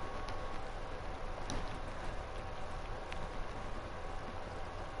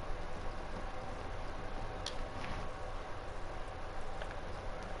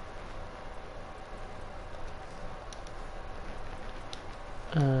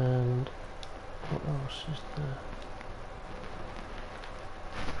 And what else is there?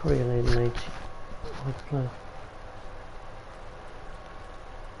 Probably gonna need an 80 player.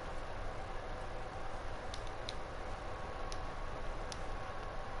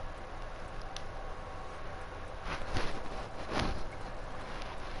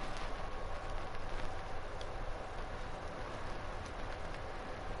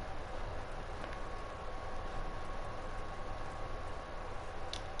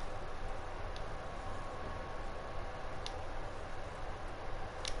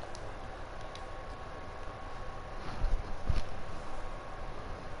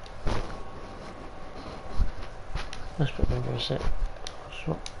 Let's put them for a sec.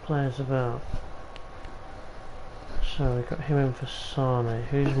 Swap players about. So we got him in for Sane.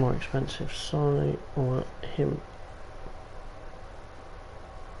 Who's more expensive, Sane or him?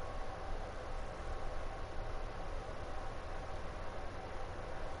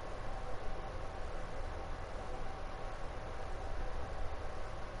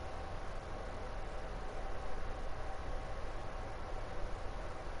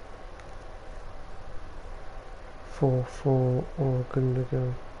 Four or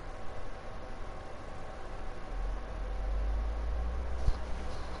Gundogan.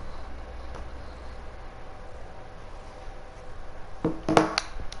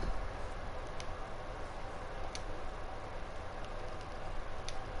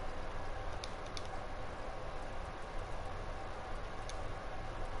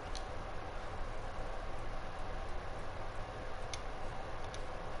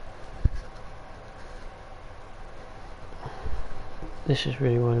 This is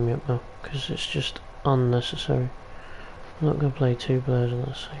really winding me up now because it's just unnecessary. I'm not going to play two players on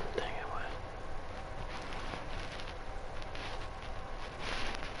the same thing away.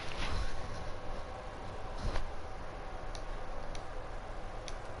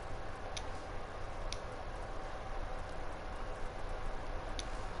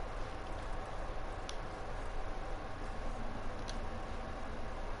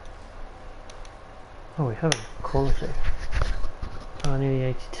 Oh, we have quality. Oh, nearly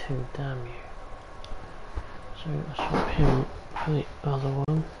 82, damn you. So I'll swap him for the other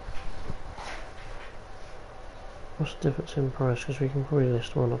one. What's the difference in price? Because we can probably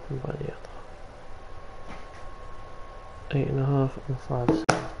list one up and buy the other. 8.5 and 5.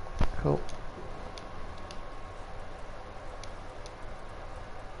 Cool.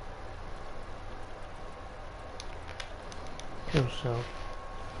 Kill sell.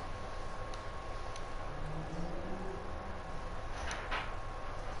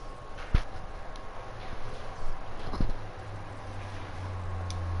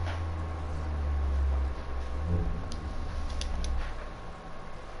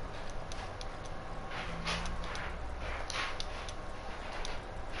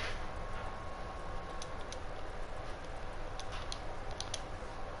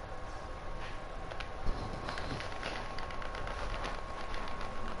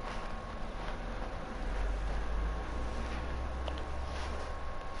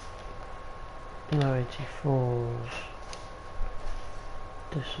 No 84s.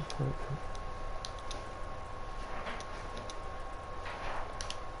 Disappointment.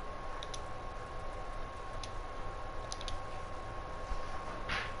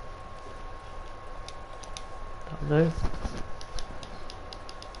 That'll do.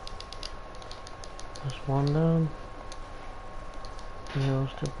 That's one down. What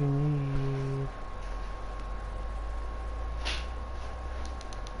else do we need?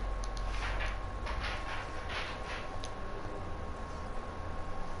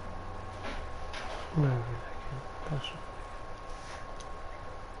 No, that's all.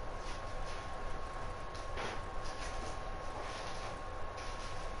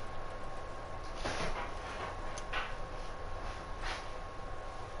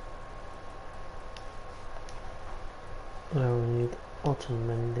 Now we need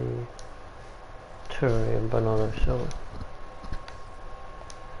Otamendi, Toure and Bernardo Silva.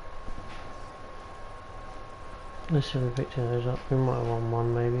 Let's see if we picked those up. We might have won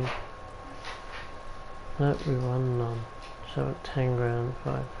one maybe. Nope, we won none. So at 10 grand,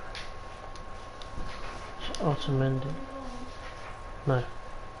 5. So Otamendi. No.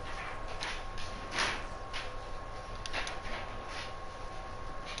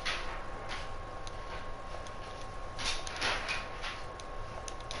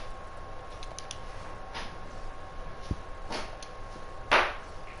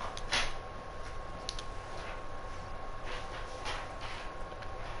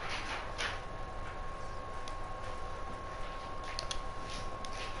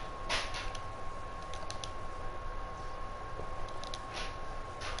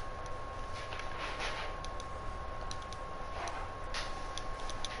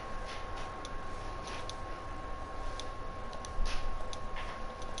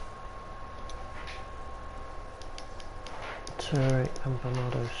 Toure and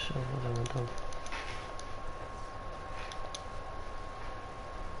Bernardo Silva, then we're done.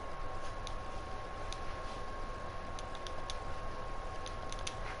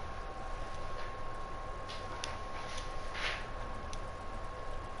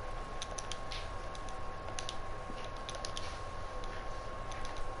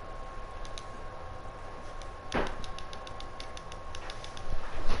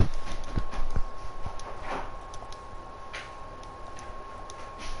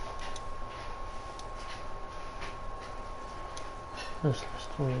 Let's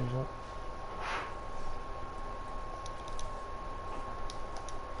still use that.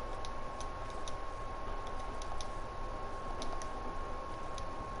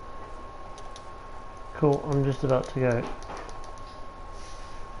 Cool, I'm just about to go.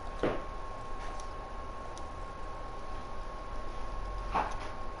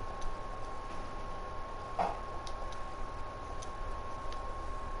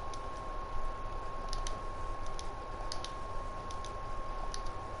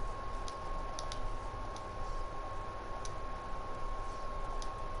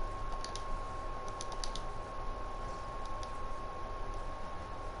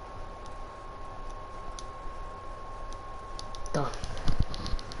 Done.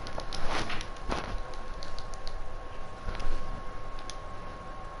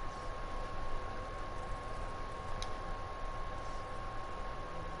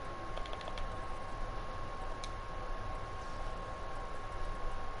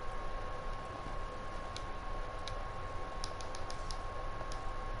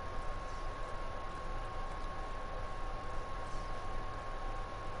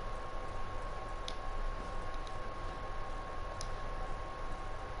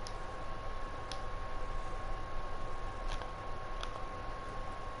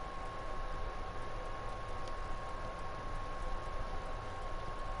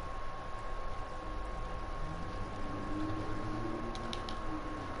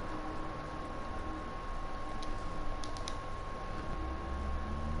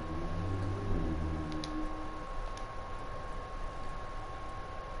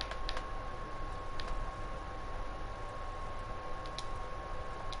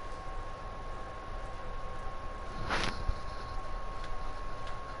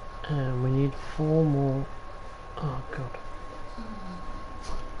 And we need 4 more. Oh god.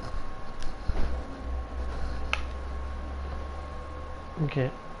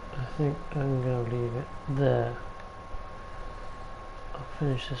 Okay, I think I'm gonna leave it there. I'll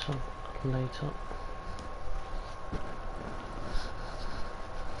finish this up later.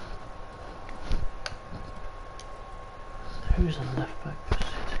 Who's the left back for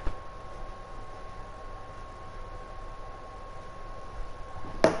City?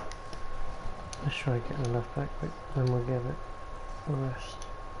 Let's try getting the left back quick, then we'll give it a rest.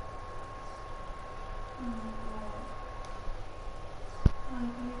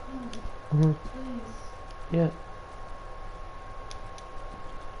 Mm-hmm. Yeah.